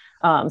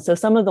 So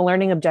some of the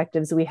learning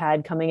objectives we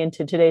had coming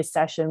into today's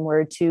session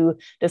were to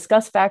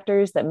discuss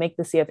factors that make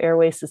the CF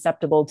airway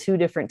susceptible to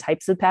different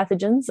types of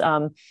pathogens,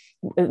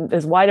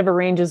 as wide of a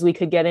range as we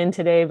could get in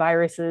today,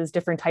 viruses,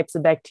 different types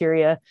of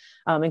bacteria,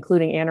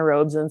 including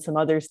anaerobes and some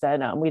others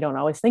that we don't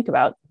always think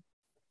about.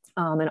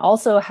 And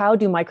also, how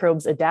do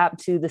microbes adapt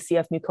to the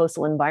CF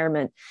mucosal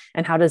environment,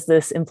 and how does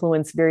this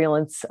influence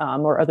virulence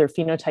or other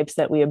phenotypes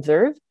that we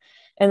observe?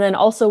 And then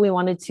also we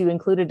wanted to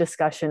include a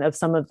discussion of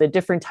some of the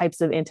different types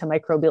of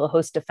antimicrobial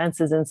host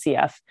defenses in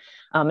CF,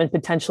 and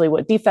potentially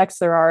what defects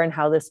there are and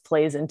how this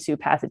plays into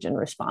pathogen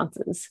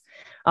responses.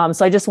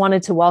 So I just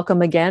wanted to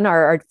welcome again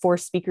our 4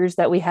 speakers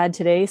that we had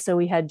today. So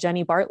we had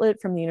Jenny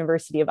Bartlett from the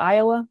University of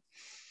Iowa.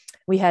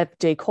 We have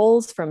Jay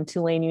Coles from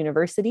Tulane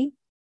University,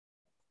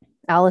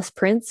 Alice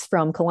Prince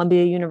from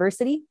Columbia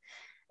University,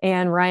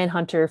 and Ryan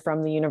Hunter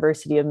from the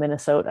University of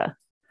Minnesota.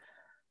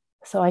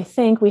 So I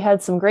think we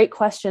had some great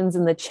questions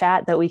in the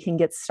chat that we can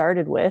get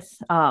started with.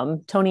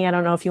 Tony, I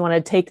don't know if you want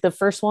to take the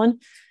first one.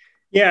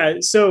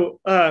 Yeah. So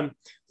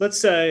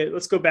let's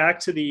go back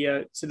to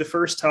the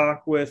first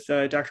talk with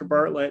Dr.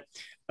 Bartlett.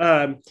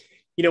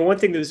 One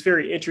thing that was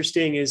very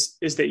interesting is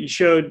that you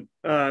showed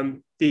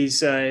these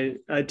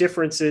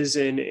differences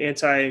in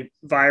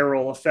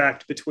antiviral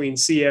effect between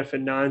CF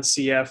and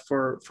non-CF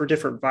for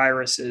different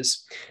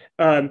viruses,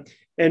 and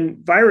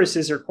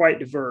viruses are quite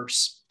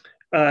diverse.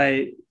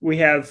 We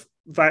have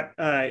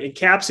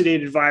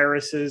encapsulated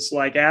viruses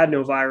like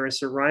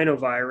adenovirus or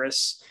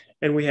rhinovirus,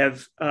 and we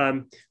have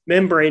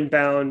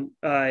membrane-bound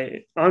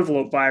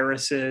envelope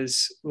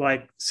viruses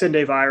like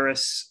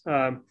Syndavirus,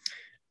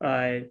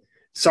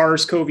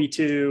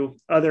 SARS-CoV-2,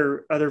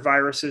 other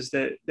viruses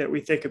that we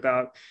think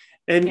about,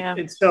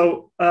 and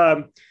so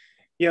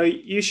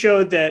you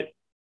showed that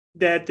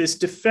this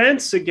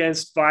defense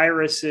against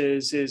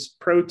viruses is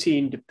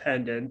protein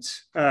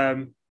dependent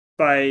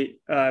by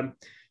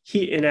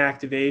heat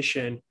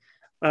inactivation.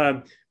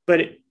 But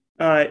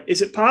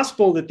is it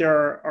possible that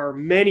there are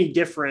many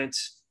different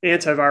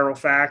antiviral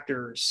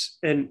factors,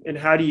 and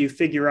how do you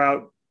figure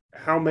out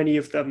how many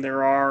of them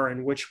there are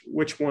and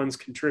which ones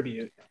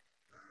contribute?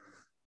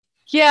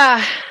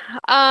 Yeah.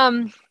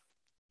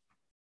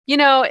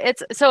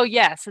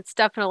 Yes, it's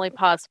definitely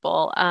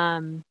possible.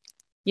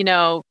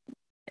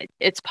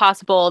 It's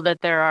possible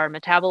that there are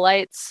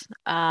metabolites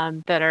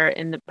that are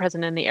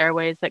present in the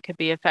airways that could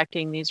be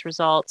affecting these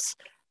results.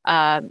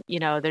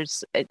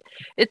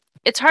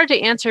 It's hard to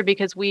answer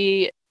because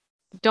we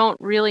don't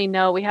really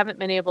know. We haven't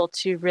been able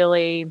to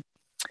really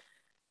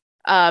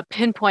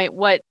pinpoint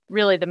what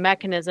really the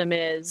mechanism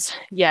is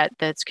yet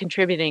that's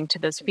contributing to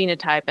this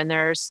phenotype. And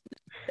there's,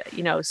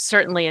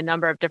 certainly a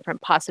number of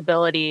different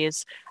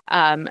possibilities.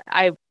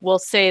 I will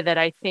say that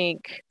I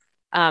think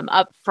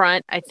up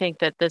front, I think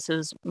that this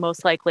is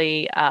most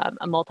likely a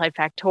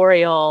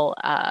multifactorial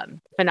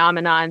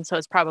phenomenon. So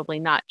it's probably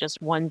not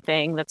just one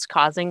thing that's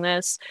causing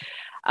this.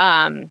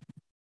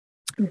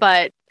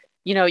 But,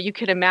 you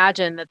could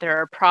imagine that there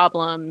are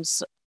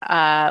problems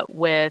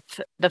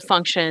with the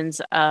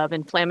functions of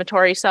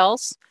inflammatory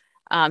cells.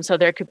 So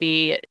there could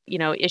be,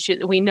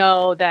 issues. We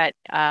know that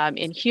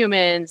in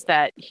humans,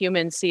 that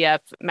human CF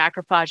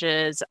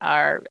macrophages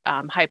are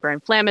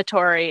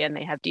hyperinflammatory, and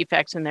they have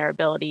defects in their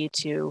ability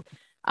to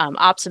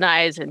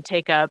opsonize and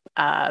take up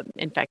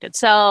infected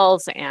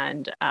cells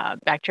and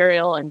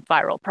bacterial and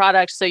viral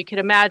products. So you could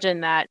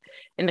imagine that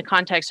in the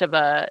context of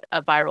a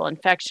viral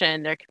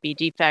infection, there could be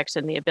defects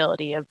in the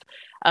ability of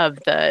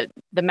the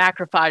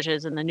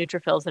macrophages and the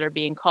neutrophils that are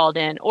being called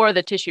in, or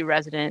the tissue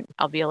resident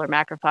alveolar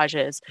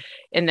macrophages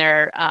in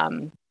their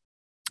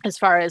as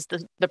far as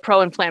the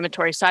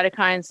pro-inflammatory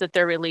cytokines that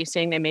they're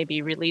releasing. They may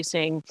be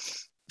releasing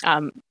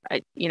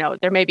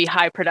there may be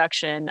high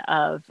production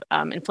of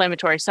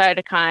inflammatory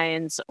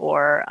cytokines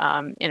or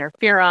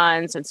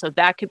interferons, and so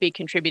that could be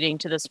contributing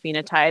to this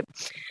phenotype.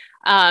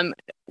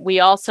 We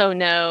also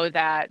know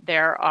that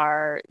there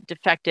are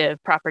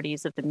defective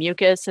properties of the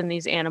mucus in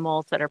these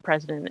animals that are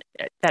present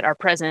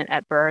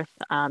at birth.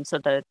 So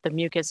the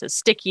mucus is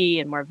sticky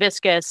and more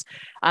viscous,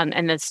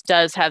 and this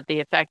does have the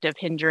effect of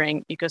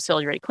hindering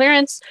mucociliary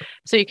clearance.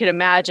 So you could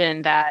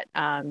imagine that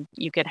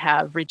you could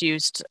have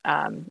reduced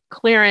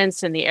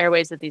clearance in the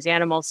airways of these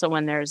animals. So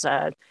when there's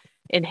a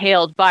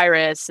inhaled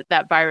virus,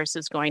 that virus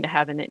is going to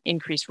have an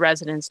increased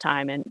residence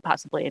time and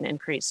possibly an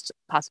increased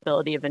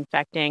possibility of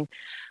infecting.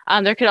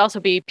 There could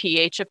also be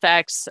pH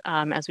effects,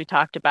 as we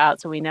talked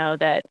about. So we know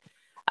that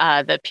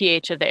the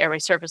pH of the airway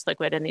surface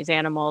liquid in these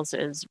animals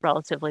is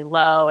relatively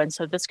low. And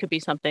so this could be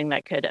something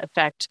that could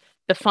affect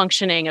the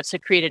functioning of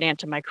secreted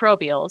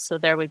antimicrobials. So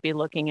there we'd be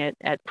looking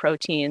at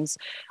proteins.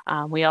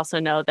 We also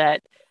know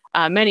that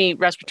many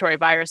respiratory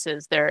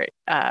viruses, their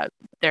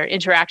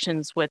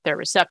interactions with their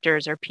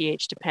receptors are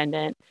pH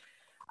dependent.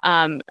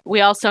 We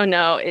also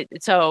know,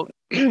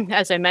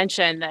 as I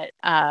mentioned, that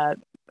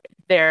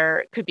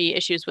there could be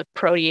issues with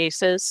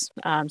proteases,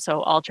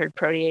 so altered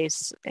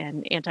protease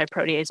and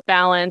anti-protease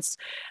balance.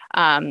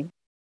 So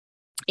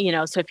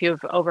if you have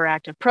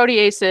overactive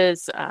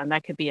proteases,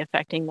 that could be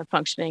affecting the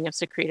functioning of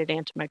secreted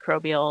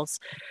antimicrobials.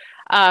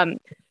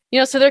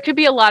 So there could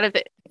be a lot of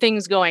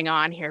things going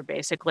on here,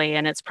 basically,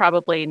 and it's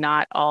probably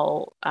not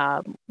all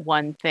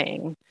one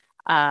thing.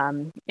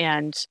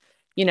 It's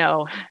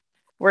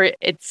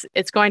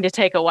going to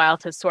take a while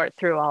to sort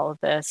through all of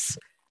this.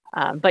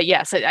 But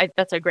yes,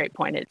 that's a great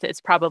point.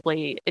 It's possible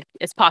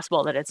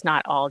that it's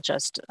not all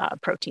just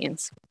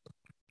proteins.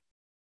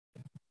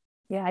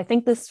 Yeah, I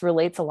think this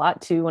relates a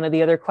lot to one of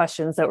the other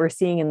questions that we're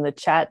seeing in the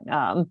chat.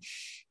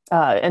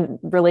 And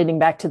relating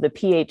back to the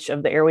pH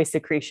of the airway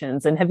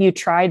secretions. And have you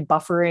tried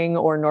buffering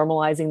or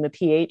normalizing the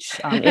pH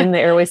in the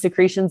airway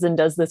secretions? And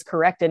does this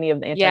correct any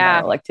of the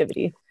antiviral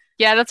activity?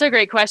 Yeah, that's a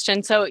great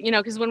question. So,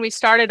 because when we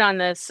started on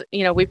this,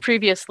 we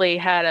previously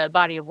had a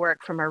body of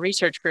work from our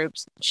research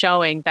groups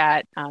showing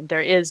that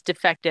there is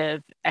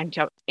defective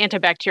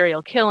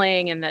antibacterial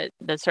killing in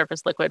the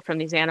surface liquid from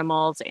these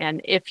animals.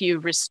 And if you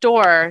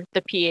restore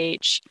the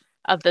pH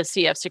of the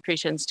CF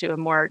secretions to a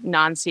more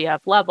non-CF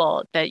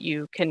level, that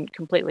you can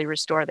completely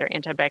restore their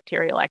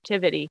antibacterial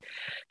activity.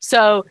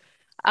 So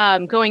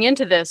going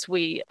into this,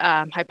 we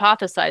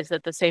hypothesized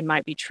that the same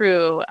might be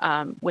true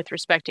with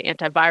respect to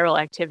antiviral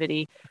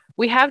activity.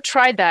 We have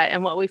tried that,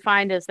 and what we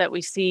find is that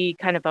we see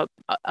kind of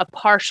a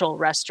partial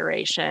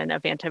restoration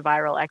of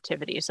antiviral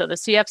activity. So the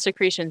CF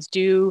secretions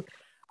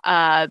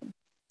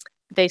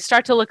they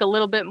start to look a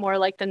little bit more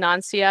like the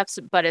non-CFs,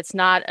 but it's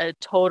not a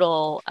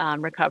total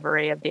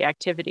recovery of the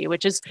activity,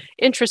 which is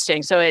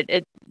interesting. So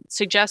it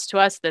suggests to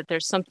us that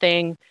there's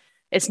something,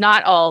 it's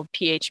not all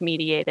pH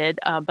mediated,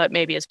 but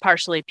maybe it's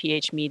partially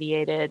pH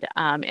mediated.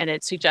 And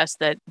it suggests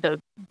that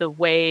the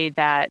way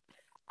that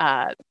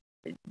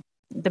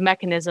the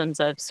mechanisms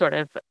of sort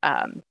of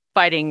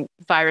fighting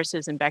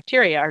viruses and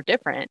bacteria are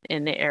different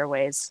in the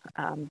airways.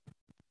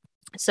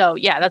 So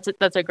yeah,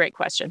 that's a great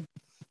question.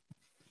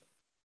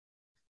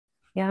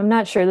 Yeah, I'm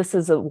not sure this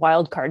is a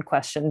wild card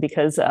question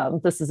because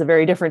this is a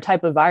very different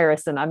type of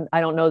virus, and I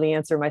don't know the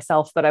answer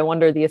myself, but I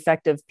wonder the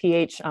effect of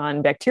pH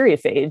on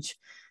bacteriophage.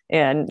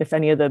 And if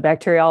any of the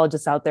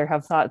bacteriologists out there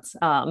have thoughts,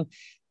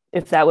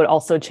 if that would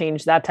also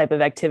change that type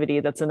of activity.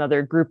 That's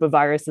another group of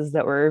viruses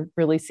that we're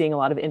really seeing a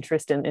lot of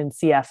interest in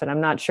CF. And I'm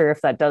not sure if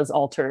that does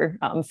alter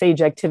phage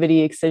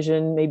activity,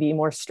 excision, maybe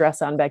more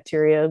stress on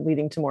bacteria,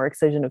 leading to more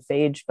excision of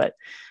phage. But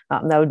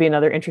that would be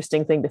another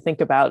interesting thing to think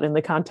about in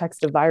the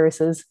context of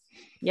viruses.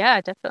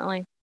 Yeah,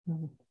 definitely.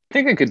 I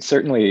think it could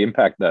certainly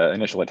impact the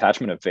initial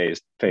attachment of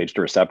phage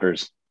to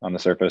receptors on the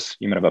surface.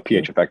 You might have a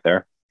pH effect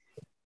there.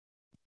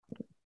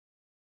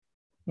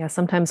 Yeah,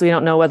 sometimes we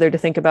don't know whether to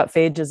think about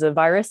phage as a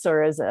virus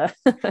or as a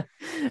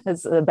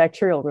as a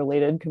bacterial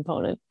related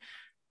component.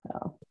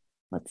 So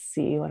let's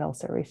see, what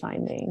else are we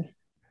finding?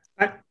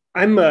 I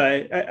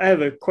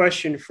have a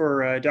question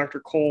for Dr.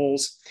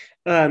 Coles.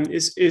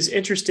 Is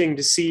interesting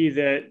to see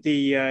that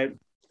the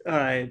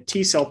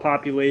T cell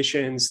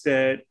populations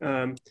that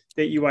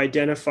you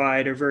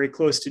identified are very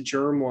close to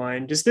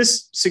germline. Does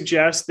this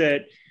suggest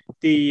that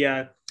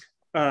the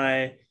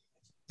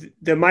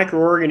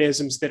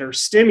microorganisms that are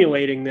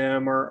stimulating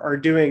them are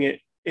doing it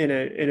in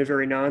a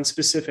very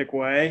non-specific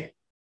way?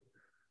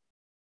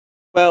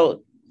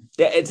 Well,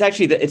 it's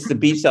actually it's the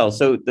B cell.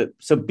 So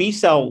B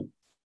cell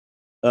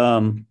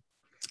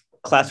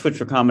class switch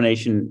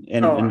recombination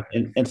and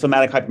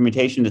somatic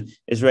hypermutation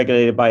is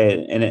regulated by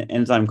an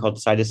enzyme called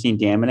cytosine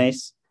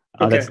deaminase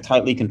that's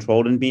tightly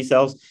controlled in B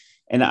cells.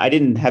 And I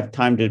didn't have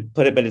time to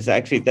put it, but it's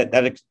actually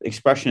that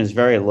expression is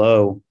very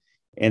low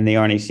in the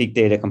RNA-seq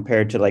data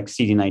compared to like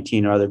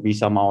CD19 or other B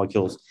cell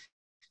molecules.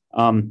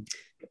 What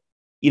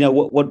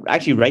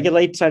actually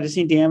regulates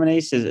cytosine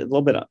deaminase is a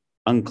little bit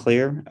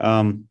unclear.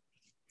 So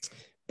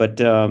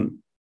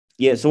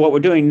what we're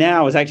doing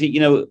now is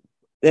actually,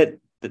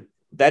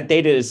 that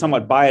data is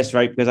somewhat biased,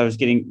 right? Because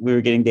we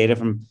were getting data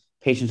from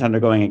patients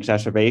undergoing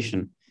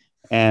exacerbation.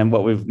 And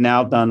what we've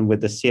now done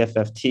with the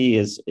CFFT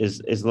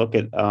is look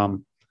at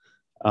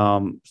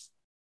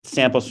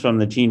samples from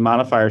the gene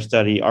modifier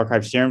study,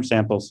 archived serum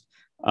samples,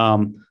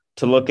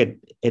 to look at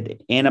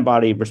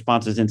antibody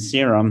responses in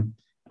serum,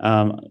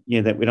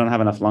 that we don't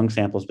have enough lung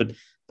samples, but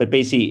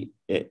basically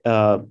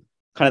kind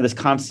of this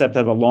concept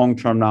of a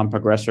long-term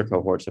non-progressor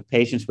cohort. So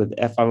patients with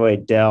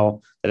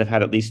F508del that have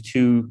had at least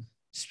 2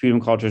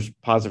 sputum cultures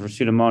positive for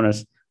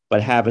Pseudomonas,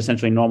 but have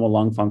essentially normal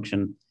lung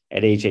function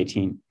at age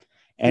 18.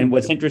 And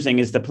what's interesting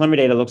is the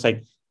preliminary data looks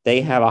like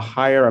they have a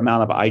higher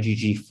amount of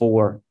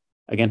IgG4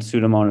 against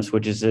Pseudomonas,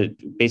 which is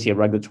basically a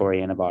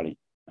regulatory antibody.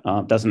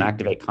 Doesn't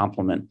activate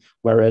complement,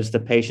 whereas the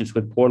patients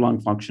with poor lung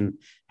function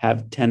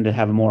tend to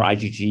have more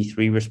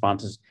IgG3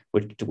 responses,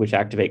 which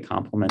activate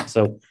complement.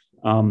 So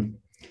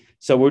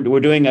we're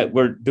doing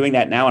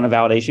that now in a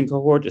validation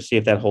cohort to see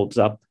if that holds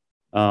up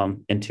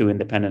in 2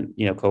 independent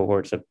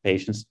cohorts of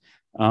patients.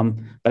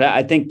 But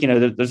I think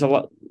there's a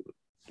lot.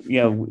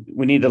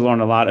 We need to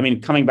learn a lot. I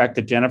mean, coming back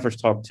to Jennifer's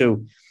talk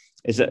too,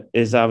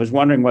 is I was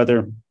wondering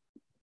whether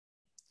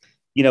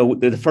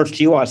the first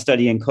GWAS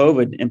study in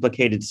COVID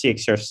implicated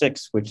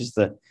CXCR6, which is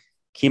the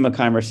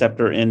chemokine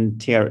receptor in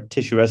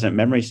tissue-resident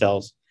memory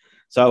cells.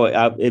 So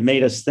it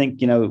made us think,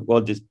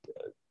 just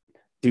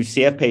do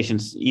CF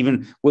patients,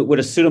 even with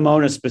a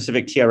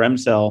Pseudomonas-specific TRM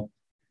cell,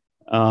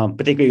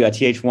 particularly a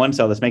Th1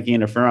 cell that's making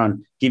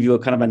interferon, give you a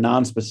kind of a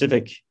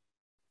non-specific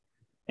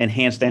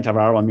enhanced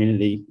antiviral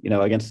immunity,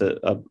 against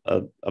a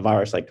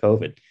virus like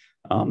COVID.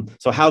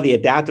 So how the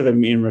adaptive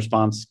immune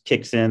response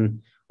kicks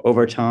in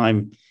over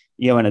time,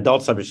 in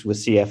adult subjects with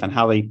CF and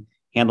how they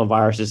handle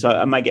viruses.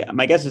 So my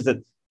guess is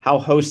that how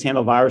hosts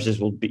handle viruses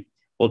will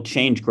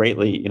change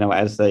greatly,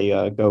 as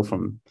they go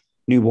from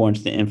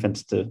newborns to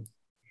infants to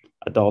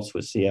adults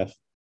with CF.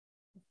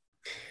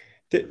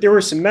 There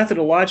were some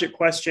methodologic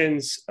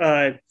questions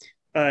that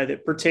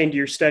pertain to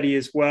your study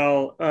as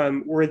well.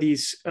 Were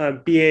these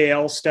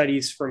BAL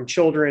studies from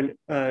children,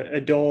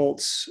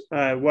 adults?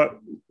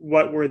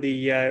 What were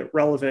the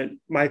relevant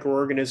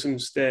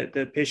microorganisms that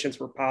the patients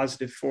were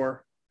positive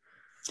for?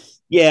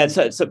 Yeah,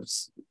 so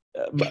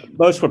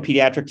most were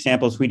pediatric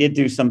samples. We did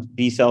do some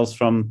B cells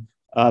from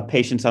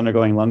patients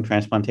undergoing lung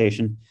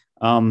transplantation.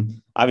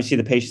 Obviously,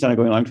 the patients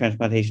undergoing lung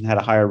transplantation had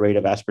a higher rate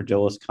of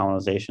Aspergillus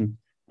colonization.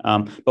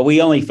 But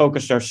we only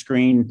focused our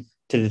screen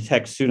to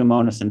detect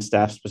Pseudomonas and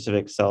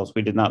staph-specific cells.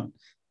 We did not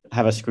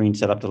have a screen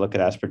set up to look at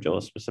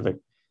Aspergillus-specific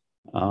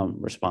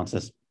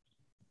responses.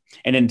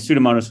 And then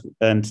Pseudomonas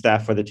and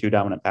staph were the 2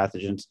 dominant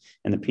pathogens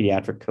in the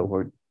pediatric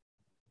cohort.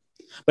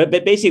 But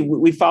basically,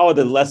 we followed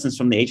the lessons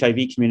from the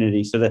HIV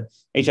community. So the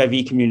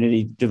HIV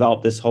community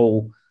developed this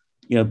whole,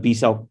 B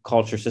cell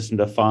culture system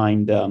to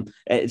find.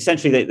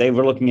 Essentially, they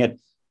were looking at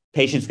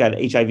patients got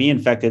HIV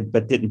infected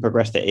but didn't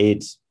progress to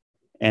AIDS,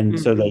 and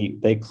so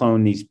they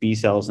cloned these B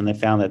cells, and they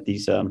found that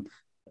these some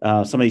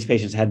of these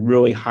patients had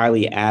really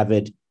highly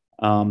avid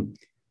anti-GP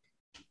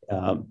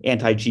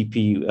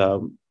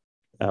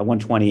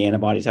 120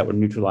 antibodies that were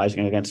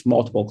neutralizing against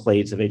multiple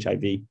clades of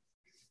HIV.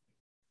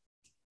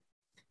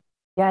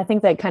 Yeah, I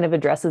think that kind of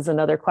addresses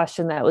another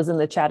question that was in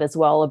the chat as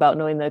well about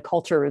knowing the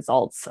culture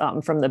results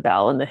from the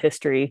bowel and the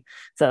history.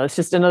 So it's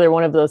just another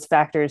one of those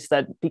factors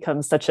that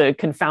becomes such a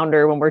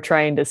confounder when we're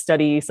trying to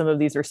study some of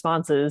these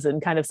responses,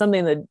 and kind of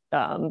something that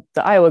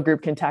the Iowa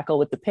group can tackle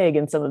with the pig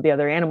and some of the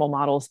other animal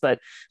models. But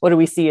what do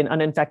we see in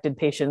uninfected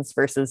patients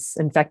versus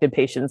infected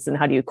patients, and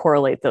how do you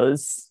correlate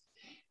those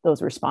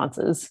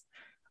responses?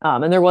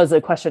 And there was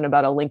a question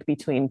about a link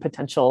between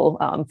potential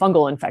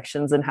fungal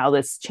infections and how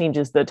this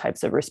changes the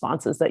types of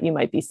responses that you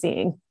might be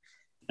seeing.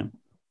 Yeah.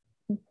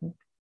 Mm-hmm.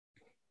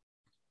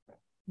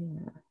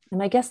 Yeah.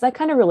 And I guess that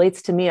kind of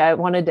relates to me. I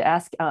wanted to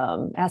ask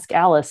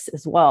Alice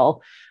as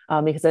well,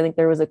 because I think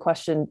there was a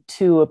question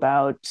too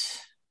about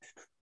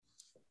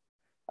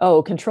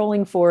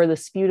controlling for the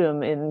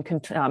sputum in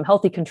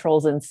healthy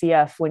controls in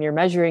CF. When you're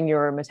measuring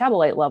your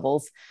metabolite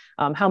levels,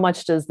 how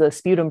much does the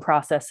sputum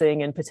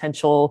processing and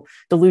potential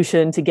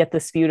dilution to get the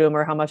sputum,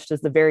 or how much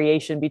does the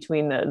variation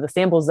between the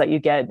samples that you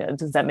get,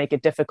 does that make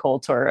it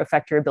difficult or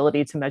affect your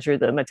ability to measure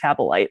the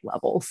metabolite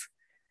levels?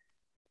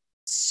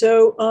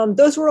 So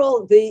those were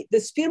all, the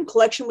sputum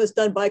collection was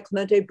done by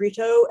Clemente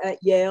Brito at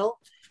Yale,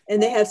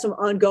 and they have some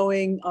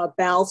ongoing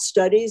bowel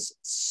studies.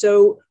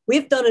 So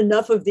we've done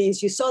enough of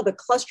these. You saw the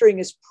clustering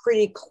is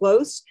pretty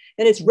close,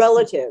 and it's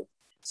relative.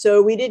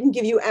 So we didn't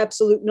give you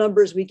absolute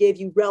numbers. We gave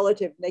you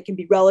relative. They can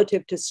be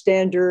relative to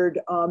standard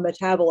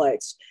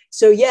metabolites.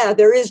 So yeah,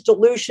 there is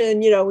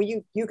dilution.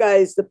 You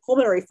guys, the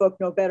pulmonary folk,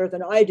 know better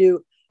than I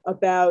do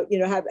about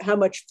how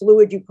much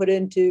fluid you put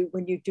into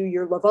when you do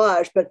your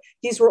lavage. But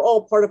these were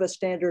all part of a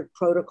standard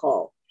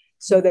protocol.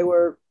 So they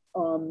were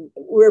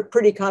we're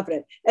pretty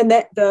confident, and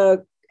that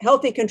the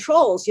healthy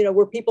controls,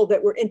 were people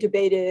that were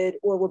intubated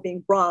or were being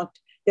bronched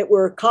that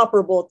were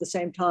comparable at the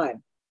same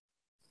time.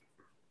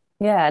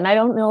 Yeah, and I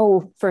don't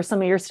know, for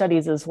some of your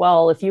studies as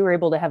well, if you were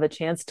able to have a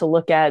chance to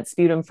look at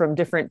sputum from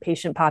different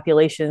patient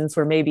populations,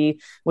 or maybe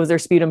was there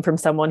sputum from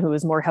someone who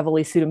was more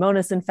heavily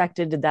Pseudomonas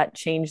infected? Did that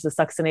change the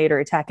succinate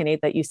or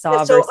itaconate that you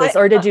saw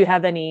or did you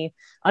have any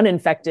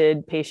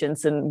uninfected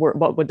patients, and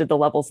what did the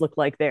levels look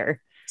like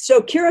there?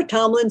 So Kira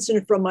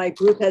Tomlinson from my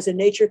group has a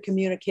Nature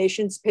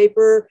Communications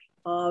paper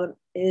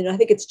in, I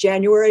think it's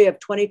January of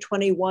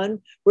 2021,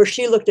 where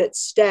she looked at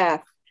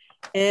staph.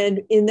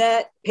 And in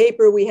that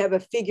paper, we have a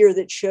figure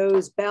that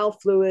shows bowel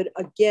fluid,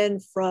 again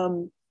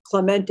from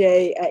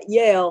Clemente at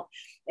Yale,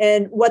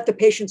 and what the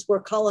patients were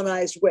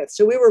colonized with.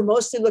 So we were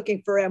mostly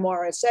looking for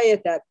MRSA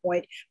at that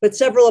point, but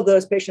several of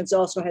those patients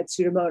also had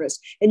Pseudomonas.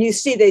 And you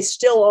see they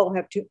still all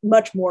have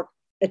much more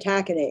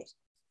itaconate.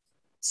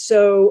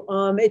 So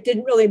it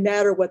didn't really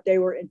matter what they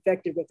were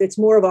infected with. It's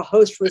more of a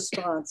host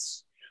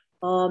response.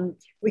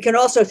 We can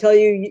also tell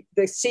you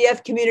the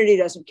CF community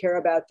doesn't care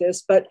about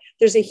this, but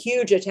there's a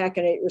huge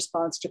itaconate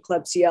response to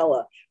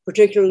Klebsiella,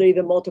 particularly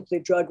the multiply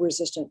drug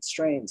resistant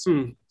strains.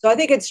 So I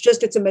think it's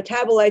a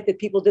metabolite that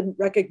people didn't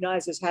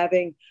recognize as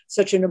having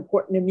such an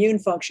important immune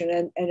function,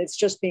 and it's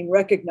just being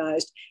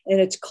recognized.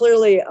 And it's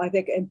clearly, I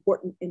think,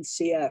 important in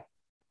CF.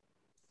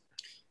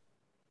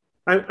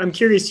 I'm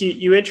curious,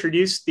 you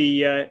introduced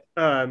the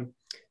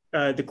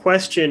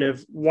question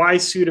of why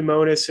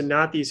Pseudomonas and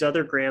not these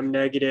other gram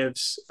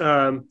negatives.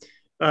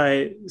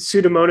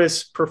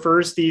 Pseudomonas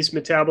prefers these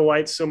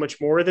metabolites so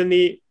much more than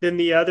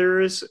the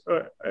others.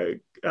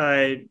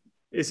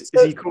 Is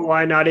E.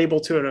 coli not able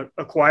to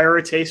acquire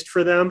a taste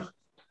for them?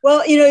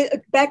 Well,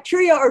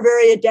 bacteria are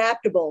very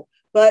adaptable,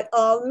 but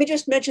let me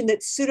just mention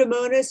that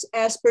Pseudomonas,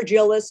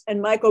 Aspergillus,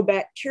 and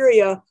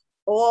Mycobacteria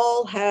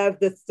all have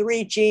the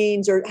 3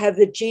 genes, or have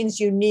the genes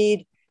you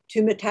need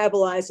to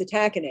metabolize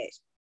itaconate.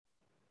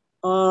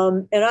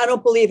 And I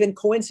don't believe in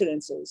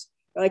coincidences,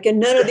 and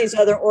none of these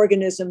other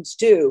organisms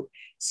do.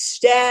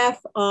 Staph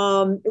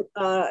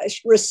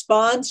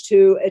responds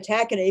to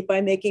itaconate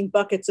by making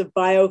buckets of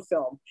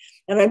biofilm.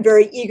 And I'm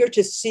very eager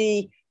to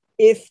see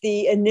if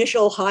the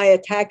initial high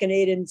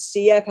itaconate in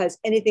CF has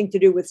anything to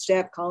do with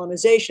staph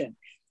colonization.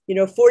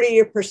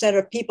 40%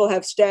 of people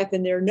have staph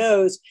in their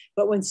nose,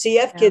 but when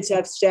CF kids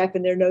have staph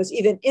in their nose,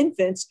 even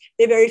infants,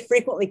 they very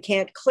frequently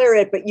can't clear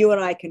it, but you and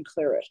I can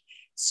clear it.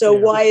 So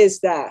why is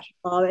that?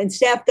 And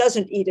staph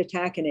doesn't eat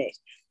itaconate.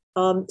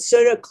 So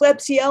the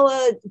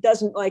Klebsiella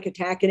doesn't like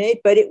itaconate,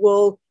 but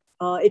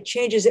it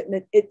changes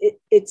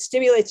it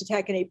stimulates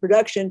itaconate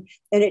production,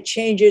 and it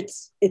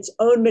changes its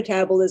own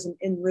metabolism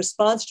in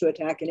response to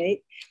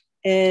itaconate.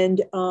 And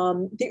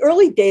the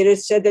early data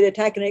said that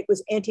itaconate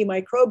was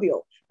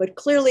antimicrobial, but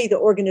clearly the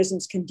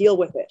organisms can deal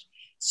with it.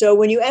 So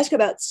when you ask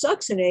about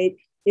succinate,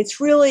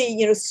 it's really,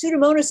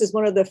 Pseudomonas is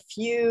one of the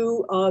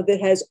few that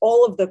has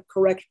all of the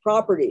correct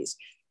properties.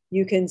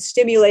 You can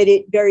stimulate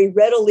it very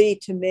readily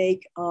to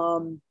make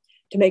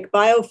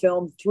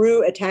biofilm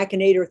through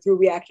itaconate or through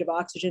reactive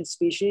oxygen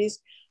species.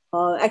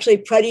 Actually,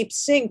 Pradeep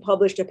Singh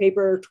published a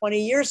paper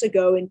 20 years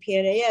ago in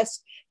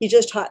PNAS. He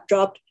just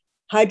dropped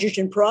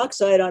hydrogen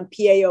peroxide on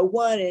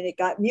PaO1 and it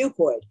got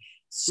mucoid.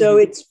 So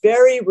it's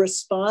very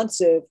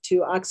responsive to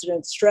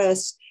oxidant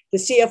stress. The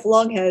CF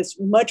lung has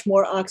much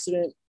more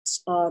oxidant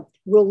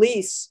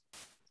release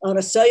on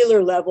a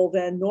cellular level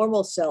than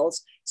normal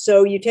cells.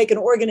 So you take an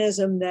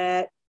organism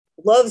that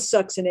loves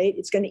succinate.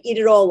 It's going to eat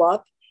it all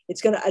up.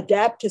 It's going to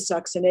adapt to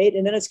succinate,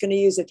 and then it's going to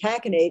use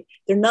itaconate.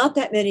 There are not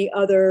that many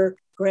other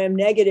gram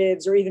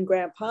negatives or even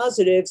gram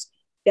positives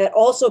that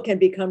also can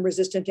become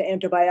resistant to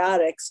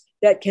antibiotics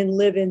that can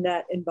live in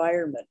that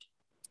environment.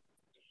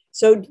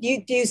 So do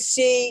you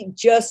see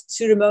just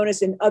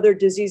Pseudomonas in other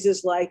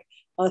diseases like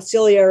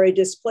ciliary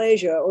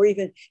dysplasia, or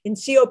even in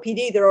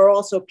COPD, there are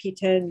also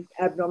P10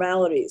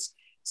 abnormalities.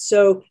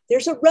 So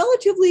there's a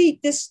relatively,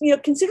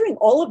 considering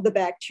all of the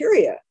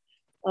bacteria,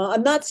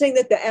 I'm not saying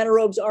that the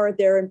anaerobes aren't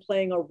there and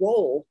playing a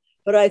role,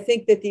 but I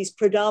think that these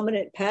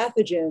predominant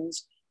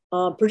pathogens,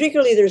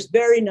 particularly there's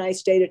very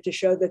nice data to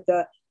show that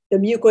the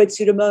mucoid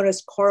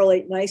Pseudomonas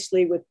correlate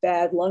nicely with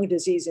bad lung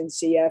disease in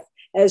CF,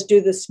 as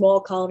do the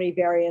small colony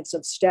variants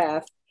of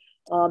staph,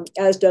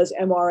 as does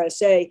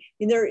MRSA.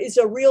 And there is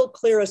a real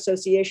clear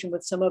association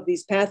with some of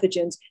these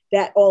pathogens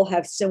that all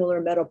have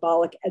similar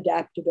metabolic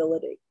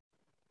adaptability.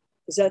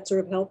 Does that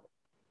sort of help?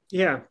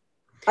 Yeah.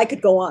 I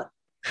could go on.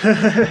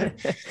 Well,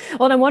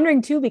 and I'm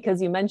wondering too,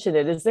 because you mentioned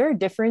it, is there a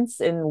difference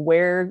in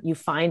where you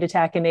find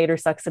itaconate or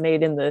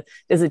succinate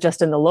is it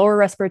just in the lower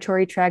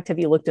respiratory tract? Have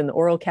you looked in the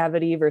oral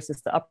cavity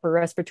versus the upper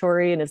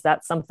respiratory? And is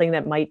that something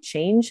that might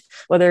change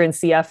whether in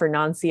CF or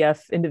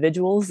non-CF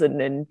individuals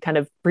and kind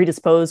of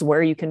predispose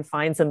where you can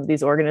find some of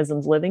these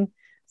organisms living?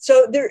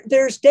 So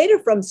there's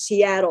data from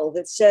Seattle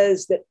that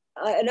says that,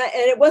 and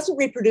it wasn't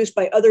reproduced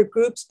by other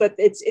groups, but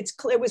it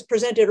was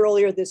presented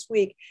earlier this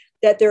week,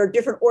 that there are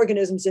different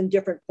organisms in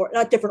different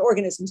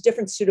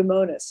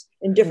Pseudomonas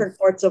in different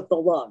parts of the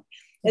lung.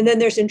 And then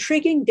there's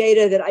intriguing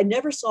data that I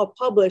never saw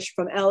published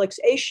from Alex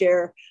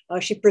Asher.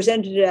 She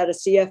presented it at a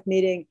CF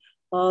meeting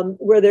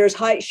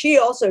where she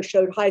also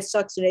showed high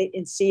succinate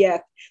in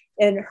CF.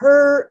 And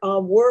her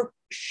work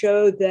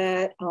showed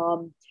that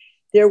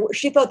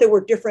she thought there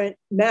were different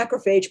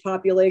macrophage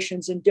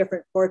populations in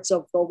different parts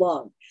of the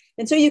lung.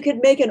 And so you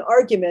could make an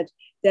argument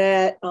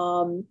that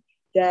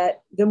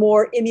the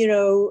more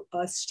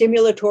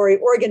immunostimulatory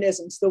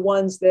organisms, the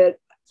ones that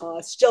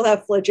still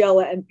have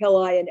flagella and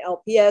pili and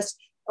LPS,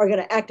 are going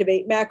to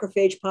activate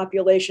macrophage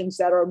populations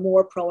that are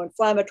more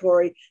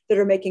pro-inflammatory, that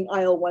are making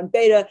IL-1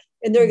 beta,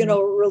 and they're going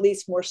to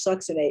release more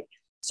succinate.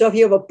 So if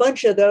you have a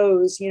bunch of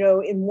those,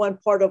 in one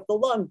part of the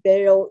lung,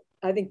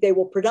 I think they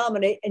will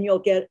predominate, and you'll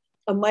get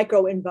a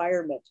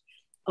microenvironment.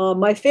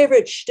 My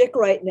favorite shtick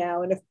right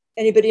now, and if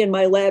anybody in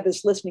my lab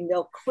is listening,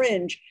 they'll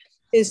cringe,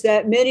 is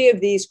that many of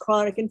these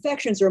chronic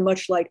infections are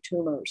much like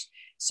tumors.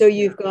 So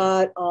you've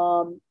got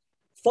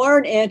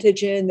foreign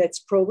antigen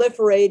that's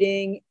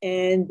proliferating,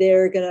 and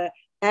they're going to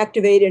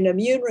activate an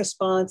immune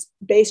response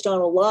based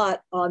on a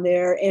lot on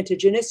their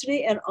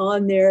antigenicity and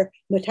on their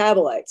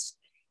metabolites.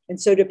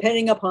 And so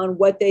depending upon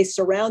what they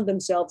surround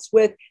themselves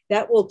with,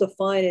 that will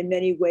define in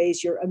many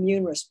ways your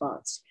immune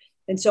response.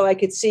 And so I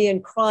could see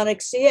in chronic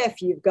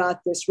CF, you've got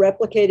this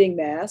replicating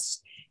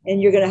mass,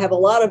 and you're going to have a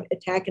lot of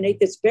itaconate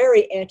that's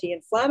very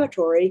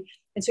anti-inflammatory.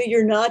 And so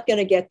you're not going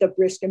to get the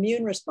brisk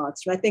immune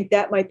response. And I think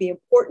that might be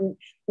important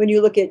when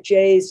you look at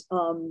Jay's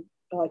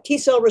T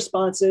cell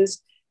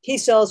responses. T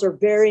cells are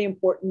very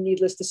important,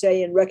 needless to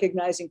say, in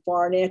recognizing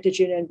foreign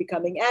antigen and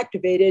becoming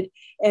activated.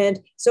 And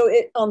so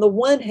on the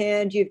one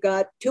hand, you've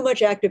got too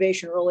much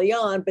activation early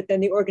on, but then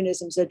the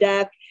organisms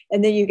adapt,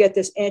 and then you get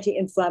this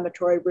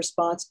anti-inflammatory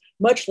response,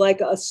 much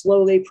like a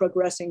slowly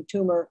progressing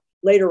tumor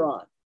later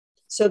on.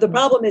 So the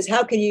problem is,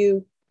 how could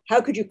you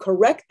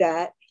correct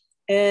that?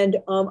 And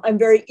I'm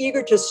very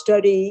eager to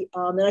study,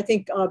 and I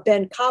think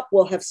Ben Kopp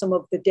will have some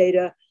of the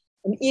data.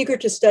 I'm eager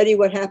to study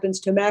what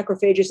happens to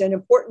macrophages and,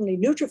 importantly,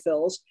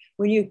 neutrophils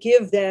when you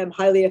give them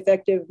highly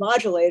effective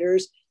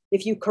modulators.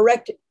 If you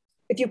put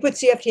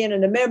CFTN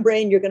in the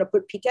membrane, you're going to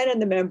put P10 in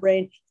the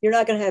membrane. You're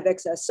not going to have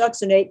excess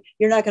succinate.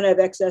 You're not going to have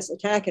excess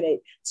itaconate.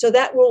 So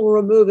that will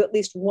remove at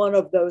least one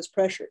of those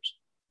pressures.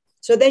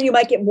 So then you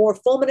might get more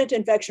fulminant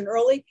infection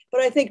early, but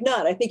I think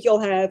not. I think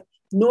you'll have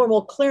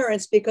normal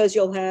clearance because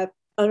you'll have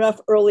enough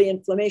early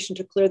inflammation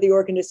to clear the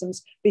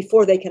organisms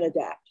before they can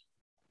adapt.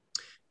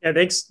 Yeah,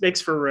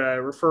 thanks for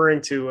referring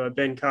to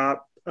Ben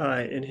Kopp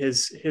and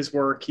his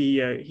work.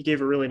 He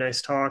gave a really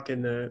nice talk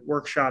in the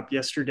workshop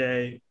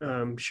yesterday,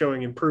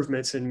 showing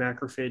improvements in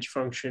macrophage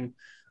function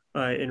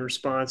in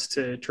response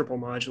to triple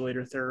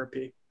modulator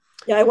therapy.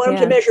 Yeah, I want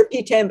him to measure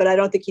P10, but I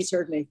don't think he's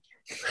heard me.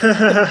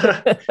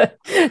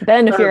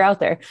 Ben, if you're out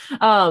there,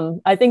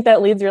 I think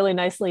that leads really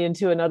nicely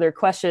into another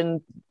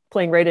question,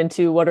 playing right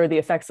into what are the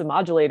effects of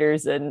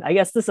modulators. And I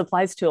guess this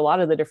applies to a lot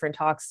of the different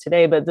talks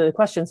today, but the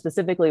question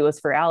specifically was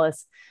for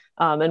Alice,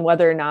 and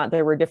whether or not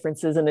there were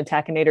differences in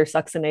itaconate or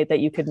succinate that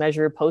you could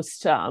measure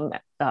post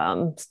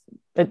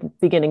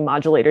beginning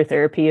modulator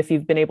therapy, if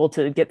you've been able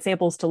to get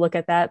samples to look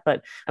at that.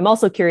 But I'm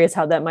also curious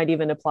how that might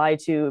even apply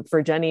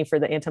for Jenny for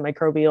the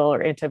antimicrobial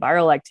or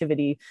antiviral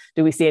activity.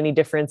 Do we see any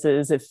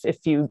differences if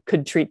you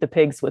could treat the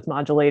pigs with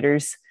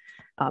modulators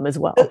as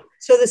well?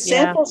 So the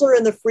samples are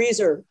in the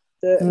freezer.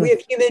 We have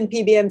human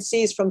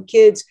PBMCs from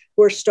kids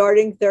who are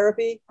starting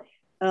therapy.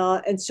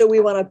 And so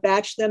we want to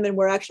batch them, and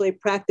we're actually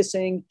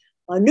practicing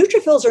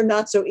Neutrophils are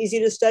not so easy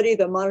to study.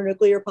 The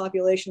mononuclear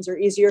populations are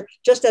easier,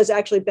 just as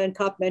actually Ben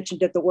Kopp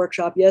mentioned at the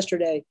workshop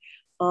yesterday.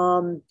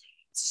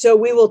 So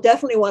we will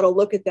definitely want to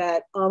look at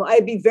that.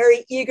 I'd be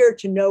very eager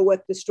to know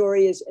what the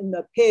story is in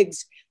the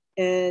pigs.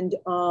 And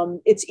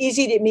it's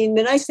easy to, I mean,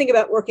 the nice thing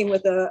about working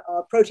with a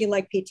protein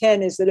like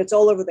P10 is that it's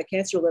all over the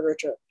cancer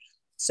literature.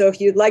 So if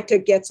you'd like to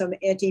get some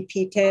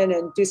anti-P10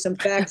 and do some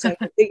facts on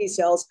piggy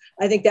cells,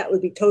 I think that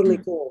would be totally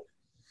cool.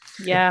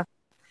 Yeah.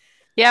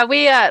 Yeah,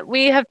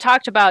 we have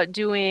talked about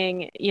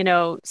doing,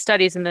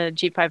 studies in the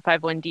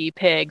G551D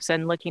pigs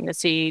and looking to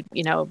see,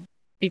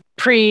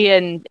 pre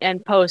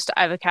and post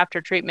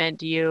ivacaftor treatment.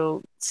 Do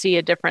you see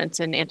a difference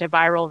in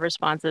antiviral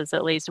responses?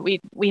 At least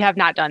we have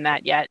not done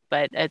that yet,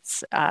 but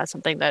it's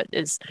something that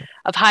is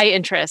of high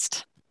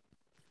interest.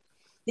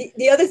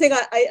 The other thing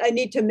I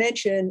need to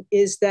mention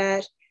is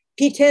that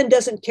P10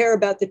 doesn't care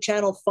about the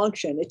channel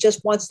function. It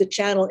just wants the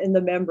channel in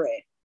the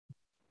membrane.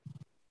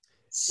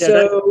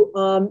 So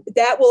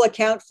that will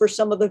account for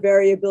some of the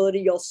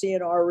variability you'll see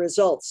in our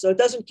results. So it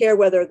doesn't care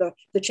whether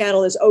the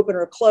channel is open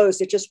or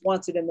closed. It just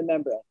wants it in the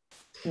membrane.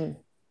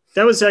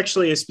 That was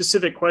actually a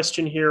specific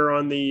question here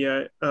on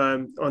the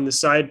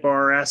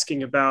sidebar,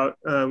 asking about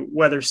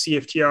whether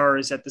CFTR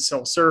is at the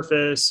cell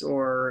surface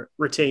or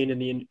retained in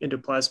the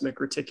endoplasmic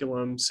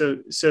reticulum. So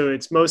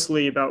it's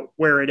mostly about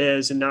where it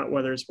is and not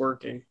whether it's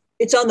working.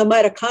 It's on the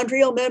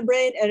mitochondrial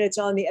membrane and it's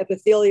on the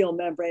epithelial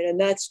membrane, and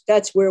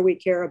that's where we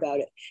care about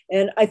it.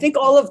 And I think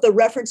all of the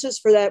references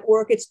for that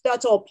work,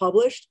 that's all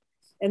published,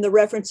 and the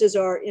references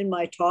are in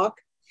my talk.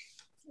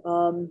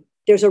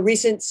 There's a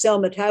recent cell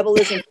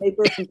metabolism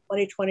paper from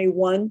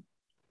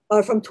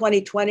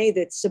 2020,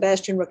 that's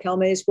Sebastian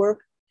Raquelme's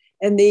work,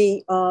 and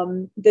the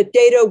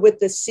data with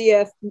the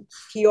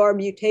CFTR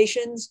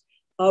mutations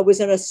was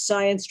in a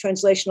Science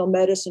Translational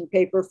Medicine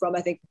paper from,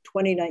 I think,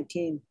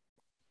 2019.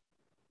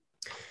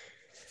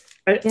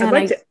 I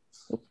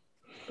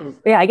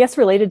guess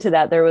related to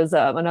that, there was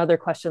another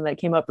question that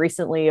came up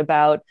recently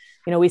about,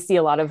 we see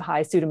a lot of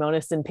high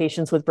Pseudomonas in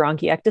patients with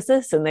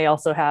bronchiectasis, and they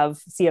also have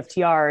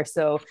CFTR.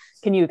 So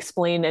can you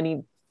explain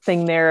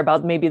anything there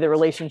about maybe the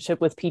relationship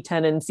with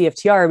P10 and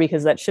CFTR,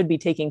 because that should be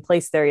taking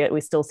place there, yet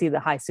we still see the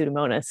high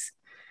Pseudomonas?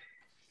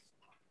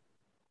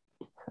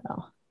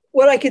 So.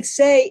 What I could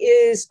say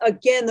is,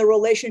 again, the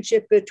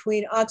relationship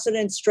between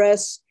oxidant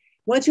stress.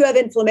 Once you have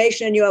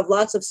inflammation and you have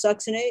lots of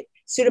succinate,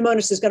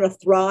 Pseudomonas is going to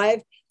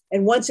thrive.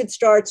 And once it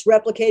starts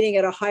replicating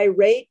at a high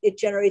rate, it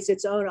generates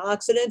its own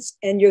oxidants,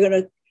 and you're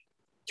going to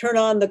turn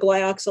on the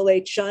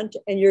glyoxylate shunt,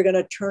 and you're going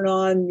to turn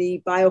on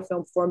the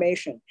biofilm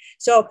formation.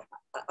 So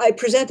I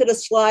presented a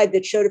slide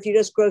that showed if you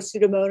just grow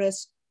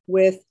Pseudomonas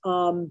with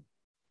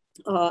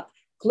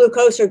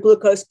glucose or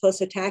glucose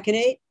plus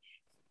atacanate,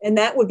 and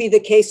that would be the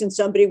case in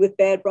somebody with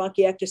bad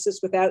bronchiectasis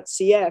without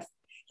CF,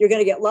 you're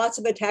going to get lots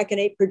of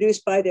atacanate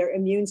produced by their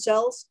immune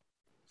cells,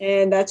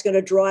 and that's going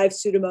to drive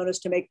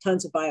Pseudomonas to make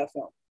tons of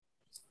biofilm.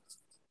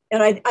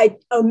 And I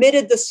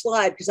omitted the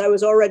slide because I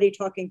was already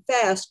talking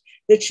fast,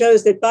 that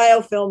shows that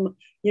biofilm,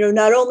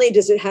 not only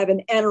does it have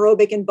an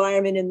anaerobic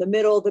environment in the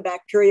middle, the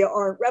bacteria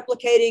aren't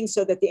replicating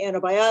so that the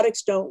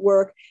antibiotics don't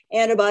work,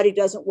 antibody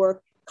doesn't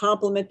work,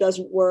 complement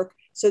doesn't work.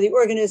 So the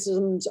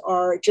organisms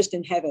are just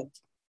in heaven,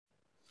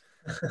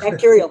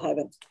 bacterial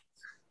heaven.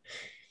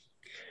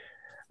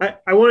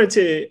 I wanted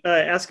to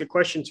ask a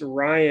question to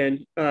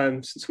Ryan,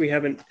 since we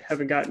haven't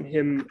gotten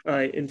him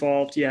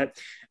involved yet.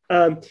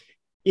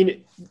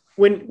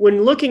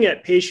 When looking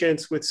at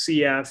patients with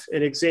CF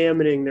and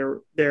examining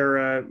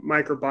their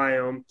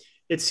microbiome,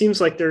 it seems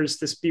like there's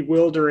this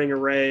bewildering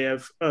array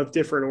of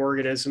different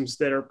organisms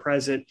that are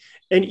present,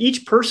 and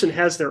each person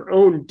has their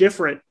own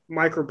different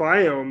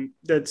microbiome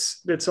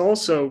that's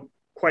also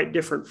quite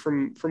different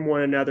from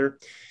one another.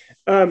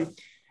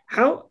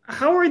 How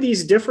are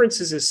these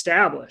differences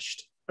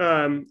established?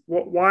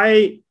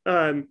 Why,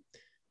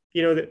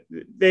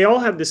 they all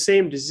have the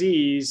same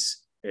disease,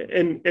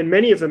 and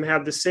many of them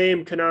have the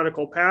same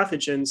canonical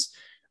pathogens.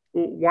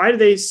 Why do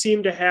they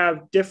seem to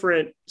have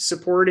different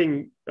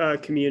supporting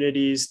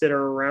communities that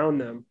are around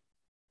them?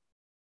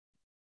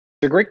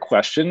 It's a great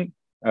question.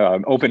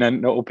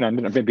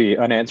 Open-ended, maybe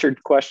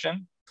unanswered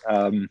question.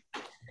 I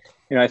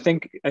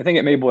think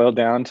it may boil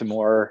down to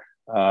more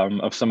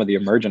of some of the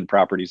emergent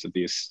properties of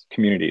these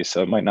communities.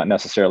 So it might not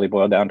necessarily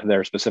boil down to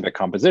their specific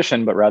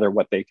composition, but rather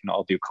what they can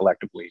all do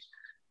collectively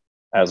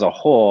as a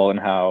whole, and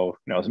how,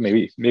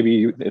 maybe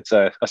it's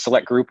a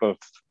select group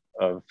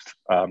of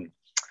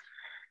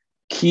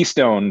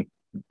keystone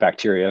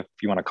bacteria, if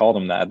you want to call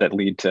them that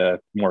lead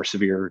to more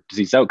severe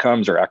disease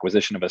outcomes or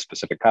acquisition of a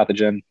specific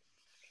pathogen.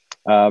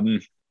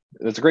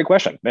 That's a great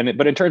question.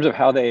 But in terms of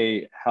how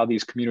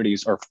these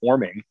communities are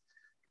forming,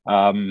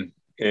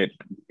 it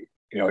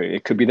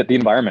could be that the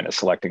environment is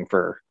selecting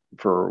for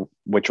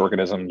which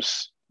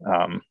organisms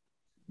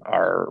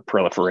are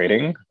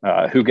proliferating,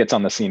 who gets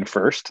on the scene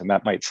first, and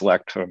that might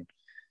select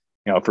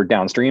for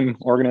downstream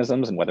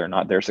organisms and whether or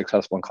not they're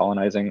successful in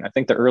colonizing. I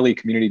think the early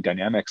community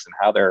dynamics and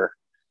how they're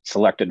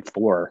selected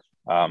for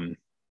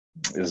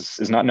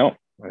is not known.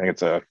 I think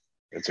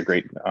it's a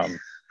great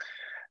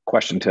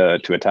question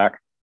to attack.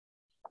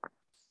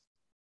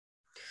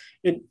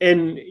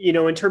 And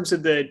in terms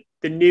of the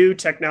new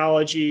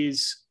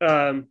technologies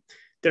that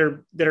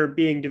are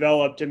being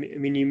developed, I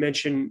mean, you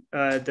mentioned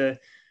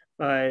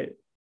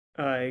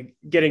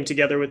getting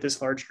together with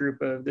this large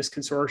group of this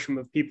consortium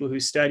of people who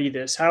study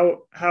this.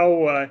 How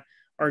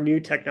are new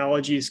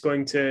technologies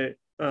going to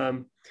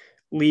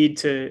lead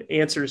to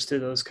answers to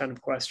those kind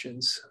of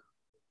questions?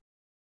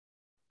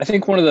 I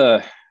think one of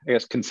the,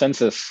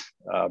 consensus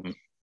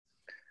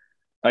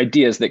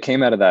ideas that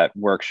came out of that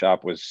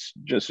workshop was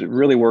just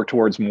really work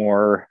towards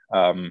more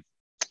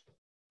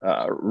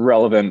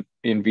relevant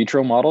in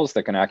vitro models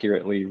that can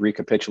accurately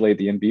recapitulate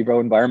the in vivo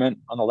environment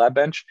on the lab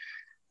bench.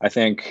 I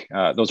think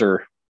those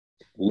are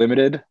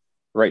limited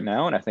right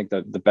now, and I think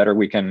that the better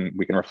we can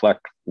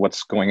reflect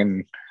what's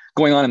going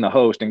on in the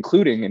host,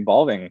 including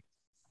involving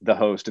the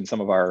host in some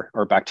of our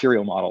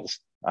bacterial models,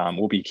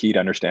 will be key to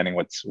understanding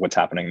what's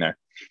happening there.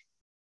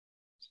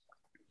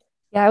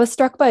 Yeah, I was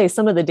struck by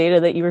some of the data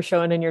that you were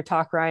showing in your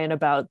talk, Ryan,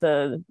 about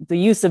the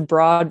use of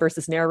broad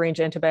versus narrow range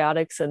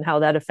antibiotics and how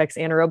that affects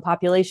anaerobe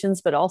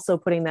populations, but also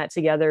putting that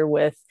together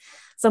with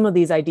some of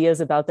these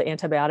ideas about the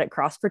antibiotic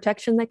cross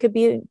protection that could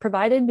be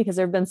provided, because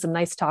there have been some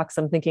nice talks.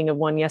 I'm thinking of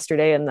one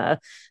yesterday in the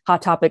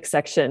hot topic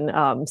section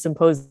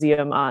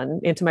symposium on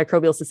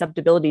antimicrobial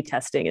susceptibility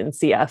testing in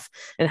CF,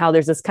 and how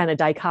there's this kind of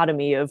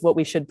dichotomy of what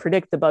we should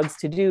predict the bugs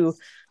to do,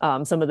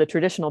 some of the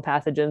traditional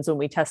pathogens when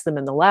we test them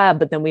in the lab,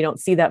 but then we don't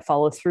see that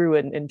follow through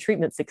in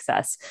treatment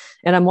success.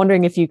 And I'm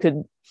wondering if you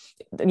could,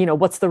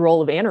 what's the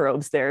role of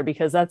anaerobes there?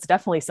 Because that's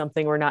definitely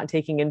something we're not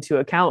taking into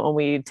account when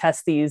we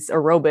test these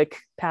aerobic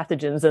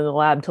pathogens in the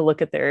lab to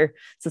look at their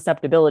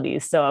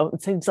susceptibilities. So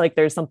it seems like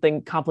there's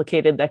something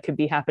complicated that could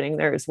be happening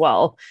there as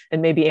well.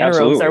 And maybe anaerobes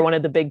Absolutely. are one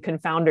of the big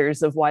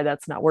confounders of why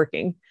that's not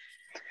working.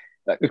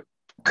 That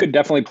could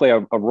definitely play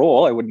a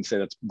role. I wouldn't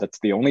say that's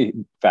the only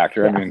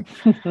factor. Yeah.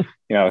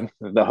 I mean,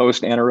 the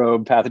host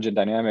anaerobe pathogen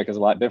dynamic is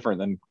a lot different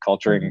than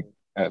culturing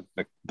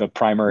the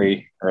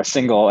primary or a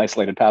single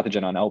isolated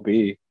pathogen on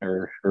LB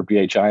or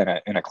BHI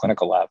in a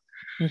clinical lab.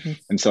 Mm-hmm.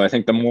 And so I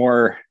think the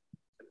more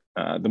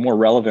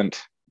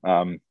relevant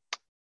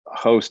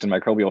host and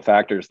microbial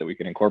factors that we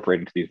can incorporate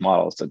into these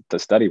models to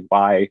study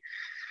why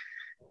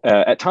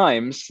at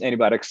times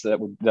antibiotics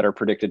that are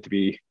predicted to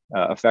be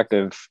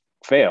effective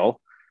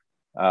fail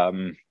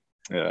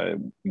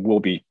will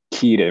be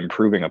key to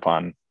improving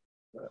upon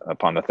the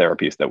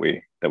therapies that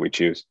we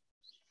choose.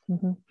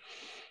 Mm-hmm.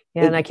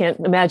 Yeah, and I can't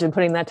imagine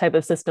putting that type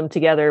of system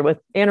together with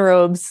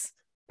anaerobes,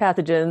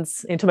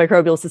 pathogens,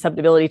 antimicrobial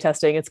susceptibility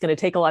testing. It's going to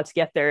take a lot to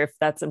get there if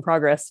that's in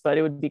progress, but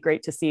it would be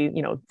great to see,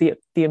 the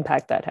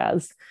impact that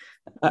has.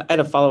 I had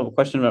a follow-up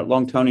question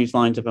along Tony's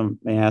lines, if I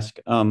may ask.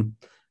 Tony,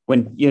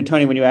 when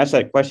you asked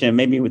that question, it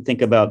made me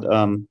think about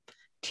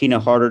Tina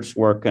Hardert's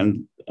work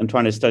and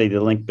trying to study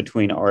the link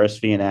between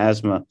RSV and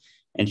asthma.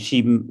 And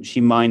she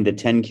mined the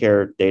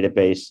TennCare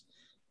database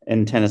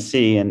in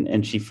Tennessee,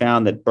 and she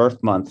found that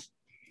birth month.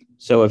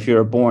 So if you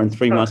were born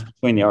 3 months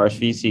between the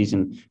RSV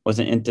season, was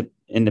an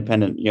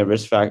independent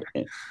risk factor.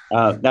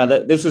 Now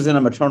this was in a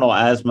maternal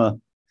asthma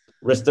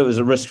risk. There was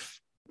a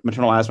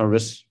maternal asthma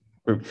risk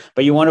group.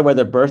 But you wonder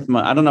whether birth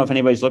month. I don't know if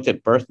anybody's looked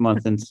at birth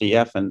month in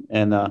CF,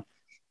 and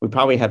we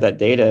probably have that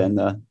data in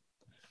the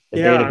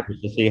data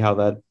to see how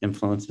that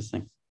influences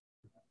things.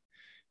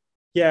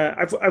 Yeah,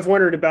 I've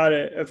wondered about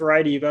a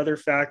variety of other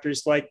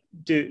factors, like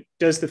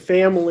does the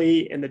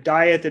family and the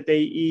diet that they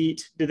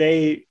eat, do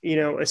they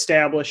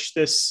establish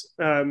this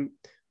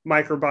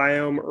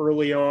microbiome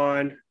early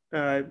on,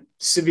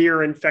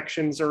 severe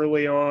infections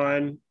early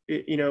on,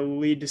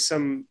 lead to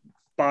some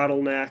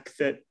bottleneck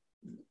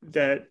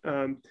that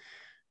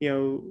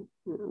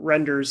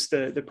renders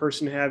the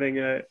person having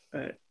a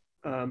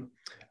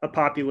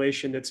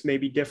population that's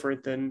maybe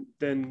different than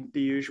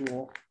the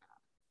usual.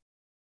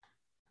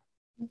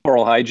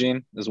 Oral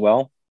hygiene as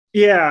well.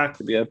 Yeah,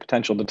 could be a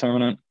potential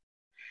determinant.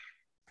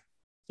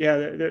 Yeah,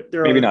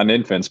 there maybe not in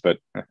infants, but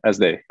as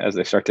they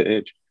start to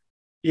age.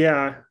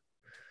 Yeah,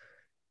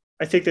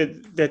 I think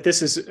that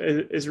this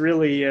is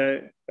really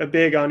a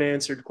big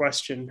unanswered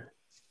question.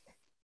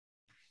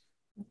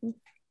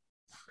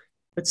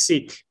 Let's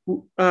see.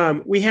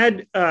 We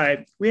had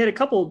a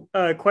couple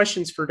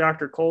questions for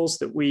Dr. Coles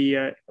that we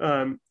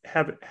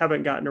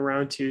haven't gotten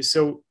around to.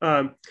 So.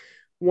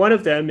 One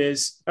of them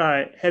is,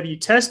 have you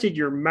tested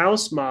your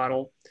mouse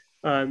model,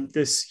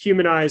 this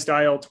humanized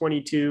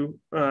IL-22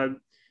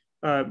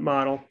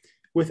 model,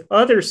 with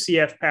other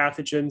CF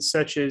pathogens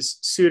such as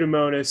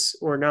Pseudomonas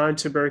or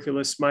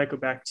non-tuberculous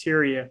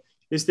mycobacteria?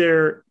 Is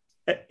there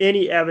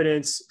any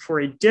evidence for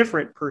a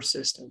different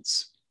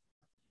persistence?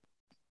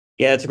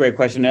 Yeah, that's a great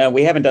question.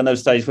 We haven't done those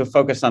studies. We're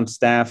focused on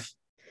staph.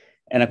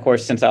 And of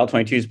course, since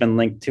IL-22 has been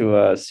linked to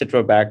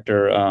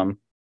Citrobacter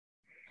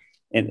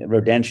in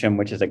rodentium,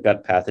 which is a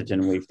gut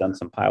pathogen, we've done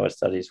some pilot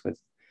studies with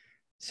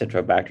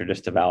Citrobacter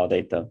just to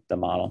validate the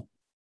model.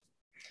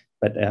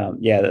 But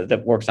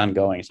that work's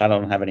ongoing. So I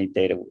don't have any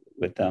data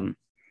with them.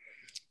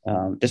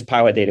 Just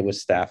pilot data with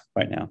staph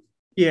right now.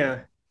 Yeah.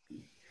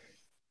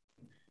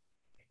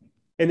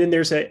 And then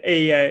there's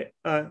a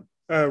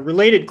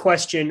related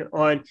question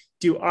on,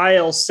 do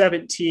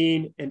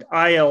IL-17 and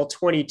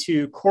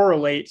IL-22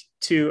 correlate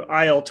to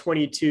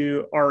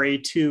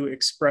IL-22RA2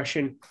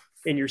 expression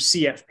in your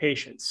CF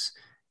patients?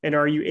 And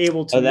are you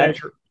able to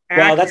measure?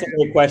 Well, that's a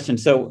great question.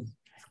 So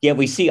yeah,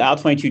 we see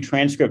IL-22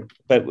 transcript,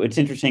 but what's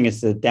interesting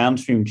is the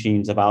downstream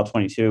genes of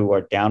IL-22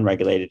 are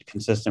downregulated,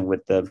 consistent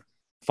with the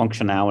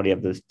functionality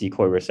of this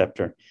decoy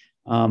receptor.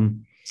 I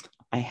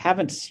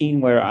haven't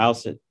seen where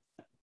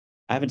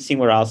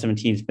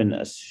IL-17 has been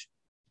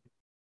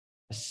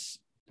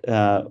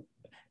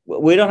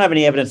we don't have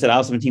any evidence that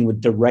IL-17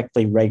 would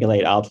directly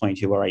regulate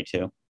IL-22 or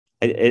A2.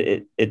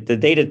 The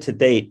data to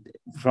date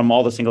from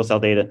all the single cell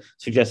data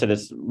suggests that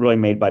it's really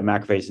made by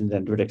macrophages and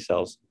dendritic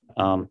cells.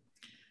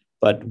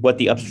 But what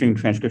the upstream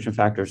transcription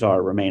factors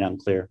are remain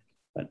unclear.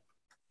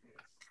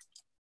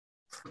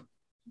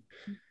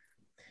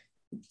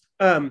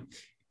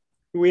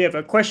 We have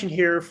a question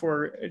here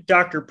for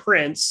Dr.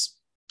 Prince.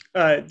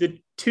 The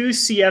 2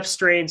 CF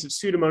strains of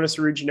Pseudomonas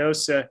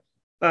aeruginosa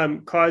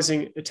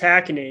causing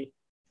ataxia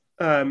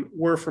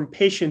were from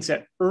patients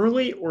at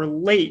early or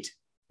late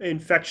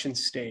infection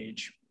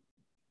stage.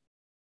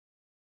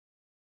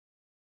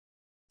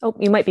 Oh,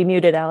 you might be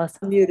muted, Alice.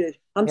 I'm muted.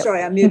 I'm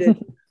sorry, I'm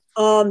muted.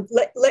 I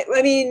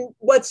mean,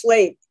 what's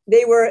late?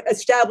 They were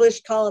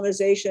established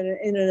colonization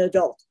in an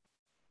adult.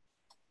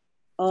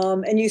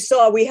 And you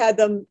saw we had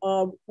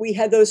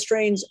those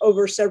strains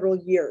over several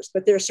years,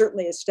 but they're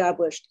certainly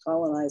established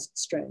colonized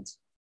strains.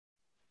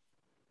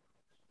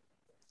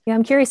 Yeah,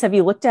 I'm curious, have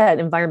you looked at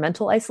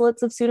environmental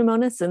isolates of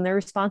Pseudomonas and their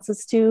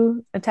responses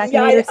to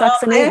ataxia or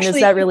succinate? And is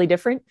that really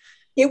different?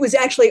 It was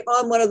actually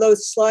on one of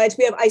those slides.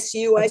 We have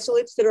ICU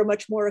isolates that are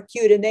much more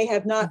acute, and they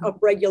have not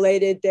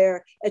upregulated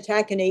their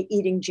ataxinate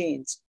eating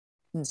genes.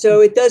 Mm-hmm.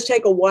 So it does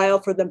take a while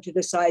for them to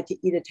decide to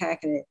eat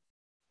ataxinate.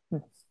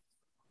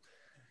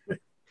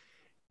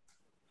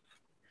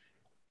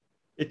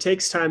 It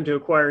takes time to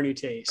acquire new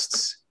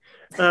tastes.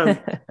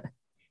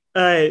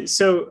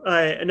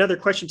 Another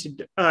question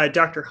to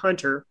Dr.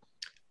 Hunter.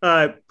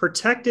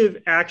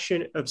 Protective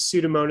action of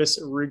Pseudomonas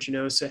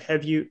aeruginosa.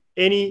 Have you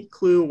any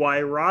clue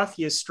why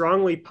Rothia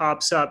strongly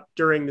pops up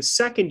during the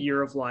second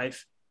year of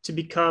life to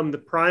become the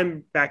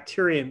prime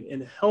bacterium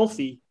in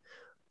healthy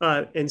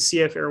and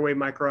CF airway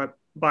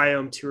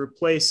microbiome to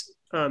replace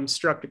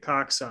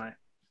streptococci,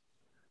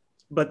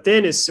 but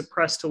then is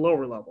suppressed to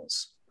lower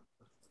levels?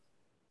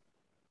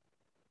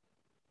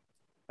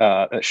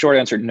 Short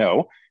answer,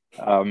 no.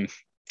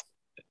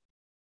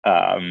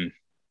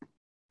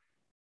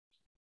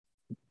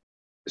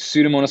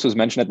 Pseudomonas was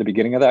mentioned at the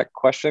beginning of that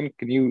question.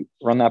 Can you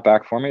run that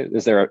back for me?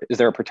 Is there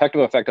a protective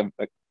effect of?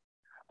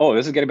 Oh,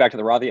 this is getting back to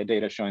the Rothia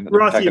data showing that the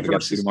protective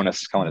against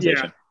Pseudomonas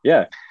colonization.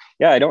 Yeah.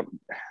 I don't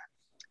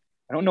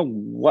know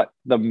what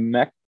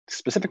the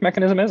specific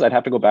mechanism is. I'd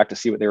have to go back to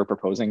see what they were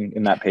proposing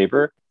in that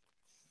paper.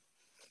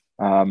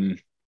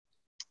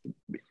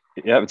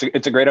 Yeah,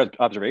 it's a great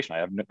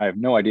observation. I have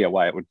no idea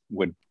why it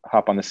would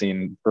hop on the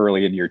scene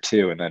early in year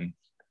 2 and then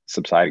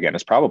subside again.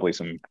 It's probably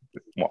some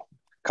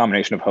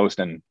combination of host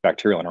and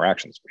bacterial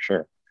interactions for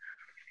sure.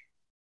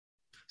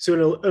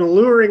 So an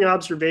alluring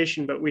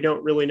observation, but we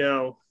don't really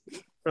know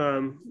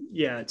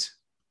yet.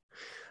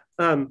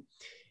 And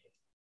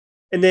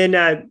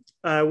then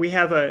we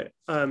have a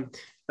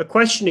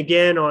question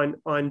again on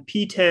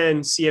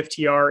P10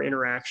 CFTR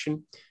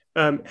interaction.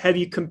 Have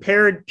you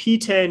compared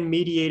P10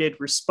 mediated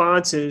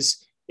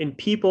responses in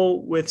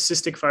people with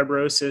cystic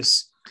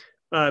fibrosis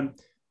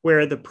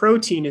where the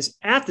protein is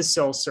at the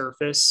cell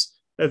surface,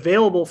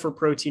 available for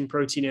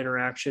protein-protein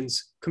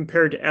interactions,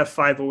 compared to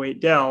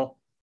F508del,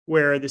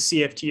 where the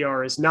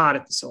CFTR is not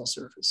at the cell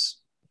surface?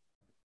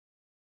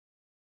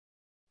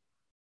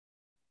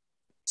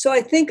 So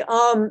I think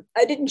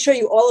I didn't show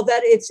you all of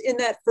that. It's in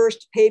that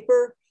first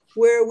paper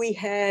where we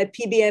had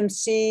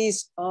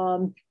PBMCs.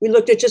 We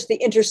looked at just the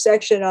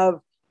intersection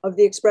of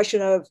the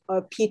expression of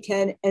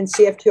P10 and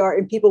CFTR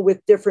in people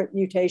with different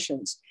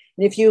mutations.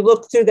 And if you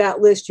look through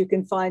that list, you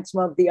can find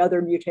some of the other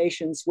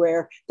mutations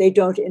where they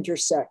don't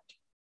intersect,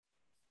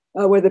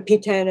 where the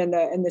P10 and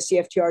the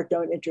CFTR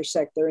don't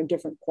intersect. They're in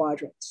different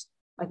quadrants.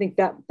 I think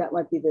that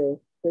might be the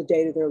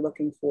data they're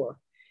looking for.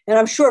 And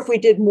I'm sure if we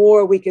did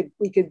more, we could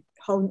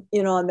hone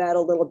in on that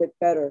a little bit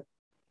better.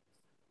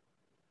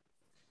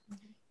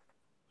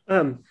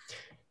 I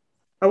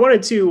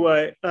wanted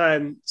to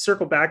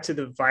circle back to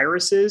the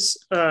viruses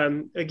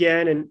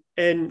again,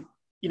 and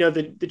you know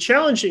the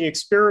challenging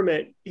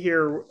experiment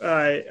here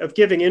of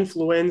giving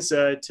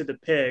influenza to the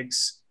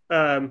pigs.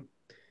 One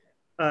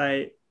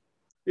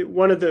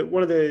of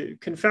the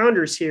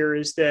confounders here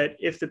is that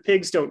if the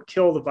pigs don't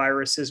kill the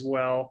virus as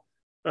well,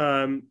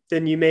 then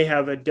you may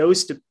have a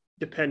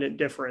dose-dependent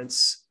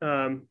difference.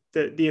 The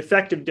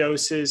effective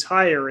dose is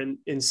higher in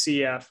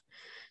CF.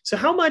 So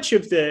how much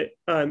of the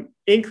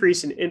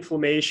increase in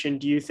inflammation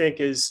do you think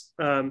is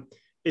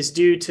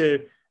due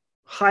to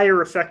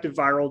higher effective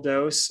viral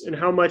dose, and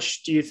how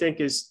much do you think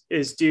is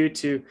due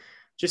to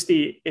just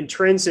the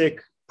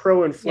intrinsic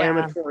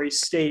pro-inflammatory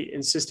state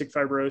in cystic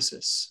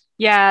fibrosis?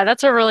 Yeah,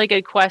 that's a really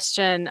good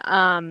question.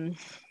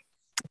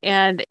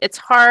 And it's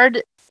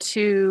hard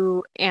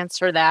to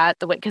answer that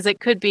the way, because it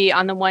could be,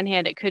 on the one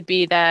hand, it could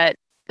be that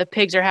the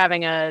pigs are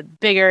having a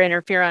bigger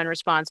interferon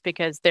response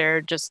because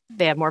they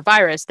have more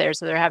virus there.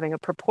 So they're having a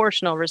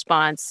proportional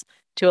response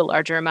to a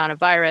larger amount of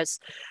virus.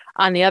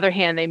 On the other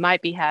hand, they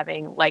might be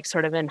having like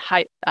sort of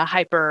a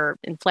hyper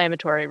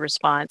inflammatory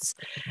response.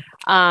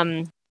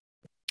 And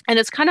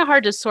it's kind of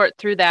hard to sort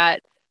through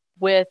that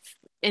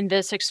in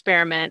this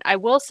experiment. I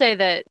will say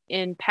that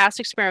in past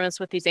experiments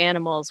with these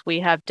animals,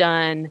 we have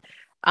done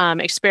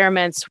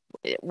experiments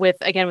with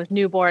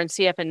newborn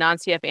CF and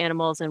non-CF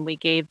animals, and we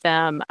gave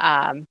them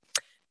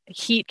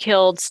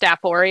heat-killed Staph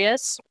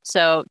aureus,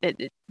 so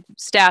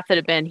staph that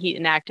had been heat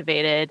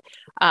inactivated,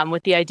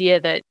 with the idea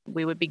that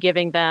we would be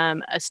giving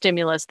them a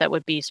stimulus that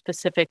would be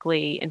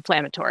specifically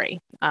inflammatory,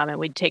 and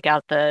we'd take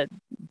out the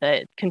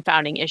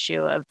confounding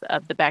issue of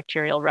the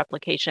bacterial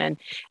replication.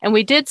 And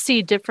we did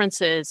see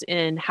differences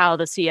in how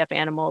the CF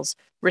animals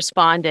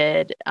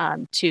responded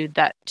to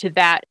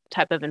that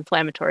type of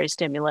inflammatory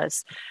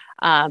stimulus,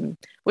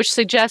 which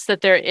suggests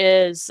that there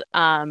is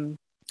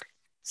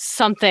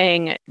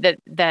something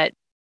that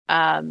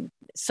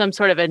some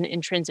sort of an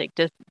intrinsic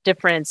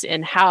difference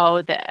in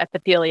how the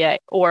epithelia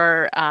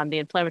or the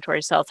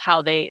inflammatory cells,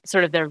 how they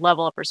sort of their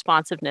level of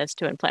responsiveness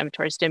to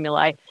inflammatory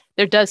stimuli.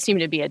 There does seem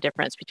to be a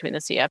difference between the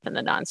CF and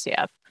the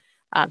non-CF.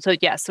 So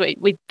yes,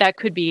 that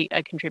could be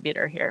a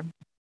contributor here.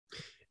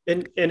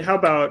 And how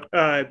about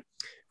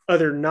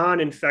other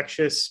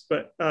non-infectious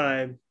but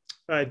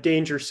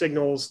danger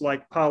signals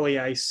like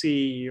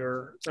poly-IC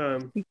or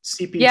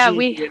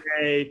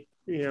CpG,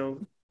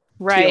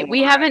 Right. TLR.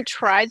 We haven't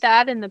tried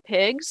that in the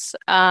pigs.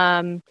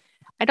 I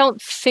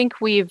don't think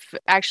we've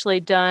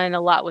actually done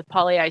a lot with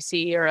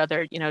poly-IC or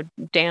other,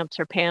 DAMPs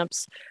or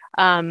PAMPs,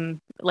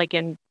 like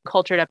in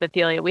cultured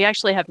epithelia. We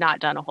actually have not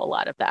done a whole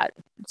lot of that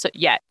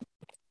yet.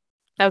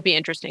 That would be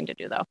interesting to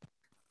do, though.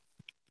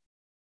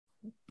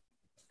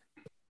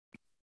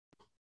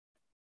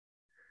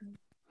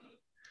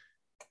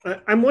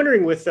 I'm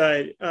wondering with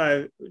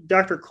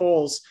Dr.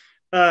 Coles,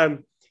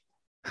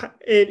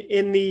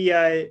 in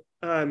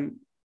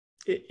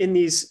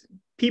these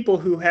people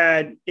who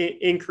had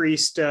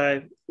increased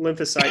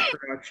lymphocyte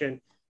production,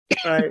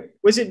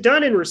 was it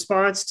done in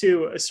response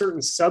to a certain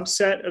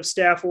subset of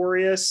Staph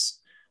aureus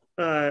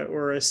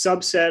or a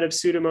subset of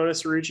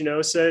Pseudomonas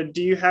aeruginosa?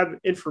 Do you have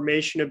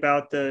information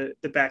about the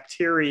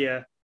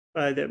bacteria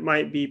that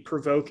might be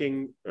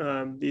provoking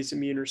these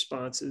immune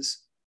responses?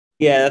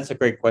 Yeah, that's a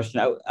great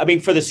question. I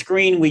mean, for the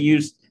screen, we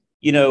used,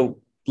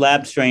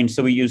 lab strains.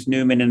 So we used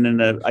Newman and then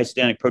the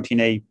isogenic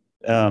protein A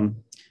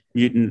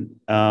mutant.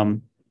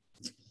 And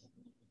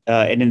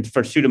then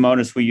for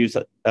Pseudomonas, we use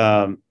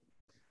a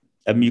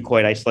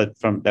mucoid isolate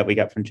that we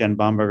got from Jen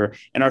Bomberger.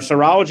 In our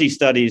serology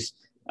studies,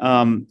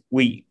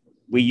 we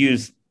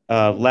use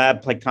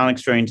lab planktonic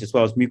strains as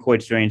well as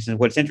mucoid strains. And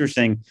what's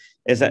interesting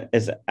is that,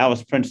 as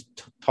Alice Prince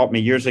taught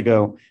me years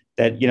ago,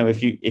 that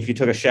if you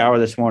took a shower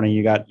this morning,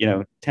 you got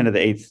 10 to the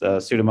 8th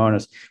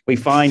Pseudomonas. We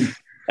find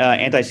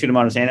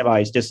anti-Pseudomonas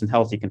antibodies just in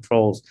healthy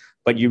controls,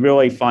 but you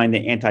really find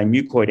the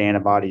anti-mucoid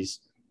antibodies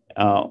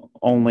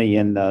only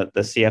in the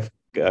CF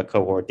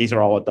cohort. These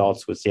are all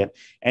adults with CF,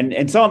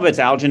 and some of it's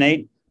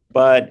alginate.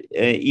 But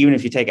even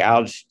if you take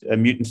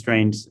mutant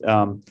strains,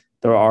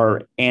 there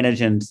are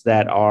antigens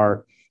that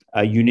are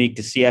unique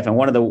to CF, and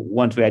one of the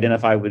ones we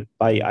identified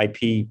by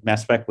IP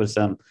mass spec was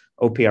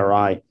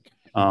OPRI.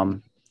 I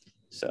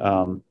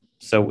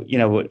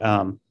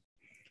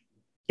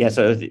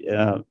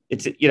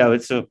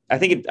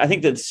think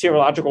the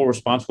serological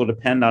response will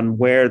depend on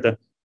where the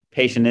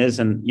patient is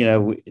and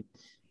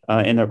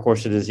in their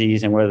course of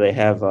disease, and whether they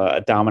have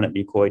a dominant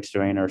mucoid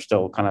strain or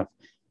still kind of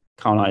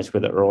colonized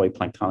with an early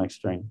planktonic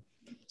strain.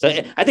 So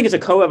I think it's a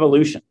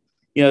coevolution.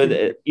 And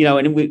it's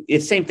the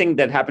same thing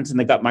that happens in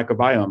the gut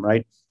microbiome,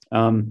 right?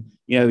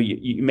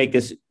 You make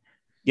this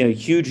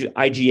huge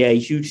IgA,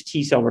 huge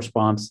T cell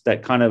response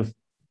that kind of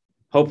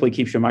hopefully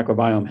keeps your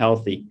microbiome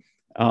healthy.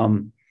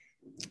 And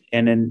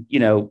then,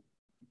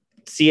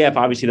 CF,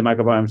 obviously the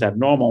microbiome is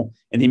abnormal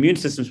and the immune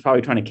system is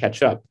probably trying to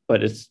catch up,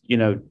 but it's,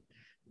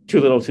 too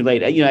little, too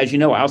late. As you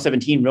know,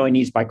 IL-17 really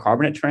needs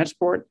bicarbonate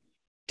transport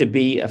to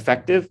be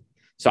effective.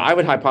 So I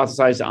would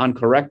hypothesize on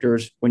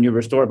correctors, when you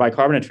restore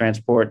bicarbonate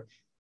transport,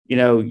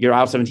 your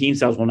IL-17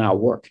 cells will now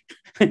work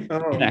and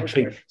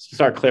actually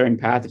start clearing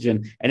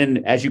pathogen. And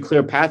then as you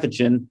clear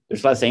pathogen,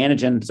 there's less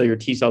antigen, so your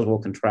T cells will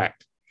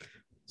contract.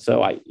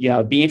 So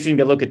it'd be interesting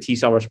to look at T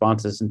cell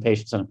responses in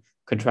patients on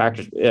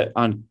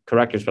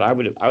correctors, but I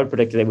would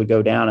predict that they would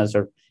go down as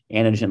their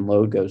antigen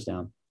load goes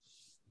down.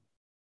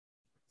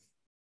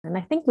 And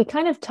I think we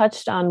kind of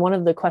touched on one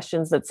of the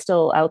questions that's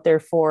still out there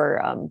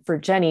for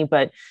Jenny,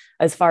 but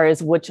as far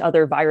as which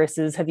other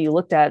viruses have you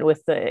looked at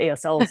with the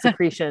ASL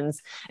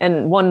secretions?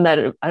 And one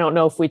that I don't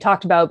know if we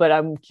talked about, but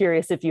I'm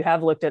curious if you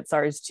have looked at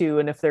SARS-2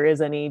 and if there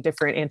is any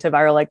different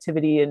antiviral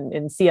activity in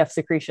CF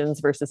secretions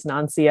versus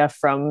non-CF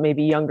from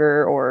maybe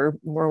younger or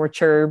more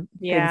mature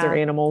pigs or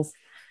animals.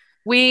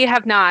 We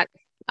have not.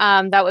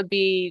 That would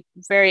be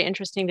very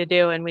interesting to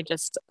do, and we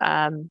just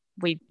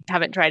we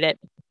haven't tried it.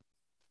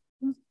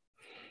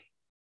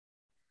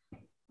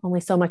 only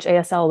so much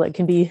ASL that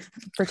can be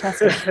for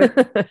testing.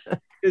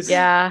 It's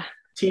Yeah.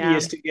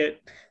 tedious to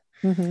get.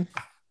 Mm-hmm.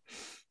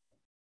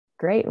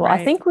 Great. Well,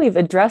 I think we've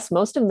addressed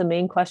most of the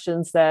main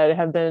questions that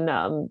have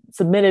been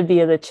submitted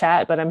via the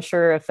chat, but I'm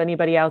sure if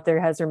anybody out there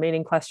has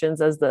remaining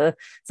questions as the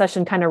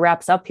session kind of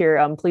wraps up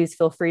here, please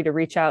feel free to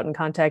reach out and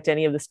contact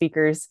any of the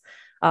speakers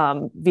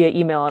via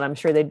email, and I'm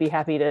sure they'd be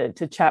happy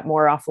to chat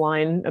more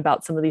offline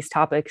about some of these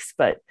topics.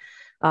 But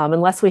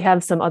unless we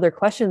have some other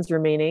questions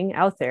remaining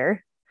out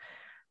there,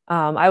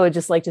 I would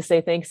just like to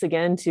say thanks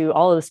again to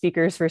all of the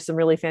speakers for some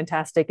really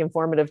fantastic,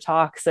 informative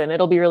talks. And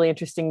it'll be really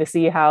interesting to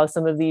see how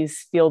some of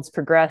these fields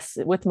progress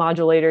with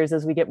modulators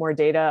as we get more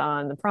data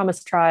on the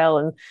PROMISE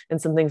trial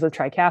and some things with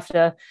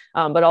Trikafta.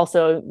 But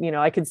also,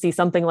 I could see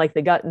something like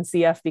the gut and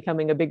CF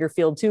becoming a bigger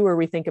field too, where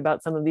we think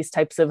about some of these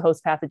types of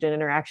host pathogen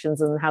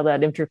interactions and how that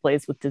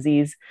interplays with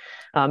disease.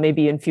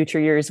 Maybe in future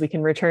years, we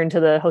can return to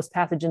the host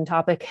pathogen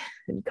topic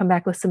and come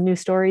back with some new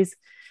stories.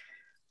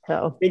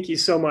 So thank you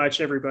so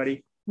much,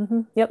 everybody.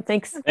 Mm-hmm. Yep.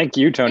 Thanks. Thank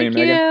you, Tony and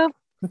Megan.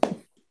 Thank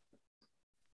you.